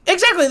as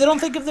exactly. They don't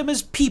think of them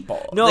as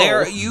people.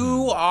 No.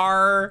 You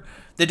are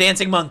the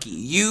dancing monkey.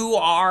 You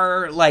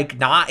are like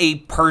not a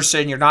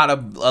person. You're not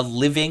a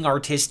living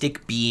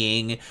artistic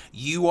being.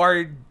 You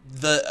are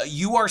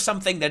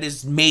something that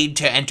is made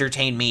to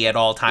entertain me at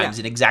all times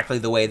in exactly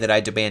the way that I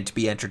demand to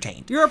be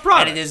entertained. You're a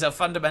product. And it is a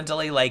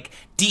fundamentally like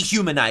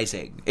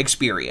dehumanizing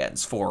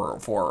experience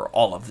for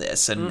all of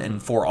this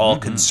and for all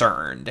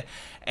concerned.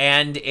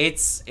 And it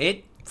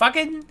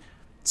fucking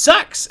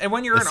sucks. And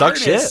when you're an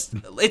artist,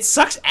 it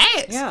sucks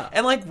ass. Yeah.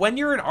 And like when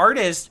you're an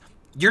artist,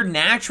 you're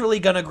naturally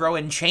going to grow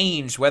and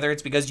change, whether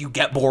it's because you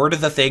get bored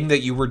of the thing that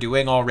you were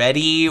doing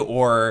already,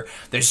 or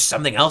there's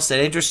something else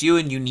that interests you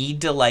and you need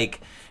to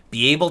like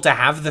be able to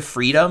have the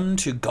freedom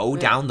to go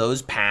down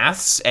those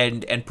paths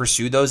and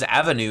pursue those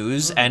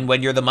avenues. And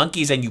when you're the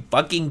Monkeez and you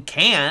fucking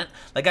can't,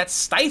 like that's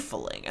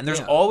stifling. And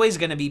there's always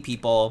going to be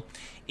people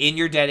in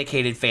your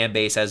dedicated fan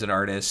base as an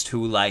artist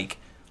who like,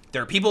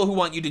 there are people who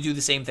want you to do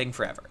the same thing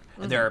forever.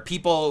 And there are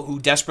people who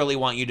desperately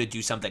want you to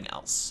do something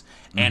else.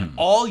 And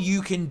all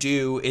you can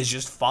do is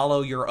just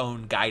follow your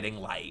own guiding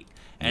light.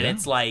 And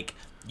it's like,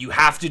 you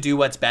have to do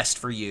what's best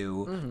for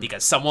you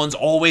because someone's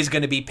always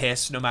going to be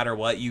pissed no matter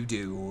what you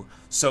do.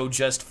 So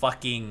just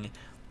fucking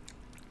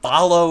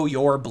follow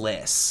your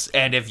bliss.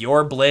 And if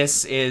your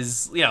bliss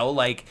is, you know,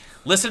 like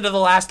listen to the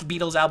last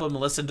Beatles album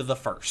and listen to the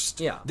first.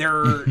 Yeah.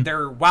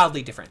 They're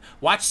wildly different.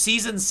 Watch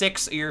season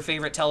 6 of your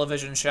favorite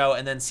television show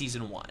and then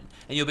season 1.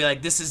 And you'll be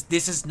like, this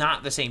is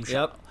not the same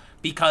show. Yep.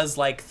 Because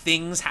like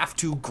things have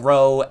to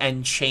grow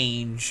and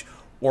change,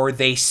 or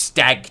they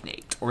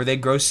stagnate, or they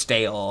grow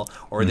stale,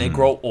 or they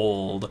grow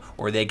old,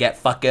 or they get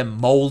fucking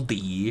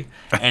moldy,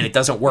 and it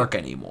doesn't work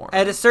anymore.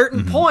 At a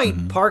certain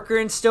point, Parker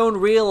and Stone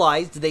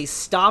realized they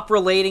stopped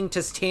relating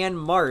to Stan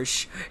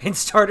Marsh and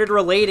started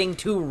relating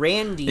to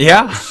Randy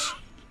Marsh.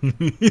 And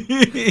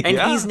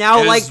he's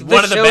now like the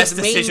one of the show's best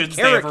main decisions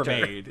character. they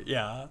ever made.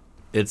 Yeah.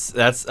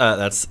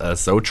 That's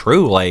so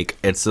true. Like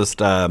it's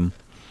just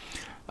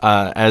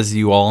as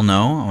you all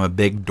know, I'm a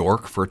big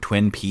dork for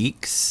Twin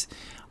Peaks.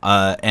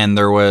 And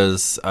there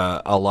was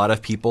a lot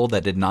of people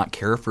that did not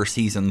care for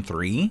season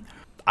 3.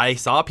 I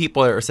saw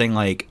people that were saying,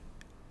 like,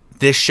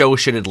 this show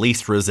should at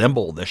least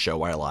resemble the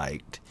show I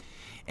liked.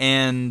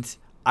 And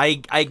I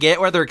get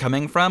where they're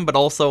coming from, but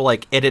also,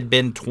 like, it had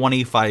been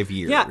 25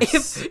 years. Yeah,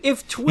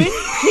 if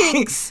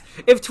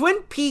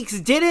Twin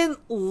Peaks didn't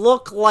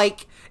look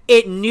like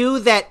it knew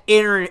that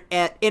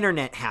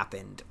internet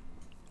happened,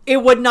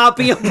 it would not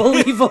be a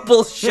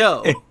believable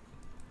show.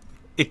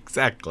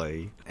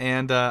 Exactly.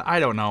 And I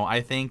don't know.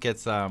 I think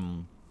it's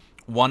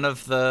one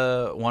of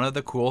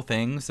the cool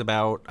things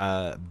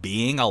about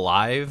being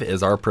alive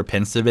is our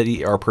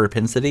propensity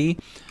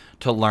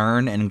to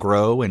learn and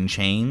grow and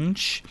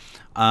change.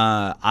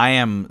 I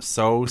am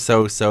so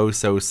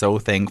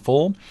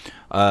thankful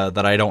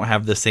that I don't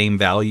have the same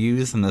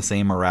values and the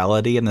same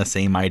morality and the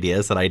same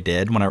ideas that I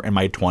did when I in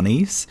my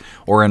 20s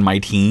or in my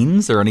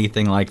teens or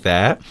anything like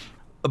that.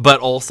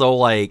 But also,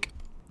 like,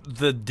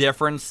 the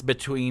difference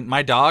between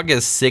my dog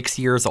is 6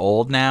 years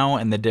old now,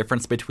 and the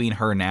difference between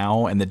her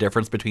now and the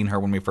difference between her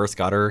when we first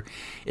got her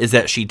is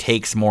that she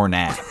takes more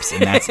naps,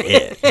 and that's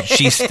it.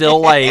 She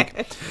still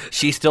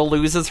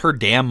loses her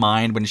damn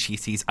mind when she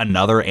sees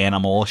another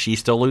animal. She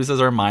still loses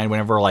her mind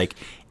whenever like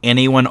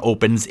anyone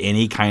opens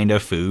any kind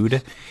of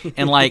food,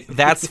 and like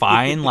that's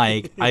fine.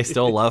 Like I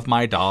still love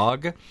my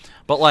dog,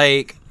 but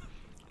like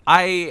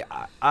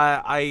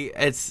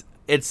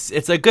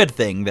It's a good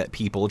thing that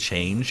people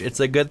change. It's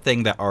a good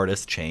thing that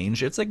artists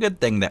change. It's a good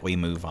thing that we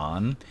move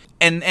on.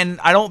 And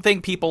I don't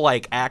think people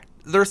like I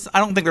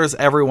don't think there's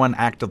everyone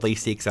actively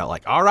seeks out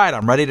like, all right,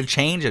 I'm ready to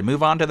change and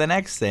move on to the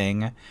next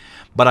thing.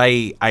 But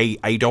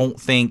I don't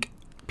think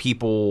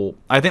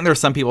I think there's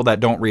some people that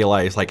don't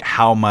realize like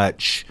how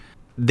much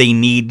they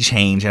need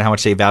change and how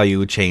much they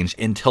value change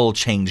until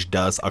change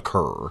does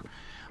occur.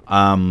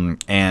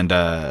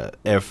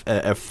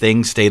 If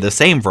things stay the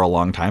same for a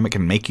long time, it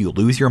can make you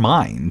lose your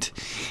mind.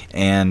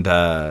 And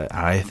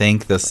I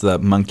think the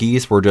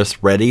Monkeez were just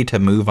ready to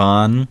move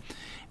on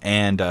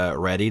and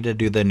ready to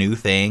do the new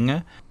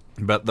thing.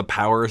 But the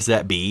powers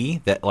that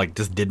be that like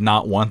just did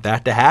not want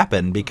that to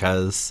happen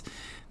because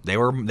they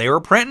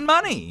were printing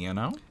money, you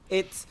know?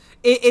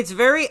 It's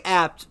very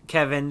apt,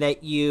 Kevin,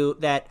 that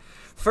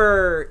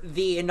for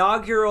the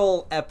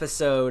inaugural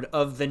episode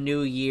of the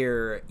new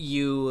year,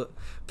 you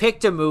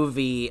picked a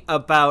movie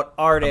about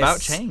artists About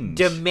change.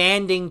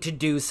 demanding to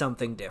do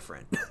something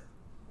different.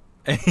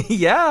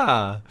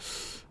 Yeah.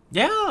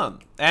 Yeah.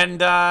 And,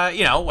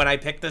 when I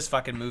picked this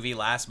fucking movie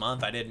last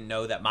month, I didn't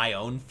know that my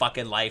own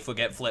fucking life would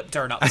get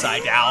turned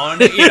upside down.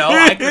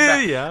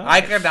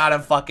 I could not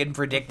have fucking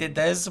predicted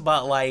this,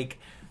 but, like,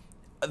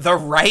 the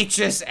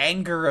righteous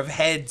anger of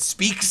Head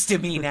speaks to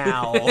me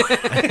now.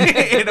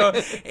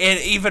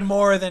 Even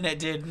more than it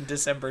did in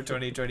December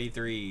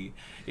 2023.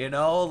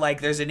 Like,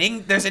 there's an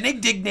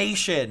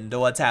indignation to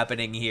what's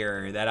happening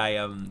here that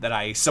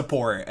I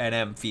support and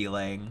am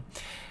feeling.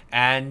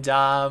 And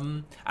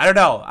I don't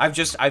know.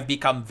 I've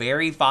become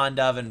very fond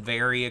of and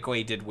very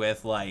acquainted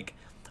with, like,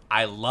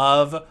 I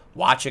love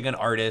watching an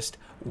artist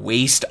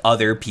waste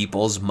other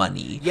people's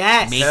money.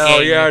 Yes.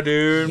 Hell yeah,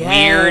 dude.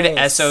 Weird,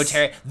 Yes.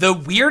 esoteric. The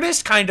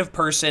weirdest kind of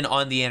person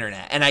on the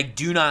internet, and I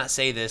do not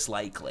say this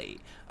lightly,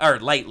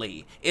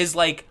 is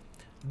like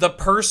the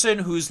person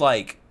who's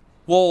like,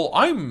 well,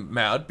 I'm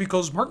mad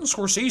because Martin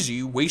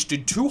Scorsese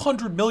wasted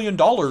 $200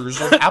 million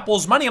of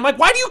Apple's money. I'm like,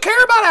 why do you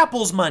care about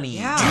Apple's money?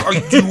 Yeah. Are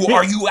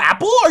you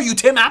Apple? Are you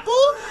Tim Apple?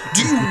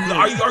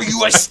 Are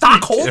you a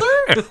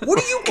stockholder? What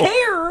do you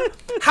care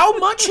how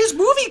much his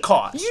movie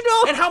cost?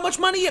 And how much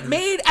money it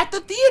made at the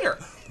theater.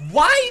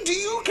 Why do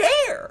you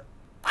care?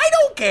 I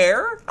don't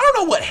care. I don't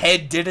know what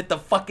Head did at the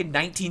fucking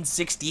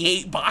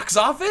 1968 box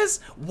office.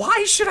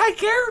 Why should I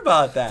care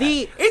about that?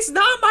 It's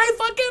not my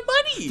fucking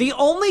money. The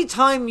only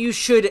time you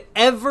should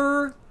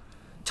ever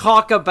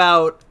talk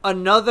about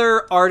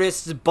another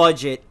artist's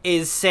budget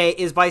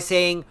is by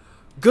saying,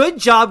 good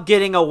job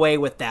getting away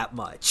with that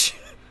much.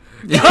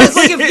 Because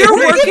like, if you're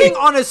working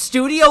on a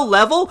studio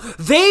level,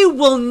 they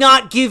will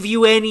not give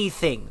you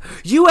anything.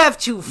 You have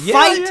to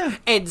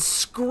fight and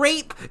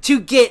scrape to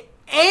get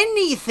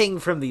anything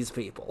from these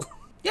people.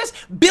 Yes,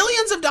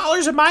 billions of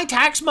dollars of my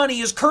tax money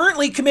is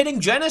currently committing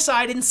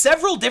genocide in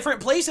several different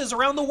places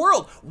around the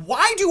world.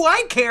 Why do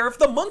I care if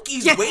the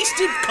Monkeez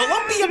wasted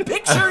Columbia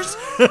Pictures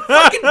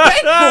fucking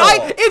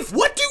bankroll?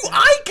 What do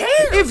I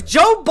care? If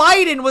Joe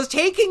Biden was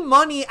taking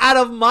money out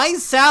of my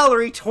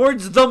salary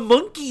towards the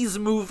Monkeez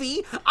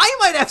movie, I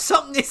might have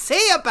something to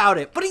say about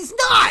it, but he's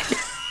not.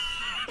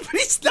 But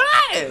he's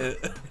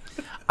not.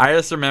 I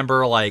just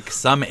remember, like,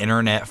 some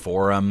internet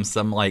forum,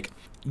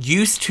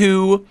 used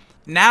to,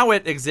 now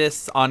it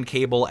exists on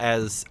cable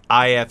as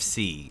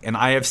IFC, and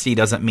IFC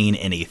doesn't mean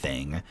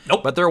anything.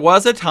 Nope. But there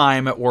was a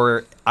time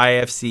where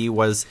IFC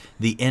was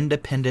the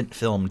Independent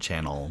Film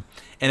Channel,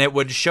 and it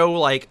would show,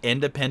 like,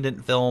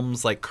 independent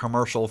films, like,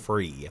 commercial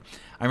free.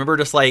 I remember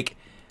just, like,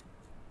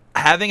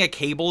 having a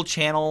cable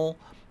channel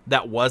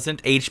that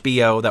wasn't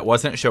HBO, that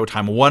wasn't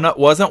Showtime,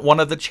 wasn't one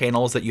of the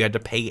channels that you had to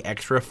pay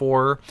extra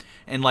for,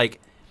 and, like,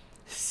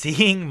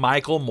 seeing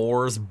Michael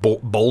Moore's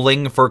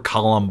Bowling for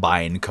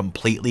Columbine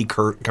completely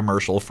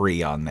commercial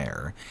free on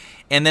there.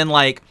 And then,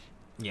 like,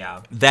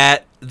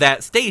 that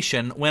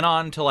station went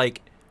on to,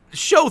 like,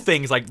 show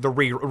things like the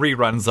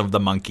reruns of the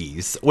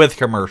Monkeez with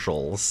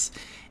commercials.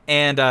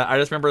 And I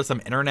just remember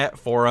some internet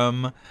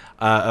forum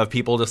of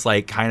people just,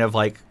 like, kind of,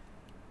 like,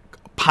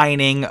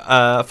 pining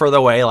for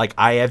the way, like,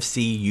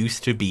 IFC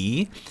used to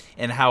be,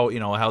 and how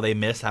they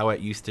miss how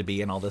it used to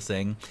be and all this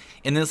thing.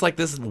 And there's, like,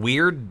 this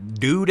weird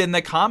dude in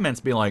the comments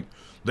being like,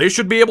 they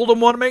should be able to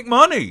want to make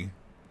money.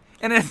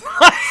 And it's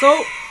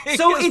like,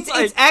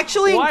 it's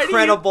actually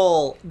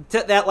incredible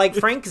that like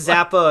Frank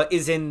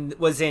Zappa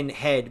was in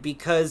Head,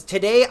 because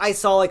today I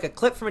saw like a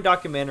clip from a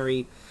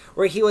documentary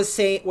where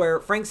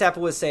Frank Zappa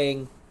was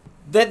saying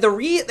that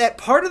that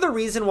part of the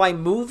reason why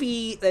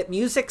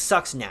music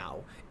sucks now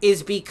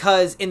is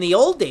because in the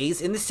old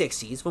days, in the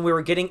 60s, when we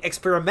were getting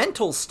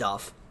experimental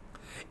stuff,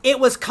 it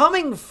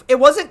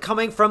wasn't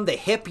coming from the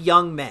hip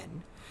young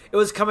men. It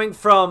was coming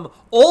from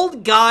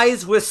old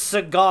guys with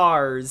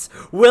cigars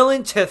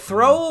willing to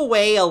throw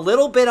away a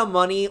little bit of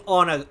money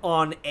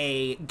on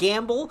a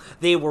gamble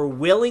they were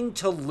willing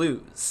to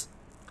lose.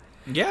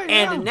 Yeah.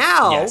 And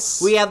now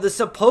we have the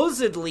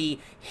supposedly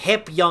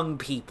hip young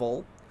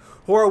people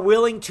who are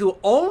willing to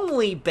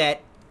only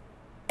bet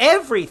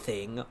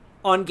everything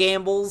on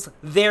gambles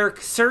they're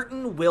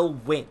certain will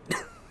win.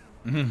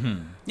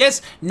 Mm-hmm.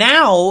 Yes,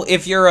 now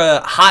if you're a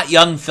hot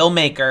young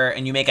filmmaker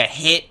and you make a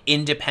hit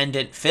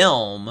independent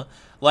film,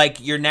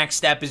 like your next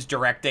step is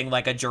directing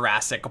like a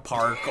Jurassic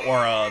Park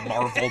or a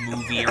Marvel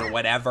movie or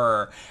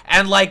whatever.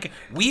 And like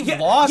we've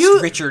lost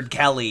Richard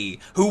Kelly,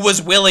 who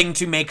was willing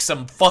to make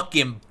some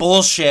fucking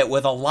bullshit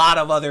with a lot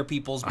of other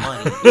people's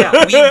money.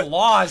 We've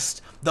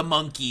lost the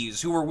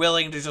Monkeez, who were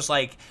willing to just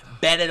like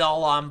bet it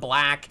all on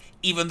black,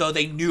 even though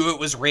they knew it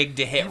was rigged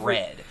to hit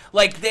red.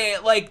 Like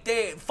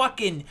they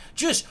fucking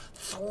just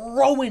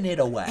throwing it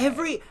away.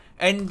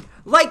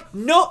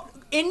 No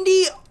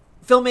indie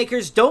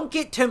filmmakers don't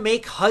get to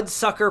make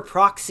Hudsucker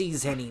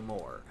proxies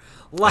anymore.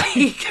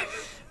 Like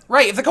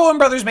right, if the Coen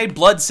brothers made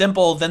Blood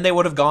Simple, then they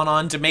would have gone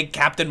on to make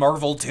Captain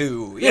Marvel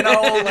 2, you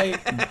know,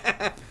 like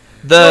so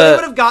they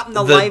would have gotten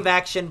the live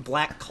action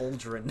Black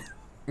Cauldron.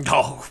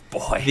 Oh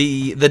boy.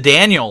 The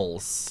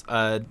Daniels,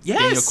 Yes.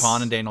 Daniel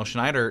Kwan and Daniel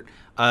Schneider,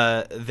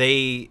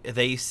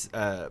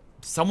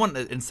 someone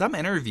in some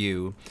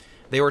interview,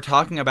 they were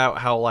talking about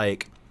how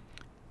like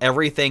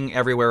Everything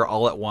Everywhere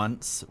All at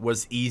Once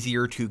was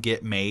easier to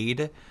get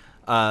made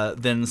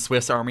than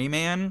Swiss Army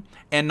Man,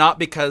 and not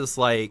because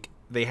like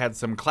they had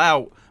some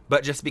clout,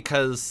 but just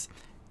because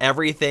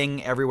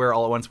Everything Everywhere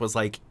All at Once was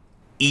like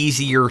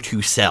easier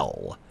to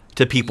sell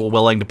to people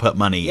willing to put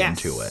money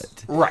into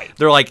it. Right.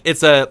 They're like,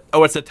 it's a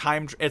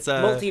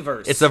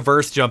multiverse. It's a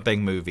verse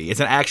jumping movie. It's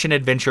an action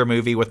adventure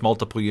movie with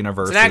multiple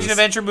universes. It's an action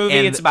adventure movie.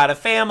 And it's about a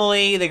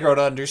family. They grow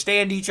to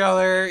understand each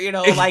other. You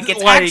know, like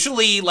it's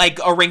actually like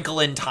A Wrinkle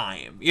in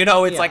Time. You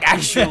know, it's like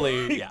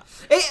actually, yeah.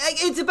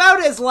 It's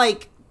about as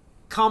like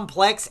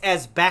complex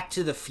as Back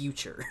to the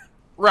Future.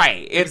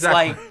 Right. It's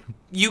Exactly. like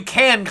you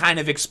can kind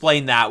of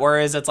explain that,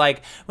 whereas it's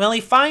like, well, he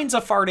finds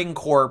a farting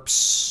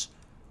corpse.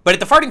 But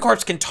the farting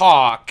corpse can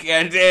talk,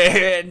 and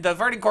the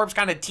farting corpse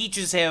kind of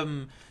teaches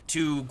him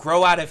to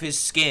grow out of his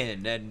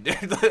skin, and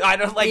I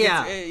don't like,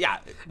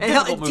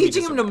 and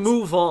teaching him to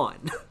move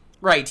on.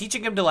 Right,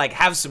 teaching him to like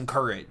have some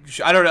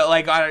courage. I don't know,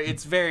 like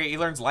it's he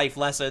learns life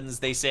lessons.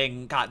 They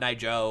sing Cotton Eye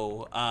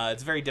Joe.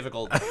 It's a very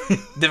difficult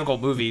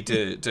movie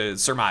to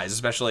surmise,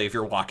 especially if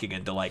you're walking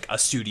into like a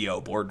studio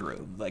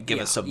boardroom. Like, give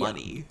us some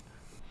money.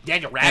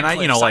 Daniel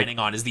Radcliffe signing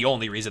on is the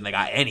only reason they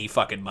got any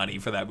fucking money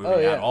for that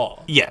movie at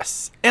all.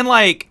 Yes. And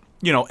like,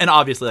 and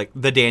obviously like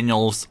the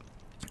Daniels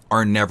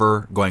are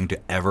never going to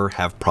ever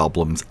have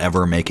problems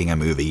ever making a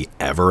movie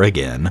ever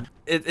again.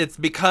 It's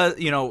because,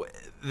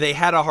 they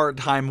had a hard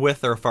time with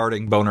their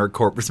farting boner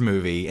corpse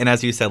movie. And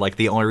as you said, like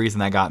the only reason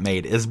that got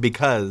made is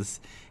because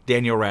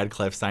Daniel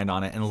Radcliffe signed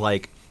on it. And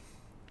like,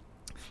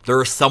 there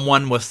was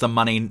someone with some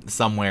money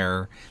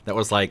somewhere that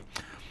was like,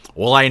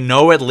 well, I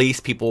know at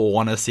least people will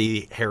want to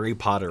see Harry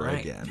Potter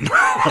again.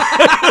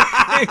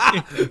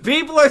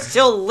 People are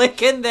still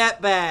licking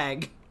that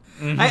bag.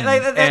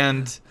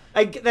 Mm-hmm.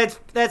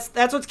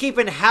 That's what's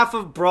keeping half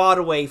of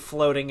Broadway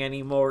floating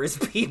anymore is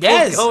people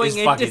Yes, going is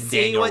in to fucking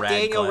see Daniel what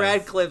Daniel Radcliffe.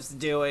 Radcliffe's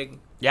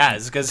doing. Yeah,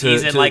 it's because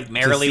he's in like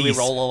Merrily We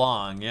Roll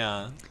Along.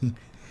 Yeah.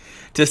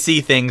 To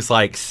see things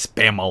like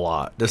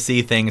Spam-A-Lot, to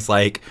see things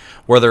like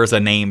where there's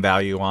a name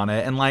value on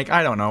it, and like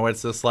I don't know,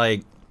 it's just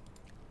like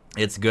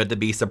it's good to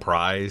be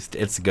surprised.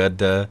 It's good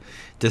to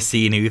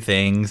see new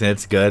things, and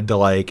it's good to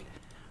like,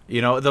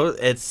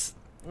 it's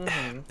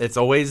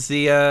always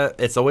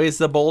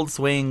the bold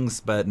swings,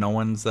 but no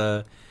one's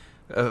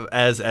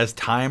as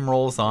time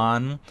rolls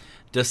on,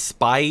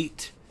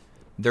 despite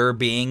there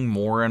being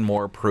more and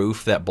more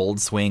proof that bold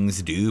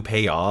swings do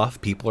pay off,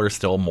 people are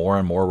still more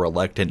and more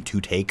reluctant to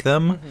take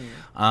them.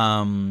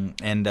 I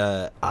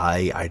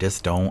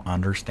just don't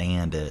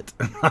understand it.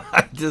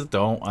 I just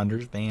don't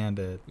understand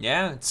it.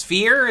 Yeah, it's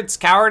fear, it's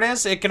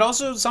cowardice. It could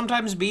also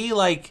sometimes be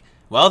like,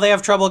 well, they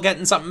have trouble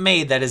getting something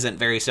made that isn't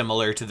very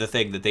similar to the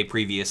thing that they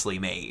previously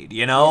made.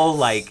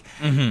 Like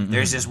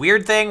there's this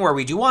weird thing where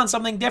we do want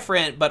something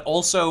different, but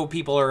also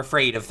people are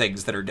afraid of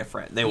things that are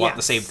different. They want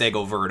the same thing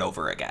over and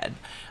over again.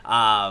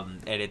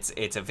 And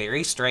it's a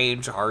very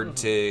strange, hard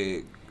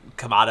to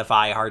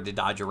commodify, hard to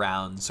dodge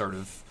around sort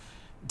of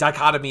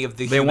dichotomy of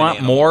the They human want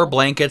animal. more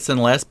blankets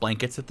and less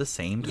blankets at the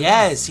same time.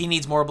 Yes, he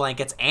needs more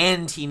blankets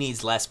and he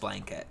needs less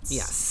blankets.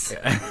 Yes.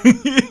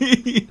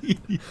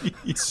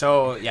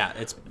 So yeah,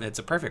 it's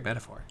a perfect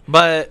metaphor.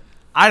 But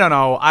I don't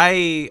know.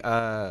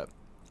 I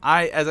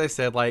as I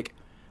said, like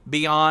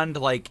beyond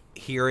like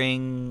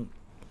hearing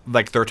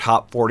like their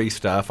top 40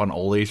 stuff on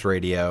Ollie's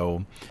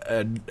radio,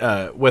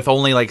 with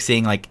only like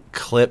seeing like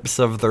clips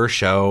of their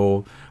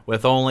show,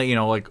 with only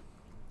like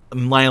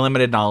my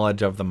limited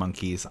knowledge of the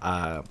Monkeez,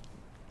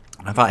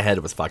 I thought Head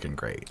was fucking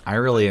great. I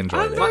really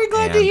enjoyed it. I'm very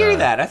glad to hear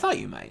that. I thought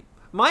you might.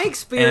 My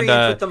experience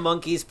with the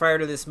Monkeez prior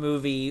to this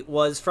movie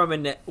was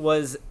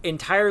was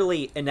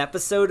entirely an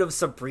episode of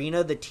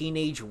Sabrina the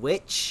Teenage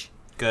Witch.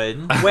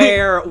 Good.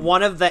 Where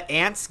one of the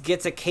ants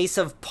gets a case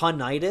of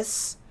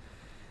punitis.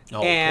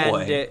 Oh, and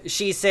boy.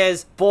 She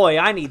says, boy,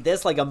 I need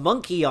this like a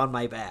monkey on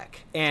my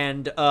back.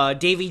 And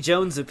Davy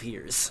Jones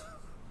appears.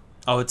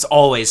 Oh, it's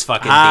always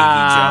fucking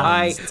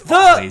Davy Jones. It's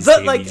always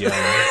Davy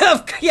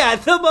Jones. Yeah,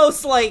 the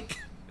most like...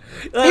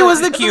 he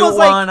was the cute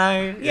one.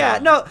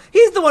 No,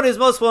 he's the one who's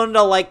most willing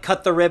to like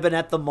cut the ribbon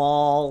at the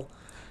mall.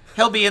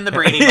 He'll be in the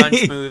Brady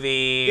Bunch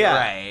movie. Yeah.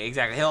 Right,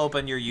 exactly. He'll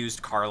open your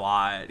used car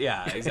lot.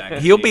 Yeah,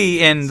 exactly. He'll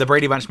be in the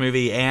Brady Bunch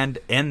movie and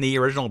in the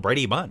original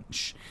Brady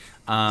Bunch.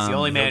 He's the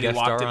only man who guest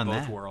walked star in on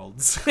both that.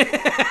 worlds.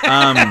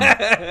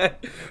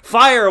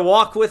 Fire,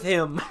 walk with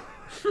him.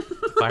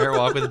 Fire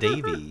Walk with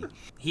Davy.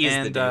 He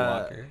is the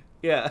Daywalker.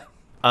 Yeah.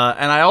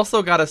 And I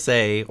also gotta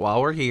say,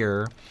 while we're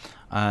here,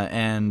 I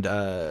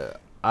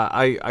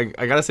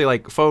gotta say,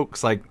 like,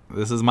 folks, like,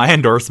 this is my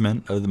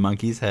endorsement of the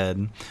Monkeez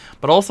Head,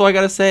 but also I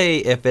gotta say,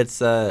 if it's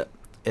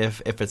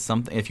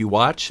something, if you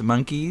watch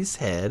Monkeez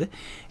Head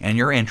and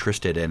you're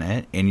interested in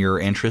it, and you're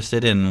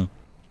interested in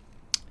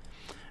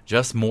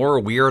just more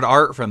weird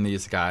art from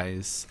these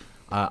guys,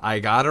 I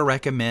gotta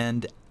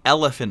recommend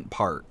Elephant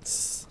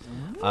Parts.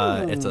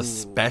 It's a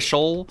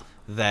special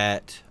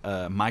that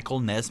Michael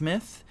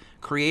Nesmith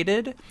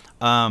created.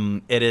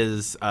 It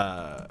is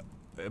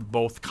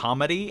both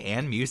comedy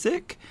and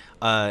music.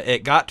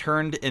 It got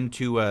turned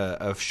into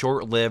a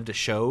short-lived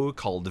show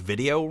called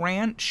Video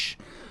Ranch.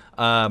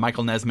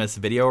 Michael Nesmith's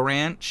Video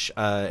Ranch.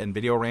 And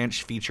Video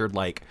Ranch featured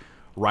like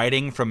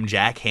writing from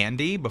Jack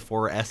Handey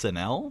before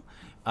SNL.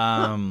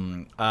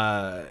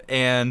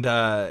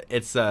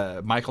 It's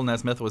Michael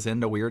Nesmith was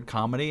into weird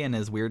comedy and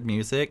his weird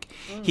music.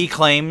 He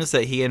claims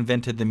that he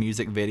invented the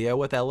music video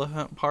with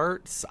elephant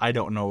parts. I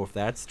don't know if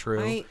that's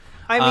true.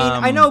 I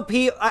mean, I know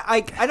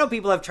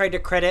people have tried to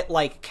credit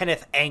like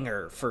Kenneth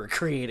Anger for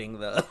creating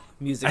the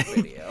music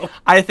video.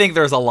 I think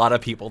there's a lot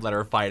of people that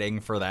are fighting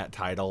for that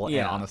title, and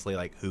honestly,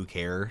 like, who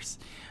cares?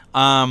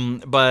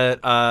 If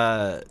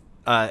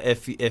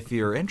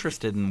you're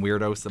interested in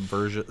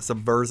weirdo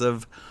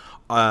subversive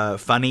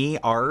funny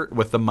art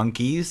with the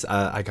Monkeez,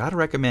 I gotta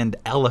recommend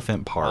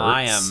Elephant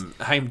Parts.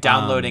 I'm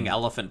downloading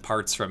Elephant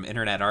Parts from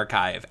Internet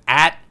Archive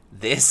at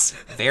this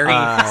very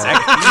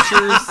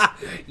second.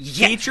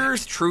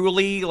 Features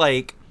truly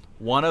like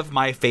one of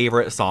my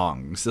favorite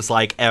songs, just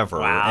like ever.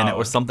 Wow. And it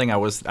was something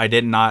I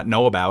did not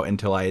know about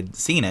until I had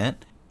seen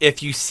it.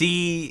 If you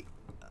see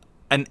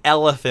an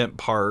Elephant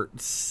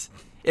Parts,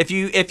 if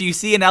you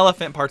see an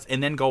Elephant Parts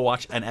and then go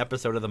watch an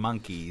episode of the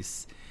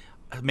Monkeez,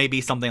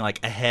 maybe something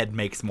like Ahead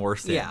makes more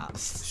sense. Yeah.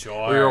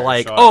 Sure. We were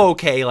like, sure. oh,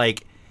 okay,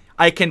 like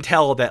I can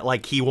tell that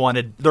like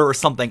there was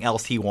something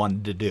else he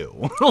wanted to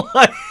do.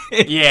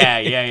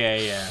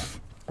 Yeah.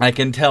 I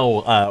can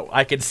tell.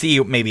 I can see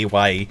maybe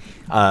why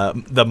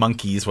the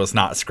Monkeez was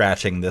not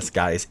scratching this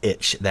guy's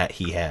itch that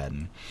he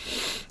had.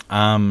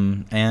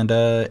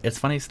 It's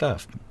funny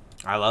stuff.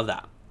 I love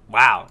that.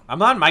 Wow.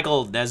 I'm on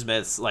Michael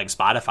Nesmith's like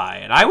Spotify,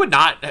 and I would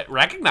not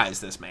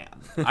recognize this man.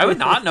 I would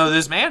not know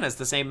this man as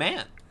the same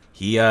man.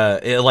 He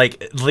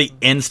the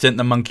instant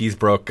the Monkeez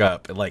broke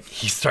up, like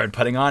he started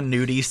putting on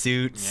nudie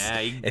suits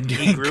and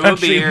doing he grew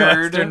country a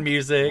beard. western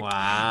music.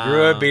 Wow.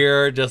 Grew a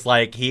beard, just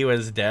like he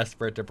was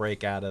desperate to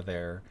break out of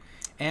there.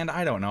 And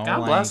I don't know,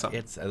 God bless him.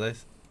 It's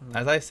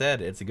as I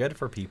said, it's good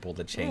for people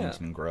to change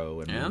and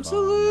grow and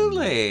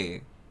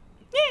absolutely.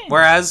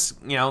 Whereas,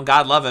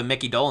 God love him,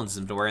 Mickey Dolenz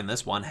has been wearing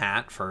this one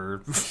hat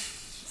for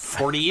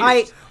 40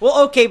 years.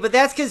 Okay, but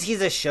that's because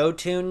he's a show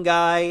tune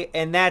guy,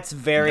 and that's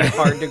very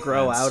hard to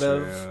grow out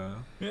of.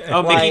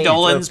 Oh, Mickey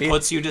Dolenz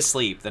Puts You to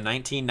Sleep, the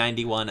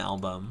 1991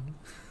 album.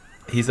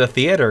 He's a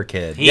theater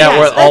kid.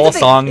 Where all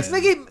songs.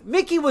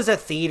 Mickey was a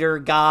theater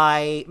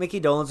guy. Mickey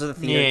Dolenz was a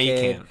theater kid. You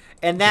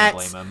can't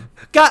blame him.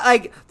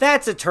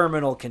 That's a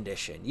terminal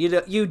condition.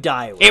 You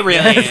die with it.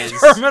 Really is.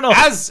 Terminal.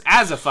 As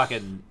a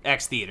fucking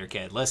ex-theater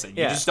kid, listen,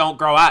 you just don't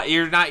grow out.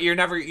 You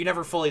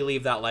never fully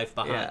leave that life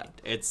behind.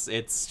 Yeah.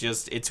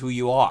 It's who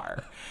you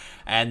are.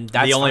 And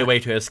that's the only way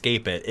to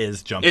escape it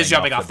is jumping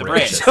off the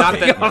bridge.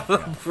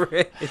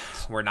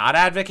 We're not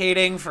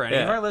advocating for any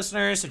of our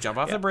listeners to jump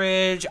off the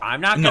bridge. I'm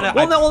not gonna.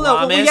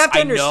 No. We have to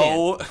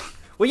understand.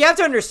 What you have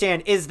to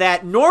understand is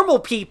that normal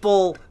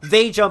people,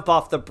 they jump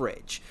off the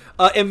bridge.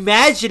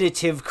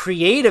 Imaginative,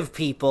 creative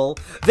people,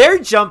 they're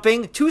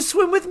jumping to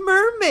swim with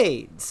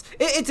mermaids.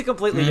 It's a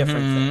completely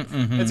different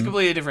thing. Mm-hmm. It's a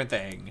completely different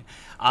thing.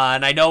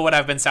 And I know what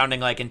I've been sounding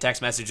like in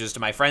text messages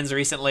to my friends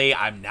recently.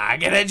 I'm not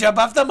going to jump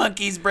off the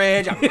Monkeez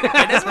bridge. I'm not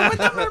going to swim with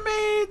the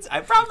mermaids.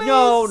 I promise.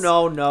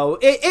 No.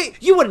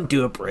 You wouldn't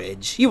do a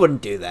bridge. You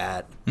wouldn't do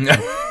that.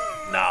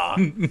 No.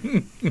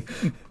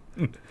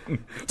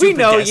 We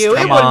know you.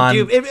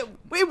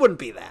 It wouldn't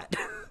be that.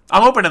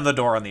 I'm opening the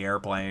door on the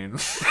airplane.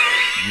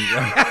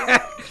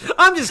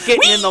 I'm just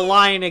getting in the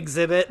line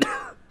exhibit.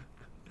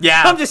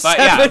 Yeah. I'm just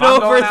stepping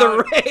over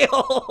the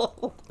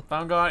rail.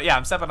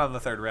 I'm stepping on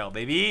the third rail,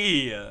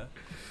 baby. And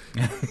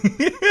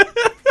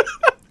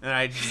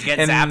I just get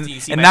zapped and you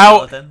see my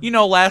skeleton.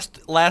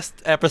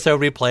 Last episode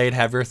we played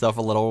Have Yourself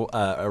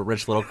a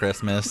Rich Little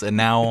Christmas, and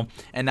now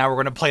we're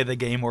going to play the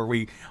game where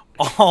we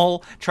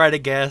all try to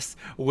guess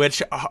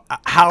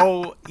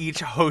how each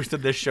host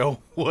of the show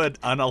would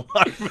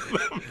unalive them.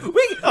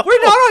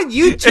 We're not on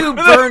YouTube,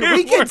 Vern.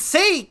 We can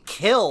say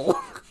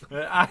kill.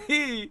 I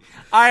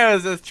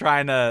was just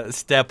trying to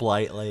step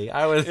lightly.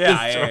 I was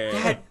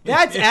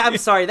I'm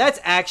sorry, that's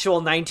actual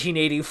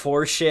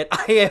 1984 shit.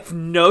 I have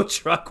no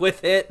truck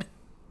with it.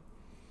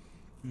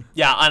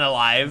 Yeah,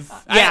 unalive.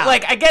 Yeah.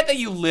 I get that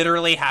you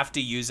literally have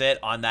to use it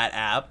on that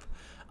app.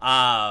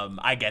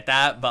 I get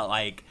that, but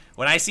like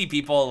when I see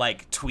people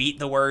like tweet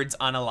the words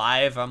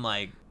unalive, I'm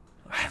like,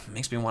 it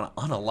makes me want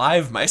to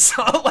unalive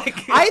myself.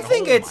 I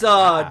think it's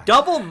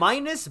double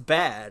minus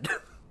bad.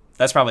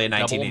 That's probably a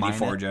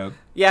 1984 joke.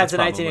 Yeah, it's a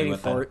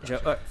 1984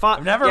 joke.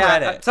 I've never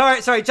read it.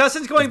 Sorry.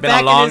 Justin's going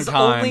back in his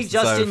only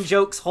Justin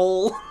jokes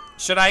hole.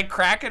 Should I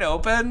crack it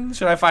open?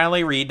 Should I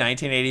finally read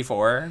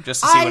 1984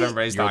 just to see what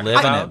everybody's talking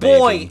about?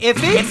 Boy, if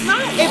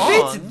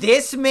it's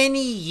this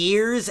many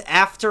years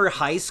after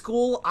high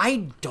school,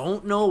 I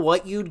don't know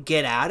what you'd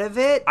get out of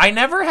it. I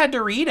never had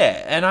to read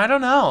it, and I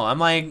don't know. I'm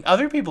like,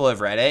 other people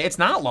have read it. It's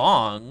not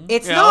long.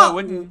 It's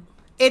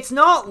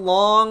not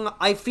long.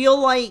 I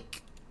feel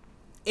like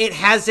it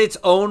has its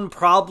own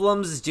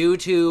problems due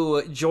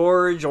to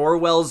George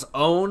Orwell's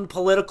own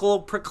political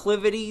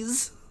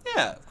proclivities.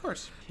 Yeah, of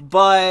course.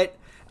 But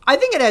I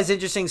think it has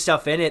interesting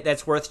stuff in it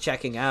that's worth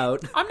checking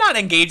out. I'm not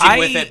engaging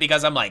with it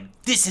because I'm like,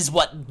 this is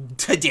what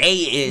today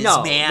is,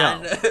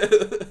 man.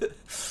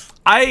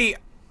 No.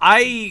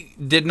 I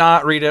did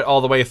not read it all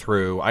the way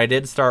through. I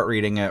did start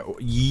reading it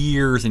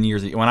years and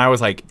years when I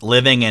was like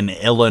living in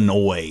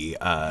Illinois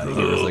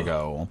years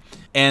ago.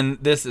 And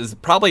this is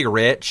probably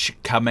rich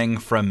coming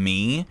from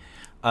me.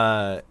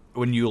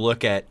 When you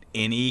look at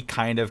any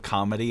kind of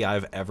comedy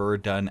I've ever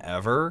done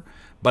ever.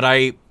 But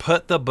I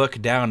put the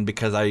book down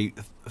because I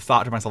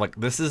thought to myself, like,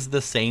 this is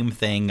the same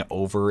thing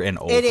over and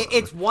over.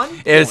 It's one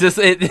point. It's just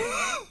it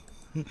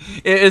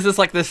is just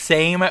like the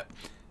same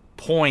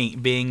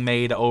point being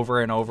made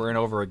over and over and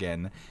over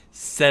again,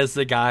 says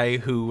the guy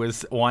who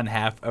was one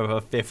half of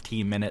a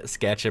 15-minute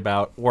sketch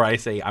about where I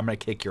say I'm gonna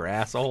kick your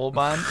ass a whole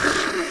bunch.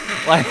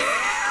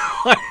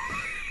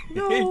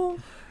 No.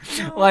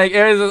 Like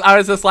I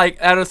was just like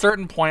at a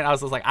certain point I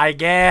was just like I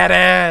get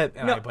it.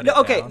 And I put it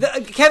okay,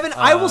 down. Kevin,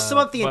 I will sum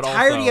up the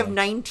entirety also, of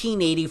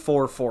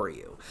 1984 for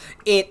you.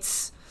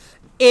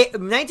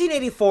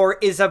 1984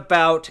 is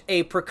about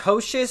a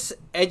precocious,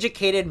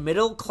 educated,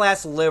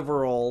 middle-class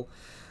liberal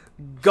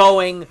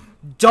going,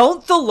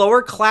 don't the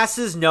lower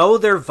classes know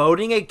they're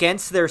voting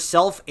against their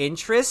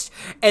self-interest?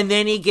 And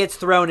then he gets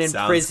thrown in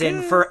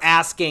prison for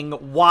asking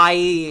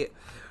why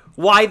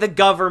the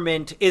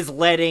government is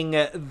letting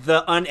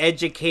the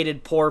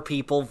uneducated poor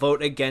people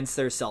vote against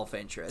their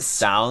self-interest.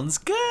 Sounds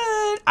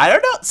good. I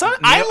don't know. So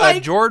I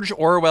like George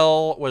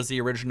Orwell was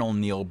the original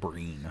Neil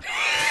Breen.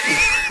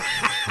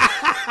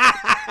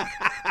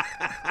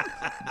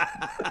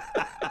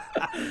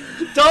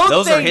 Don't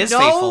Those they are his know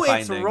faithful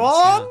it's findings,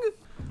 wrong?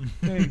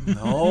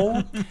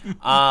 No.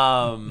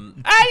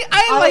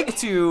 I like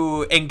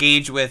to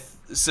engage with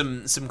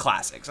some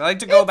classics. I like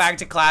to go back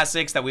to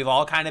classics that we've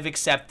all kind of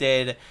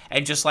accepted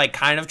and just like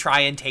kind of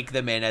try and take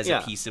them in as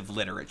a piece of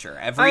literature.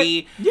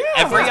 Every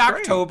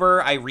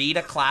October I read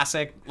a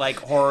classic like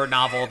horror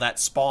novel that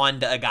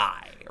spawned a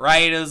guy.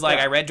 Right? It was like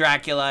I read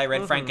Dracula, I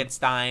read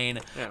Frankenstein,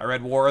 I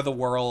read War of the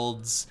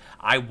Worlds.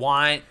 I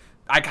want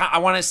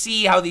to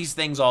see how these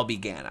things all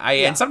began.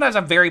 And sometimes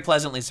I'm very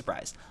pleasantly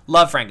surprised.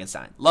 Love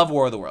Frankenstein. Love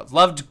War of the Worlds.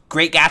 Loved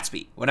Great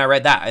Gatsby when I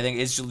read that. I think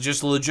it's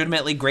just a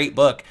legitimately great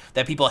book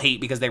that people hate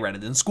because they read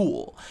it in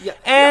school. Yeah.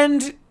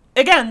 And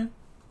again,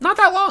 not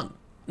that long.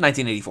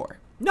 1984.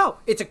 No,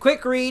 it's a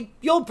quick read.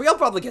 You'll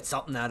probably get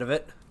something out of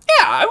it.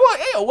 Yeah,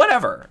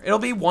 whatever. It'll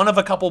be one of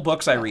a couple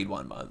books I read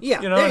one month. Yeah,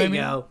 you know there what you I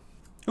mean? go.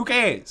 Who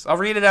cares? I'll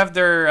read it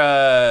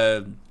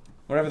after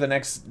whatever the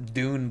next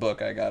Dune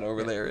book I got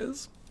over there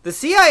is. The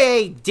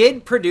CIA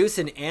did produce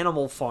an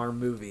Animal Farm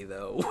movie,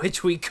 though,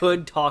 which we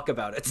could talk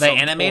about at some point.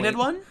 The animated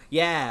one?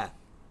 Yeah.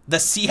 The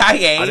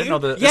CIA? I didn't know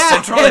the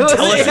Central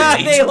Intelligence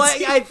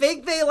Agency? I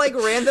think they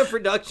ran the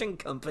production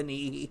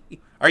company.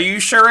 Are you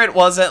sure it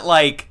wasn't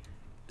like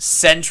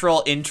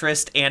Central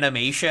Interest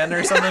Animation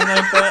or something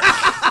like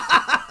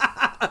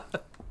that?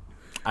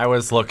 I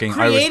was looking.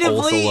 Creatively I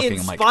was also looking.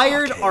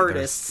 inspired I'm like,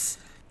 artists.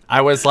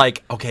 I was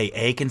like, okay,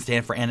 A can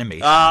stand for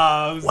animation.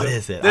 What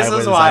is it? This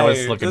is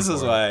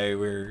why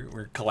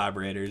we're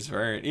collaborators,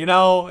 right? You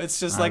know, it's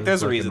just like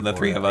there's a reason the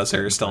three of us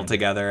are still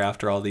together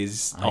after all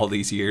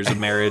these years of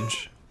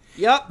marriage.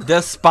 Yep.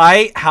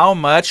 Despite how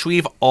much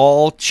we've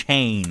all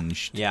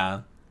changed.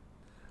 Yeah.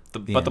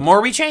 But the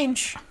more we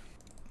change,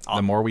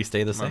 the more we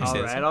stay the same.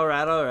 All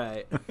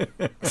right.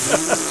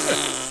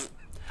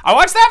 I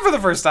watched that for the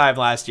first time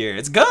last year.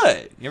 It's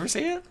good. You ever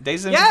see it?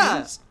 Days of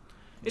Confused?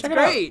 It's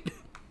great.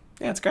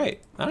 Yeah, it's great.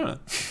 I don't know.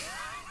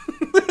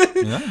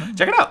 Yeah.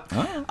 Check it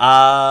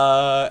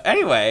out.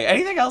 Anyway,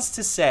 anything else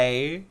to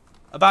say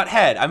about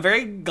Head? I'm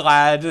very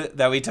glad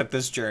that we took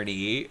this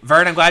journey.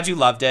 Vern, I'm glad you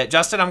loved it.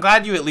 Justin, I'm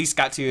glad you at least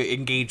got to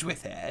engage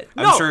with it.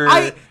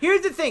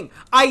 Here's the thing.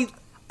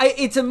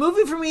 It's a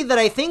movie for me that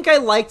I think I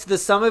liked the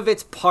sum of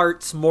its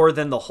parts more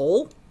than the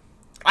whole.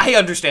 I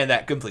understand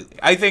that completely.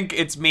 I think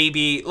it's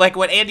maybe like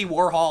what Andy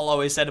Warhol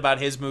always said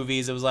about his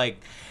movies. It was like,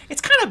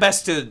 it's kind of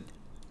best to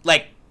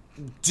like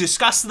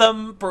discuss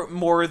them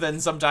more than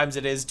sometimes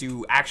it is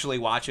to actually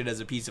watch it as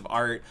a piece of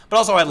art. But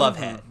also, I love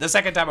Head. The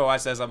second time I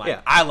watched this, I'm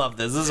like, I love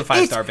this. This is a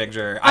 5-star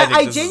picture.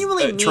 I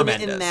genuinely mean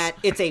tremendous. it in that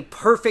it's a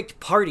perfect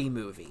party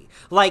movie.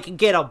 Like,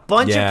 get a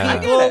bunch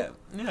of people,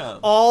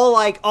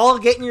 all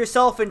getting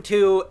yourself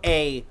into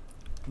a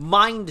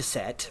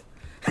mindset.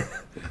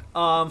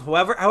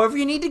 However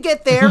you need to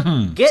get there,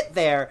 get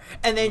there,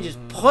 and then just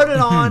put it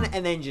on,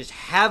 and then just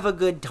have a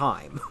good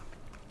time.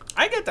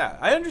 I get that.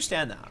 I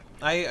understand that.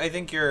 I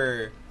think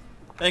you're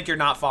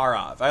not far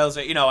off. I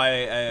also,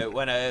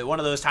 when one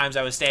of those times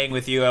I was staying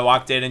with you, I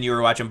walked in and you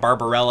were watching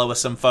Barbarella with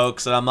some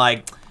folks, and I'm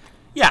like,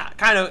 yeah,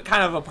 kind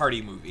of a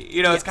party movie.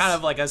 It's kind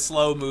of like a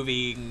slow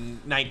moving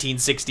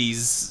 1960s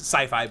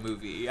sci-fi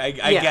movie. I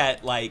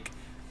get like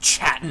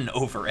chatting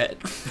over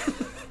it.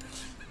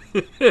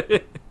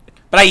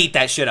 But I eat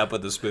that shit up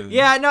with a spoon.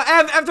 Yeah, no,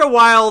 after a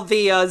while,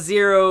 the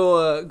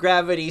zero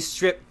gravity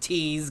strip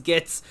tease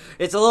it's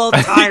a little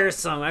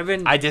tiresome.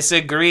 I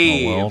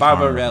disagree. Oh, well,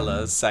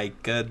 Barbarella,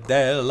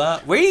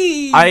 psychedella.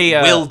 We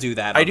will do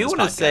that. I do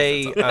want to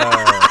say,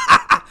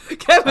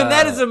 Kevin,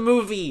 that is a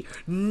movie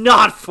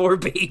not for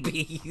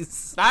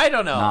babies. I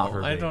don't know. Not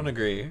for I babies. don't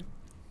agree.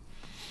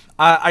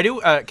 I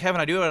do, Kevin.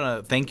 I do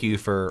want to thank you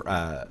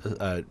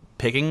for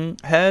picking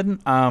Head.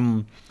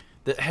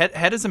 The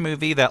Head is a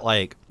movie that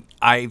like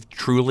I've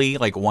truly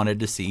like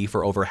wanted to see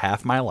for over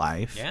half my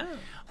life. Yeah.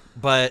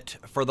 But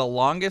for the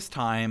longest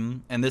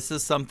time, and this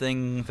is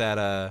something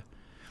that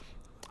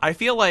I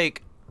feel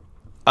like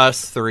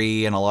us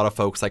three and a lot of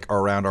folks like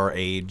around our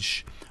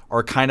age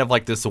are kind of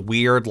like this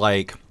weird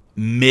like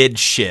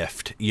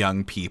mid-shift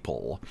young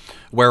people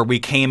where we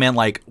came in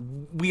like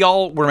we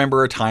all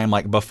remember a time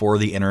like before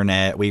the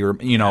internet. We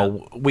were, you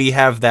know, we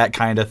have that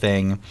kind of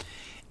thing.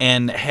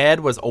 And Head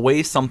was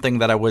always something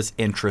that I was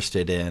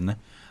interested in.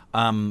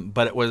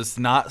 But it was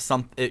not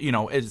something, you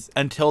know,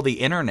 until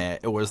the internet,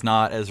 it was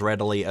not as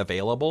readily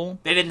available.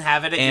 They didn't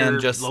have it at your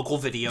local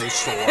video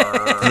store.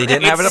 They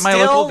didn't have it at my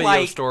local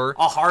video store.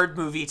 A hard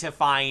movie to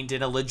find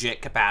in a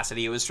legit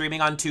capacity. It was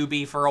streaming on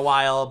Tubi for a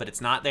while, but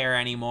it's not there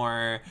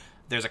anymore.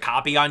 There's a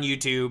copy on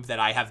YouTube that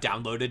I have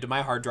downloaded to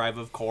my hard drive,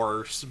 of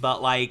course.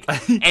 But like,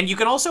 and you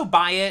can also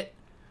buy it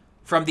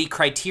from the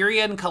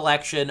Criterion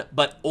Collection,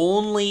 but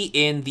only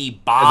in the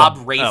Bob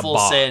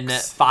Rafelson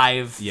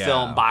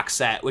 5-film box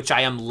set, which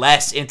I am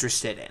less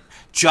interested in.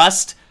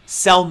 Just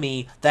sell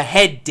me the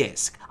Head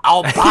disc.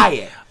 I'll buy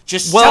it.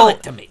 Just sell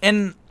it to me.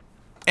 And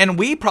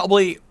we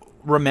probably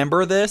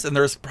remember this, and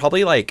there's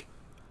probably like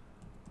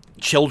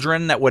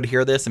children that would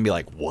hear this and be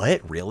like,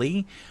 "What,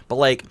 really?" But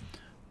like,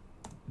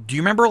 do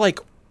you remember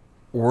like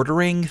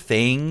ordering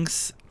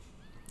things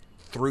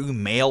through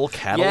mail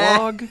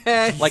catalog?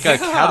 Like a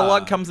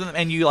catalog comes in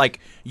and you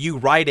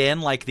write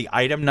in like the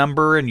item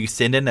number and you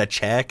send in a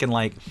check and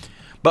like,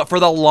 but for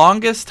the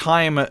longest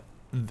time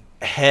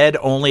Head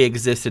only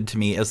existed to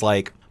me as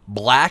like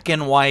black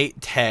and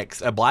white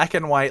text, a black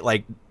and white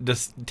like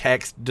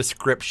text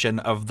description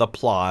of the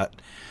plot,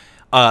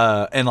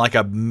 and like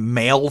a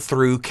mail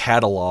through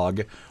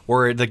catalog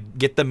where to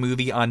get the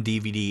movie on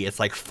DVD it's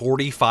like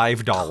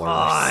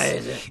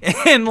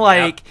 $45. And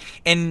like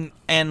and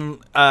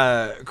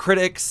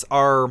critics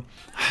are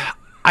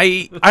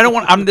I don't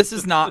want this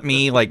is not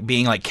me like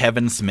being like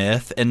Kevin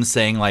Smith and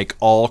saying like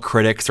all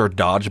critics are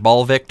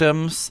dodgeball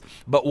victims,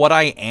 but what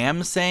I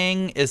am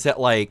saying is that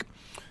like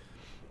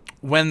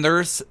when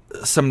there's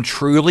some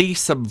truly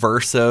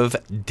subversive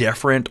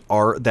different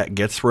art that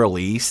gets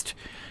released,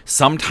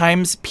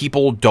 sometimes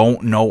people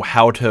don't know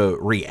how to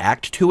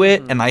react to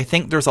it. And I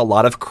think there's a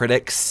lot of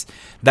critics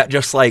that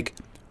just like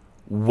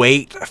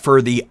wait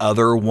for the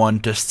other one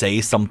to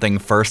say something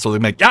first. So they're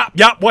like,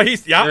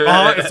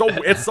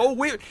 it's so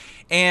weird.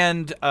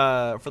 And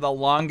for the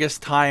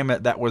longest time,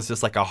 that was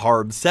just like a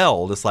hard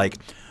sell. Just like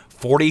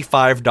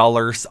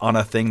 $45 on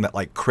a thing that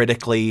like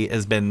critically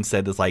has been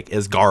said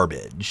is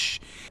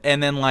garbage.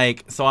 And then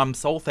like, so I'm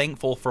so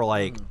thankful for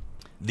like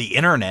the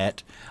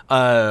internet,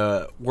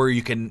 where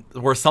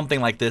something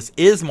like this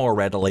is more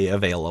readily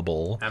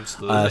available.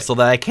 Absolutely. So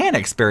that I can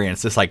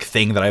experience this like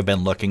thing that I've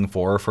been looking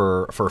for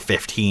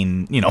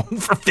 15,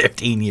 for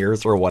 15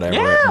 years or whatever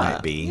it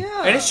might be.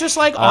 Yeah. And it's just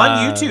like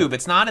on YouTube.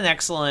 It's not an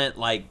excellent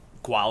like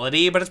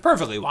quality, but it's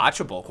perfectly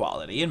watchable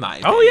quality in my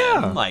opinion. Oh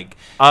yeah. Like,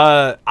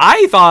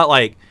 I thought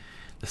like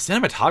the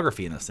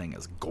cinematography in this thing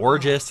is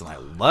gorgeous, and I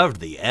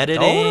loved the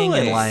editing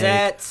and like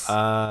sets.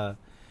 The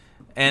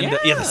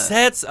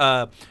sets.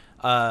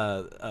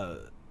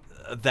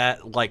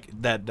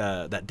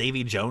 That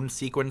Davy Jones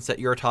sequence that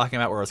you were talking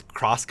about, where it's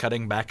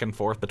cross-cutting back and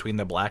forth between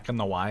the black and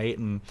the white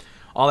and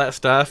all that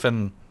stuff,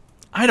 and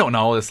I don't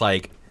know, it's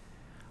like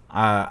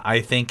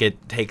I think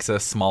it takes a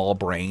small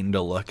brain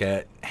to look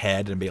at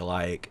Head and be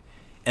like,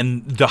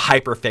 and to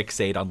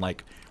hyperfixate on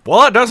like,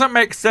 well, it doesn't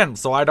make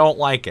sense, so I don't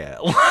like it.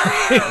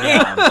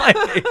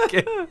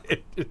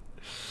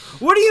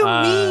 What do you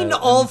mean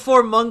all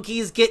four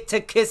monkeys get to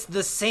kiss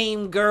the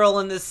same girl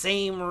in the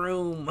same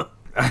room?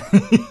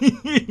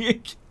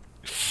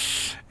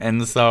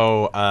 And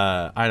so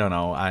I don't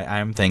know,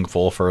 I'm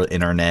thankful for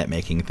internet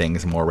making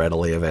things more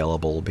readily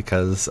available,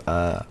 because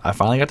I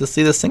finally got to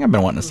see this thing I've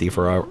been wanting to see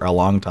for a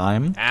long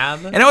time,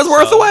 and it was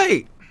worth the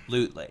wait.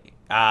 Absolutely.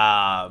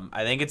 I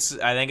think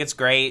it's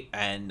great,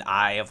 and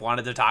I have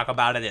wanted to talk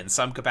about it in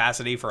some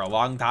capacity for a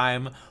long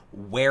time.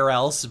 Where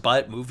else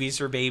but movies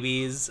for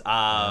babies?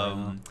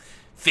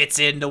 Fits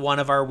into one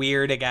of our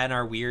weird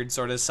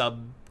sort of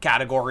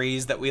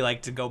subcategories that we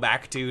like to go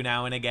back to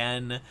now and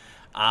again.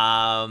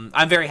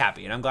 I'm very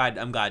happy, and I'm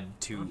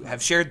glad to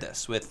have shared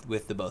this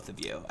with the both of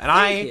you. And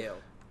Thank you.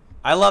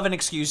 I love an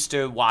excuse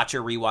to watch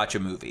or rewatch a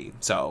movie.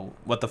 So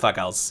what the fuck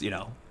else,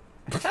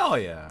 Hell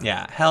yeah.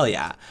 Yeah, hell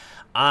yeah.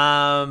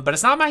 But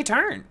it's not my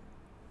turn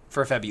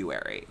for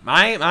February.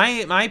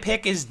 My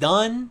pick is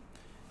done.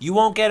 You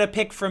won't get a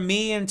pick from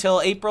me until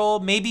April,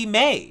 maybe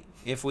May,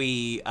 if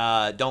we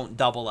don't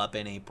double up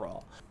in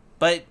April.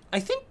 But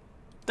I think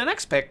the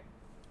next pick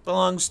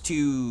belongs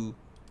to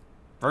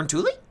Vern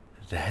Tooley?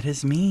 That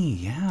is me,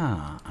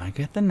 yeah. I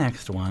get the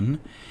next one.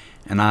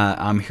 And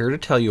I'm here to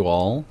tell you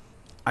all.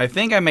 I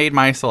think I made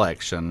my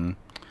selection,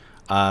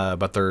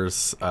 but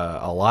there's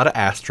a lot of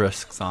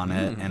asterisks on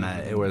it, and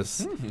it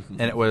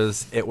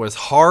was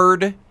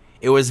hard.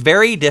 It was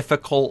very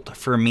difficult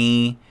for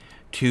me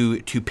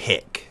to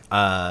pick.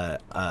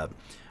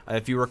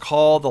 If you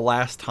recall, the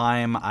last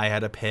time I had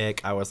to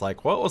pick, I was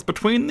like, well, it was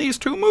between these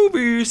two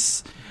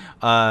movies.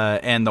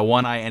 And the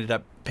one I ended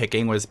up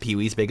picking was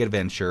Pee-wee's Big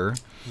Adventure.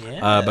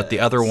 Yes. But the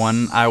other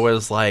one, I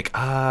was like,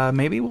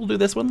 maybe we'll do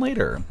this one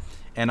later.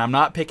 And I'm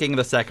not picking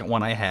the second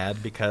one I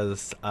had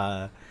because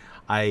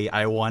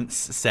I once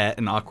sat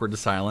in awkward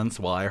silence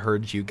while I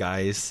heard you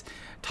guys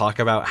talk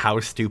about how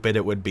stupid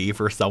it would be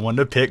for someone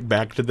to pick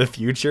Back to the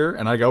Future.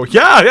 And I go,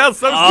 yeah, so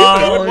stupid.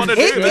 I would want to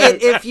Pick do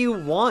it that. if you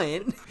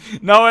want.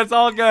 No, it's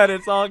all good.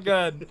 It's all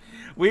good.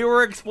 We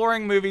were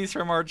exploring movies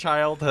from our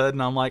childhood,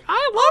 and I'm like,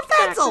 I love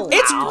That's that. a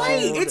It's Wow.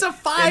 great. It's a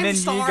 5-star And then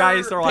you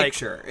guys are like,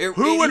 picture.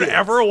 who would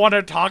ever want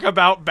to talk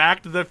about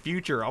Back to the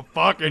Future? A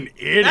fucking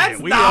idiot.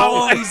 That's We not all-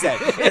 what we said.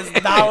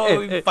 That's not what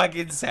we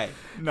fucking say.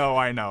 No,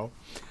 I know.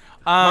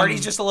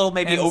 Marty's just a little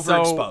maybe and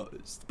so-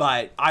 overexposed,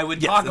 but I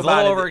would Yes, talk it's a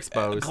about little it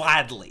overexposed.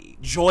 gladly,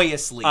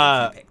 joyously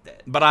if you picked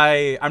it. But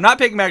I'm not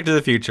picking Back to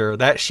the Future.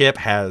 That ship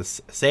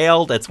has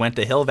sailed. It's went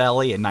to Hill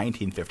Valley in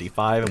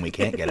 1955, and we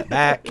can't get it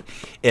back.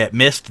 It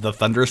missed the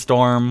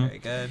thunderstorm. Very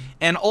good.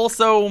 And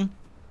also,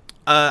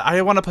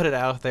 I want to put it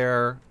out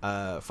there,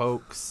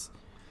 folks,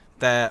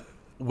 that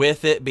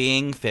with it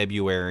being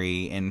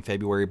February, and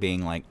February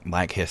being like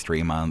Black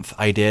History Month,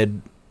 I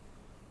did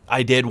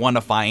want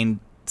to find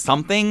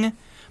something,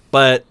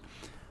 but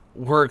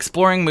we're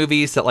exploring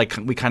movies that like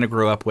we kind of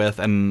grew up with,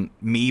 and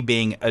me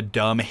being a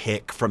dumb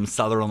hick from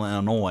Southern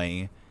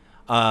Illinois,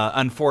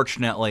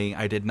 unfortunately,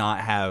 I did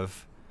not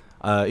have,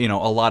 a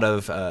lot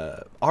of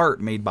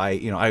art made by,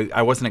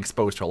 I wasn't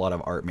exposed to a lot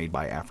of art made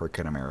by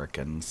African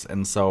Americans,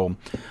 and so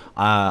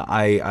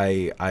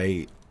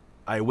I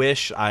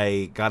wish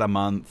I got a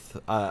month.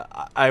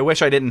 I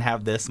wish I didn't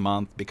have this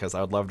month because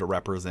I would love to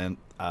represent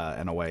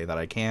in a way that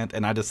I can't,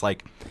 and I just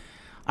like,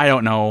 I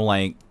don't know,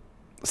 like.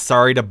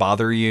 Sorry to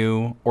Bother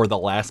You or The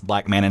Last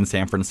Black Man in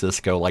San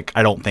Francisco, like,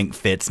 I don't think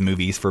fits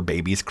movies for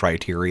babies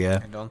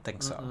criteria. I don't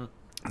think so.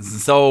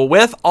 So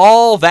with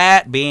all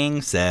that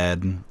being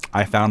said,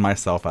 I found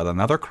myself at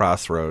another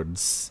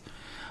crossroads,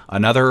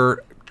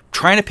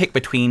 trying to pick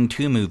between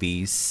two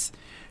movies,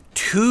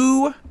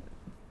 two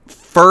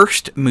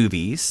first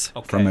movies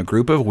from a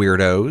group of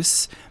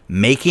weirdos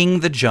making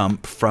the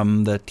jump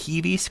from the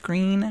TV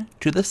screen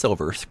to the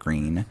silver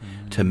screen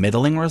to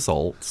middling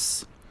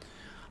results.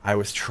 I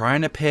was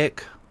trying to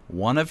pick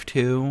one of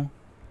two,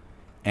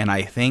 and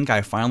I think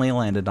I finally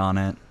landed on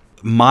it.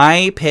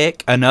 My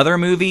pick, another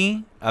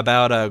movie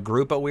about a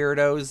group of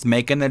weirdos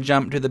making the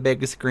jump to the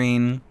big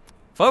screen.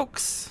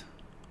 Folks,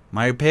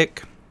 my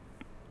pick,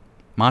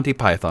 Monty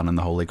Python and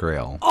the Holy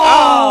Grail.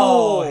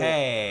 Oh,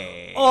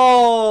 hey.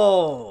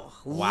 Oh,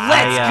 Wow.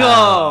 let's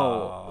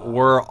go.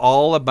 We're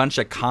all a bunch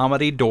of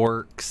comedy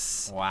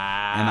dorks,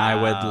 Wow. and I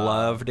would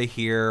love to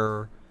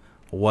hear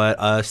what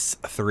us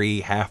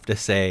three have to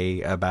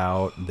say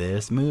about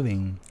this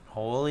movie.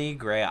 Holy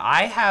Grail.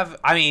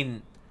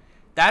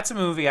 That's a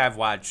movie I've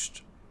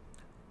watched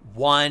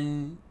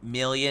 1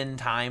 million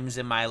times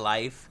in my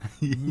life.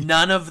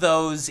 None of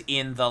those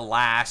in the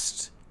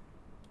last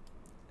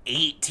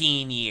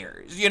 18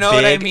 years. You know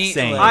what I mean?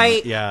 Same.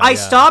 Like, I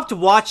stopped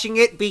watching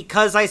it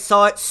because I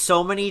saw it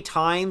so many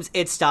times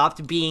it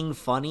stopped being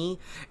funny,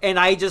 and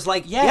I just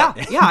like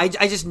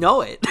I just know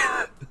it.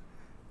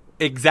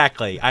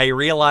 Exactly. I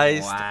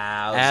realized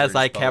as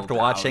I kept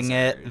watching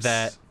it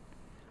that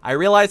I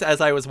realized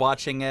as I was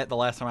watching it the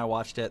last time I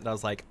watched it that I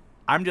was like,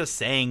 I'm just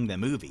saying the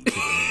movie to the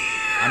movie.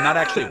 I'm not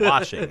actually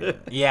watching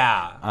it.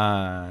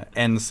 Yeah.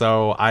 And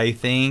so I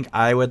think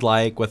I would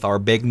like, with our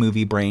big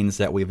movie brains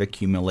that we've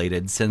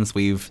accumulated since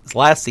we've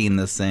last seen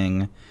this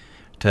thing,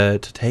 to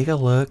take a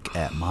look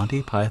at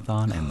Monty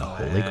Python and the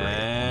Holy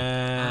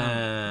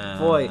Grail.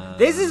 Boy,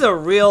 this is a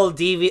real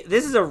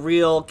This is a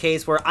real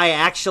case where I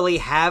actually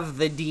have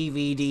the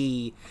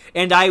DVD,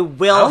 and I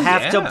will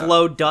have to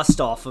blow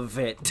dust off of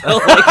it to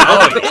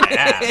open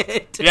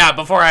it. Yeah,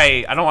 before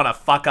I don't want to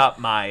fuck up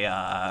my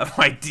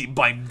my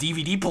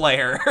DVD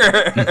player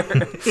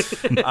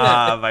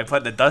by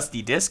putting a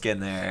dusty disc in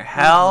there.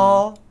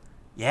 Hell,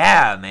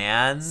 yeah,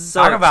 man.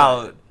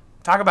 So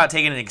Talk about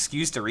taking an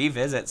excuse to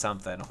revisit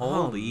something.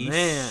 Holy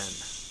man.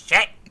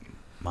 shit.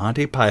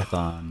 Monty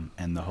Python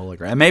and the Holy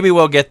Grail. And maybe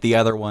we'll get the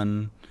other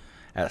one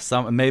at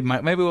some. Maybe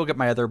we'll get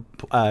my other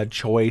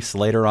choice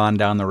later on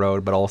down the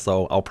road. But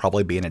also, I'll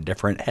probably be in a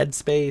different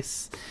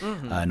headspace.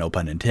 No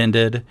pun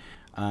intended.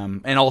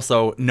 And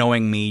also,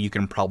 knowing me, you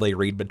can probably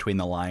read between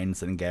the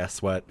lines and guess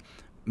what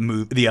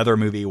the other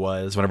movie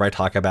was. Whenever I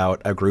talk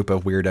about a group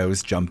of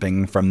weirdos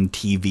jumping from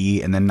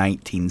TV in the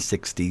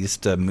 1960s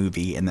to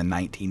movie in the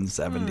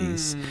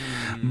 1970s.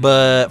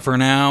 But for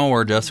now,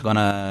 we're just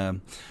gonna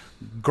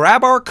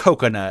grab our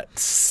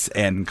coconuts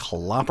and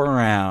clop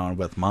around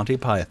with Monty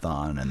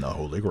Python and the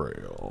Holy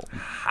Grail.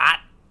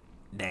 Hot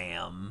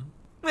damn.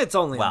 It's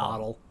only a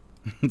model.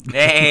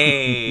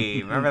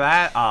 Hey, remember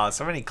that? Oh,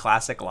 so many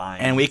classic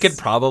lines. And we could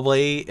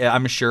probably,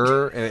 I'm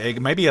sure,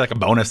 it might be like a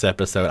bonus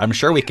episode. I'm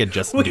sure we could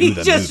just do the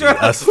movie,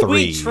 us three.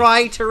 We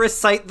try to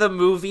recite the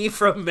movie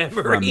from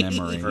memory.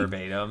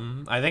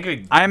 Verbatim.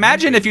 I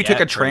imagine if you took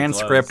a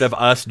transcript of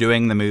us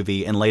doing the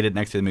movie and laid it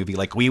next to the movie,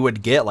 like we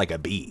would get like a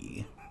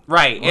B.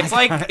 Right. It's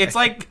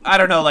like I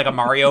don't know, like a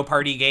Mario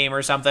Party game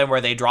or something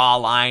where they draw a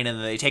line and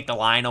then they take the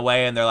line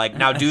away and they're like,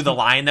 now do the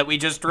line that we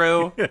just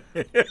drew.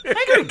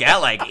 I could get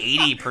like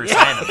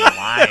 80% of the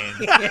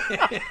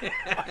line.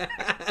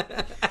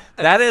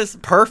 That is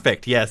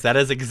perfect. Yes, that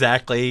is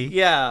exactly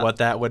what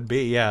that would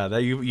be. Yeah,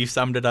 you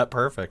summed it up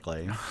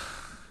perfectly.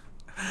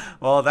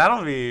 Well,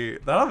 that'll be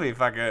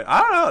fucking,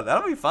 I don't know,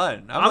 that'll be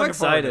fun. I'm looking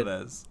excited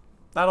forward to this.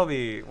 That'll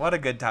be, what a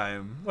good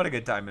time. What a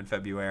good time in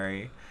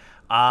February.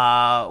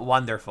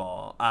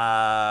 Wonderful.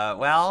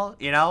 Well,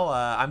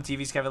 I'm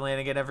TV's Kevin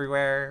Lanigan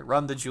everywhere.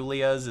 Run the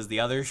Julias is the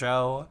other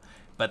show,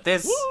 but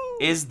this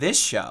is this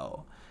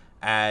show,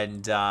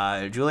 and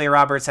Julia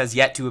Roberts has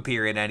yet to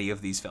appear in any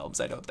of these films,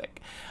 I don't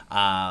think.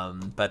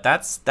 But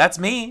that's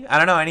me. I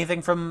don't know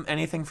anything from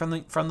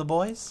the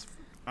boys.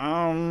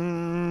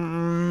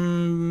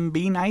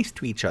 Be nice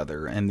to each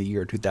other in the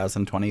year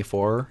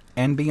 2024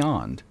 and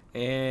beyond.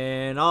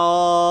 And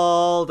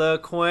all the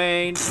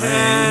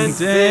acquaintance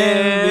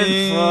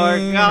been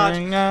forgot,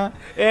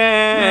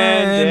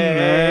 and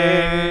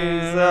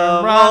days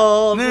of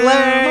old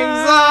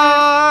lang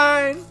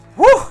syne.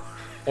 Woo!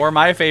 Or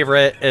my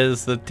favorite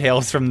is the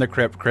Tales from the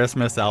Crypt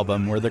Christmas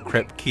album, where the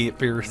Crypt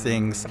Keeper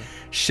sings,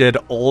 "Should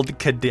old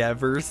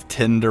cadavers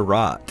tend to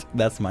rot?"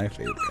 That's my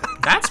favorite.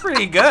 That's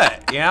pretty good.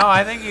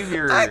 I think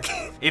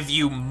if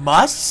you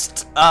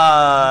must, do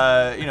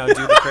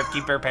the Crypt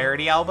Keeper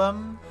parody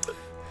album.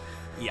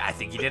 Yeah, I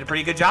think you did a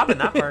pretty good job in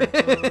that part.